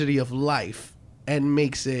tragedy of life and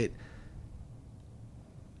makes it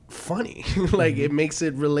funny. Like, it makes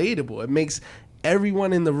it relatable. It makes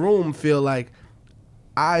everyone in the room feel like,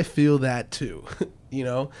 I feel that too. You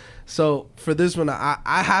know? So for this one, I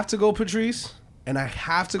have to go Patrice. And I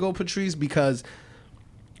have to go Patrice because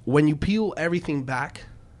when you peel everything back,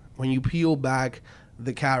 when you peel back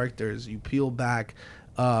the characters, you peel back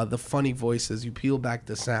the funny voices, you peel back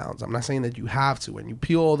the sounds. I'm not saying that you have to. When you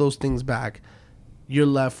peel all those things back, you're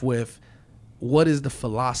left with, what is the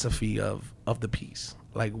philosophy of the piece?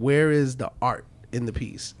 Like, where is the art in the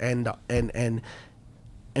piece? And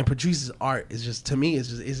Patrice's art is just, to me,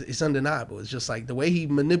 it's undeniable. It's just like the way he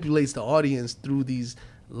manipulates the audience through these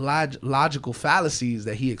logical fallacies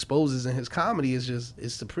that he exposes in his comedy is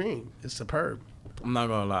supreme. It's superb. I'm not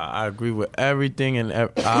gonna lie. I agree with everything, and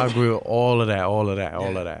I agree with all of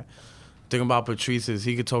that. thing about Patrice is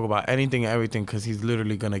he could talk about anything and everything because he's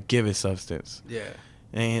literally gonna give it substance. Yeah.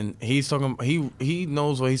 And he's talking. He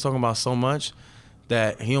knows what he's talking about so much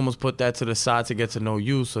that he almost put that to the side to get to know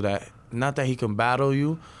you, so that not that he can battle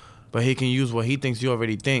you, but he can use what he thinks you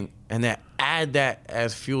already think, and then add that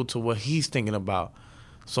as fuel to what he's thinking about.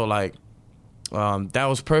 So like, that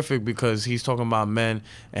was perfect because he's talking about men,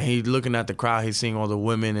 and he's looking at the crowd. He's seeing all the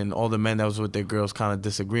women and all the men that was with their girls kind of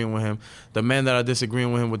disagreeing with him. The men that are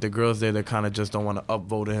disagreeing with him with their girls there, they kind of just don't want to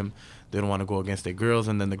upvote him. They don't want to go against their girls.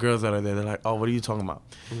 And then the girls that are there, they're like, oh, what are you talking about?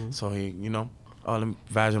 Mm-hmm. So he, all them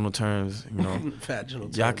vaginal terms, Vaginal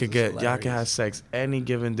terms y'all could is y'all can have hilarious. sex any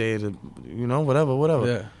given day to,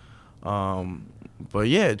 whatever. Yeah. But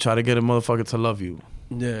yeah, try to get a motherfucker to love you.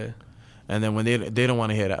 Yeah. And then when they don't want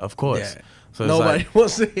to hear that, of course. Yeah. So it's Nobody like,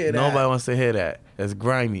 wants to hear that. Nobody wants to hear that. It's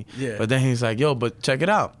grimy. Yeah. But then he's like, yo, but check it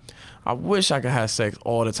out. I wish I could have sex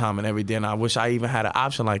all the time and every day, and I wish I even had an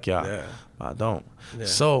option like y'all. Yeah. But I don't. Yeah.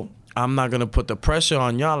 So I'm not going to put the pressure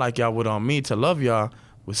on y'all like y'all would on me to love y'all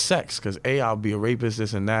with sex, because I'll be a rapist,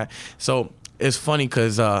 this and that. So it's funny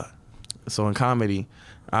because so in comedy,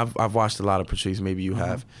 I've watched a lot of Patrice, maybe you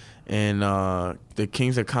have. And the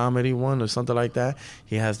Kings of Comedy one or something like that,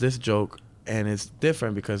 he has this joke, and it's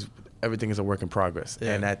different because everything is a work in progress.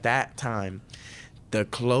 Yeah. And at that time, the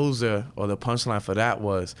closer or the punchline for that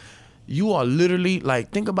was, you are literally,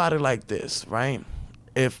 like, think about it like this, right?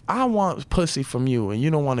 If I want pussy from you and you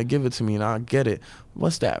don't want to give it to me and I get it,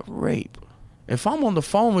 what's that? Rape. If I'm on the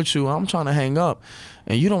phone with you, I'm trying to hang up,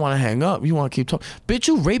 and you don't want to hang up, you want to keep talking. Bitch,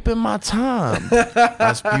 you raping my time.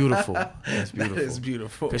 That's beautiful. That's beautiful. That is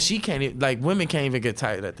beautiful. Because she can't even, like, women can't even get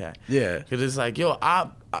tired at that. Yeah. Because it's like, yo,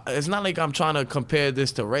 it's not like I'm trying to compare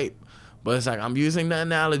this to rape, but it's like I'm using the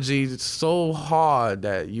analogy so hard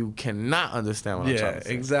that you cannot understand what I'm trying Yeah, to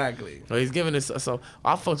say. exactly. So he's giving this. So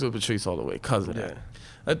I fucked with Patrice all the way because of that. Yeah.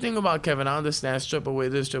 The thing about Kevin, I understand strip away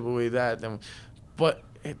this, strip away that, but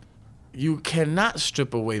you cannot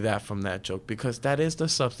strip away that from that joke because that is the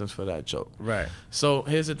substance for that joke. Right. So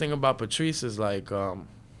here's the thing about Patrice is like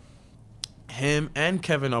him and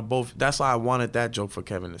Kevin are both. That's why I wanted that joke for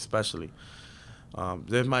Kevin especially.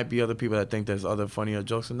 There might be other people that think there's other funnier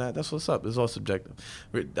jokes than that. That's what's up. It's all subjective.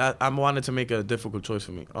 I wanted to make a difficult choice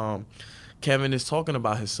for me. Kevin is talking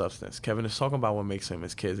about his substance. Kevin is talking about what makes him,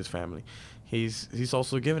 his kids, his family. He's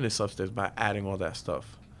also giving his substance by adding all that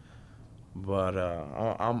stuff. But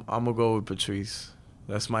I'm gonna go with Patrice.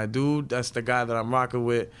 That's my dude. That's the guy that I'm rocking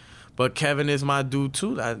with. But Kevin is my dude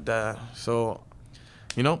too. So.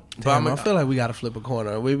 Damn, I feel like we gotta flip a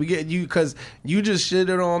corner. We get you because you just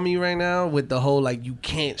shitted on me right now with the whole like you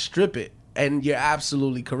can't strip it, and you're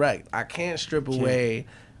absolutely correct. I can't strip away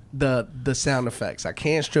the sound effects. I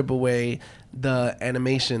can't strip away the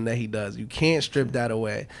animation that he does. You can't strip that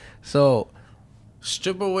away. So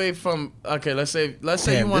strip away from let's say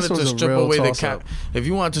Damn, you wanted this to was a strip real away toss-up. if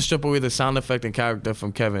you wanted to strip away the sound effect and character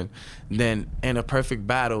from Kevin, then in a perfect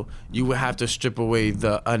battle you would have to strip away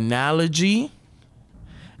the analogy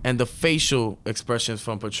and the facial expressions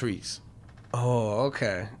from Patrice. oh,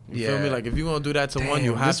 okay, You yeah. feel me? Like if you're gonna do that to one,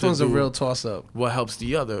 you Damn, have this to one's do a real toss up. what helps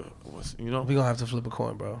the other. We gonna have to flip a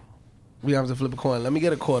coin, bro. We gonna have to flip a coin. Let me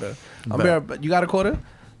get a quarter. Bet. You got a quarter?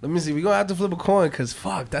 Let me see. We gonna have to flip a coin because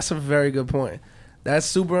fuck, that's a very good point. That's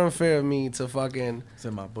super unfair of me to fucking. It's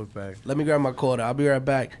in my book bag. Let me grab my quarter. I'll be right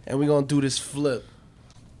back, and we gonna do this flip.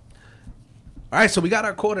 All right, so we got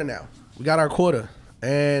our quarter now. We got our quarter,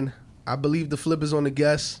 and I believe the flip is on the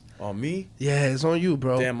guest. On me? Yeah, it's on you,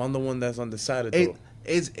 bro. Damn, I'm the one that's undecided though.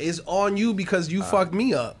 It's on you because you fucked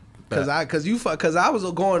me up. Because I was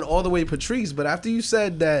going all the way Patrice, but after you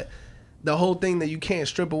said that the whole thing that you can't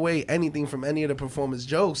strip away anything from any of the performance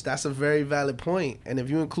jokes, that's a very valid point. And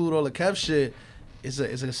if you include all the Kev shit, it's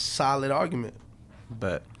a solid argument.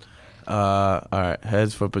 Bet. All right.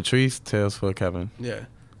 Heads for Patrice, tails for Kevin. Yeah.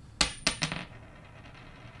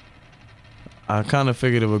 I kind of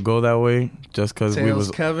figured it would go that way just because we Tails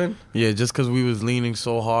was Kevin. yeah, just because we was leaning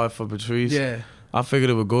so hard for Patrice. Yeah. I figured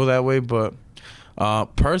it would go that way, but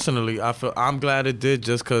personally, I'm glad it did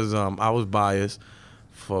just because I was biased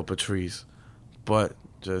for Patrice, but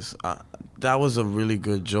just that was a really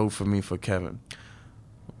good joke for me for Kevin.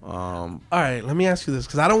 All right, let me ask you this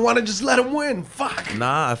because I don't want to just let him win. Fuck.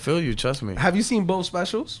 Nah, I feel you. Trust me. Have you seen both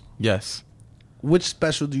specials? Yes, Which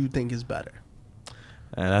special do you think is better?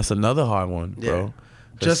 and that's another hard one, bro. Yeah.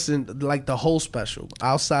 Just in like the whole special,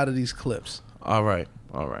 outside of these clips. All right.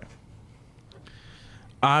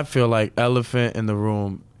 I feel like Elephant in the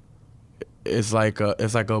Room is like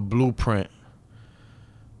a blueprint.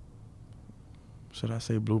 Should I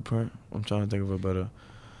say blueprint? I'm trying to think of a better.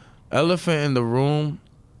 Elephant in the Room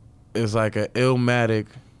is like an Illmatic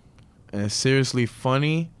And Seriously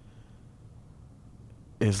Funny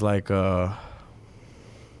is like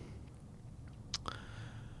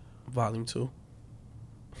Volume 2.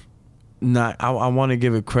 Nah, I want to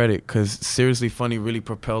give it credit because Seriously Funny really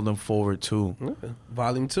propelled him forward too. Yeah.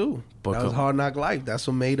 Volume 2. But that was Hard Knock Life. That's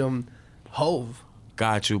what made him Hove.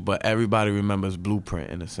 Got you, but everybody remembers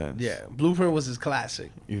Blueprint in a sense. Yeah, Blueprint was his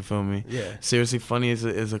classic. You feel me? Yeah. Seriously Funny is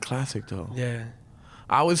a classic though. Yeah.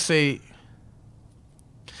 I would say.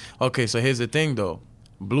 Okay, so here's the thing though,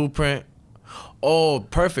 Blueprint. Oh,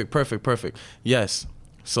 perfect. Yes.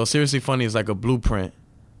 So Seriously Funny is like a Blueprint.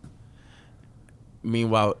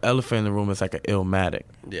 Meanwhile, Elephant in the Room is like an Illmatic.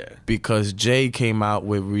 Yeah. Because Jay came out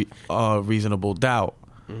with Reasonable Doubt.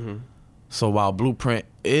 Mm-hmm. So while Blueprint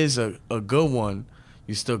is a good one,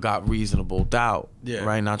 you still got Reasonable Doubt. Yeah.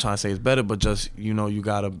 Right? Not trying to say it's better, but just, you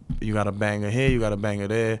got a banger here, you got a banger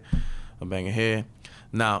there, a banger here.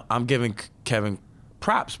 Now, I'm giving Kevin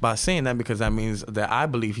props by saying that because that means that I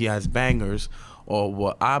believe he has bangers, or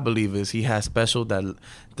what I believe is he has special that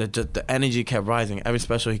the energy kept rising. Every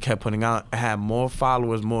special he kept putting out had more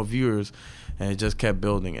followers, more viewers, and it just kept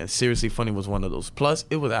building. And Seriously Funny was one of those. Plus,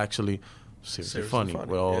 it was actually seriously funny.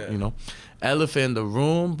 With all, yeah. Elephant in the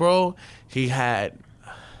Room, bro. He had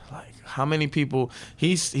how many people?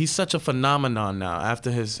 He's such a phenomenon now.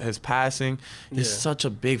 After his passing, he's such a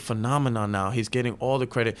big phenomenon now. He's getting all the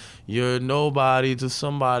credit. You're nobody till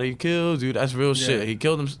somebody kills you. That's real shit. He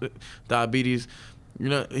killed him, diabetes.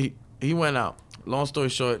 He went out. Long story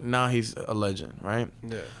short, now he's a legend, right?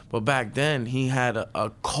 Yeah. But back then, he had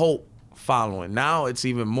a cult following. Now it's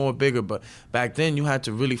even more bigger, but back then you had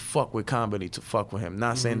to really fuck with comedy to fuck with him.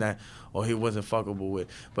 Not saying that he wasn't fuckable with,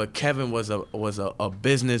 but Kevin was a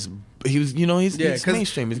business. He was, he's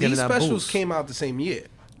mainstream. He's getting that boost. These specials came out the same year.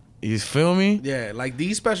 You feel me? Yeah, like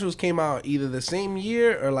these specials came out either the same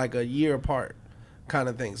year or like a year apart, kind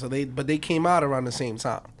of thing. So they came out around the same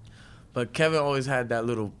time. But Kevin always had that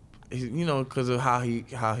little, because of how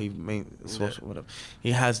he made social whatever.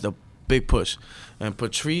 He has the big push, and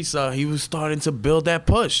Patrice, he was starting to build that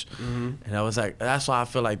push, and I was like, that's why I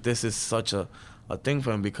feel like this is such a thing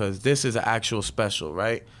for him, because this is an actual special,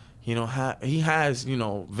 right? He has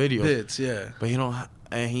videos, bits, yeah, but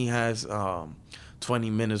and he has 20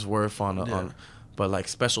 minutes worth on but like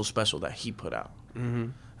special that he put out.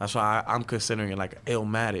 That's why I'm considering it like an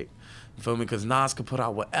Illmatic. You feel me? Because Nas could put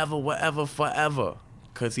out whatever, forever,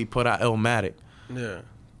 because he put out Illmatic. Yeah.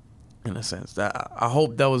 In a sense, that I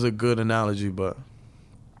hope that was a good analogy, but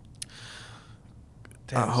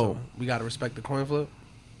damn, I hope we gotta respect the coin flip.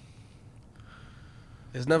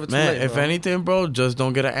 It's never too man. late, If bro. anything, bro, just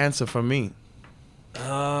don't get an answer from me. Or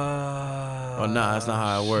that's not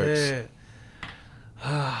how it works.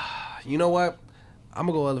 You know what? I'm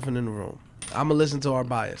gonna go Elephant in the Room. I'm gonna listen to our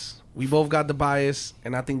bias. We both got the bias,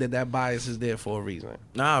 and I think that bias is there for a reason.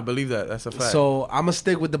 Nah, I believe that. That's a fact. So I'm gonna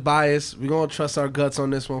stick with the bias. We're gonna trust our guts on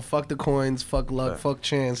this one. Fuck the coins, fuck luck, fuck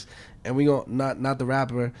chance, and we gonna not the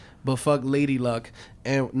rapper, but fuck Lady Luck,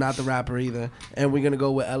 and not the rapper either. And we're gonna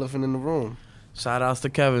go with Elephant in the Room. Shout outs to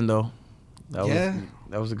Kevin though.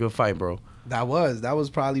 That was a good fight, bro. That was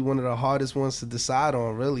probably one of the hardest ones to decide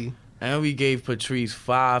on, really. And we gave Patrice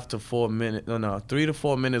 3 to 4 minutes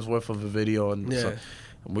worth of a video, and so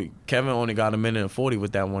Kevin only got 1:40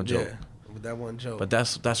 with that one joke. Yeah, with that one joke. But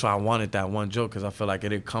that's why I wanted that one joke, because I feel like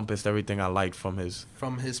it encompassed everything I liked from his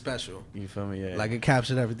special. You feel me? Yeah. Like it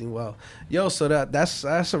captured everything well. Yo, so that's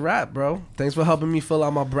a wrap, bro. Thanks for helping me fill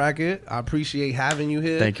out my bracket. I appreciate having you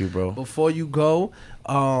here. Thank you, bro. Before you go,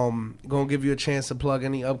 gonna give you a chance to plug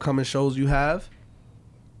any upcoming shows you have.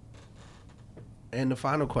 And the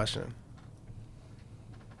final question: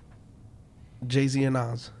 Jay-Z and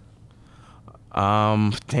Nas.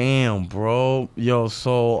 Damn, bro. Yo,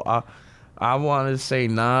 so I wanted to say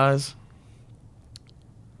Nas,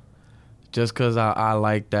 just because I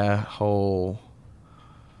like that whole.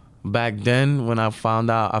 Back then, when I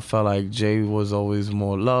found out, I felt like Jay was always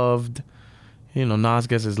more loved. Nas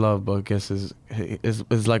gets his love, but gets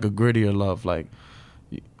it's like a grittier love. Like,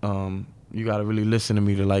 you gotta really listen to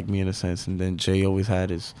me to like me in a sense. And then Jay always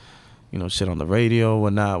had his, shit on the radio,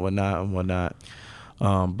 whatnot.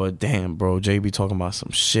 But damn, bro, Jay be talking about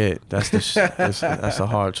some shit. That's that's a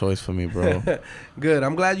hard choice for me, bro. Good.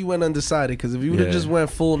 I'm glad you went undecided, because if you would have just went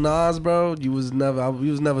full Nas, bro, you was never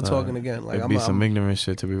talking again. Like, it'd be some ignorant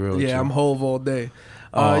shit, to be real. Yeah, with you. I'm Hove all day.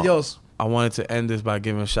 I wanted to end this by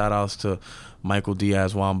giving shout outs to Michael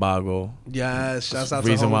Diaz Wambago. Yes, shouts out to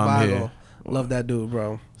Reason why I'm Wambago. here. Love that dude,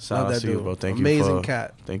 bro. Shout Love out that to dude. you, bro. Thank Amazing you for,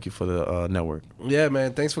 cat. Thank you for the network. Yeah,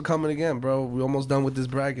 man. Thanks for coming again, bro. We almost done with this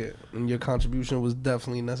bracket, and your contribution was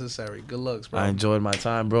definitely necessary. Good looks, bro. I enjoyed my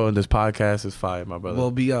time, bro. And this podcast is fire, my brother.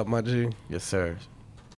 We'll be up, my G. Yes, sir.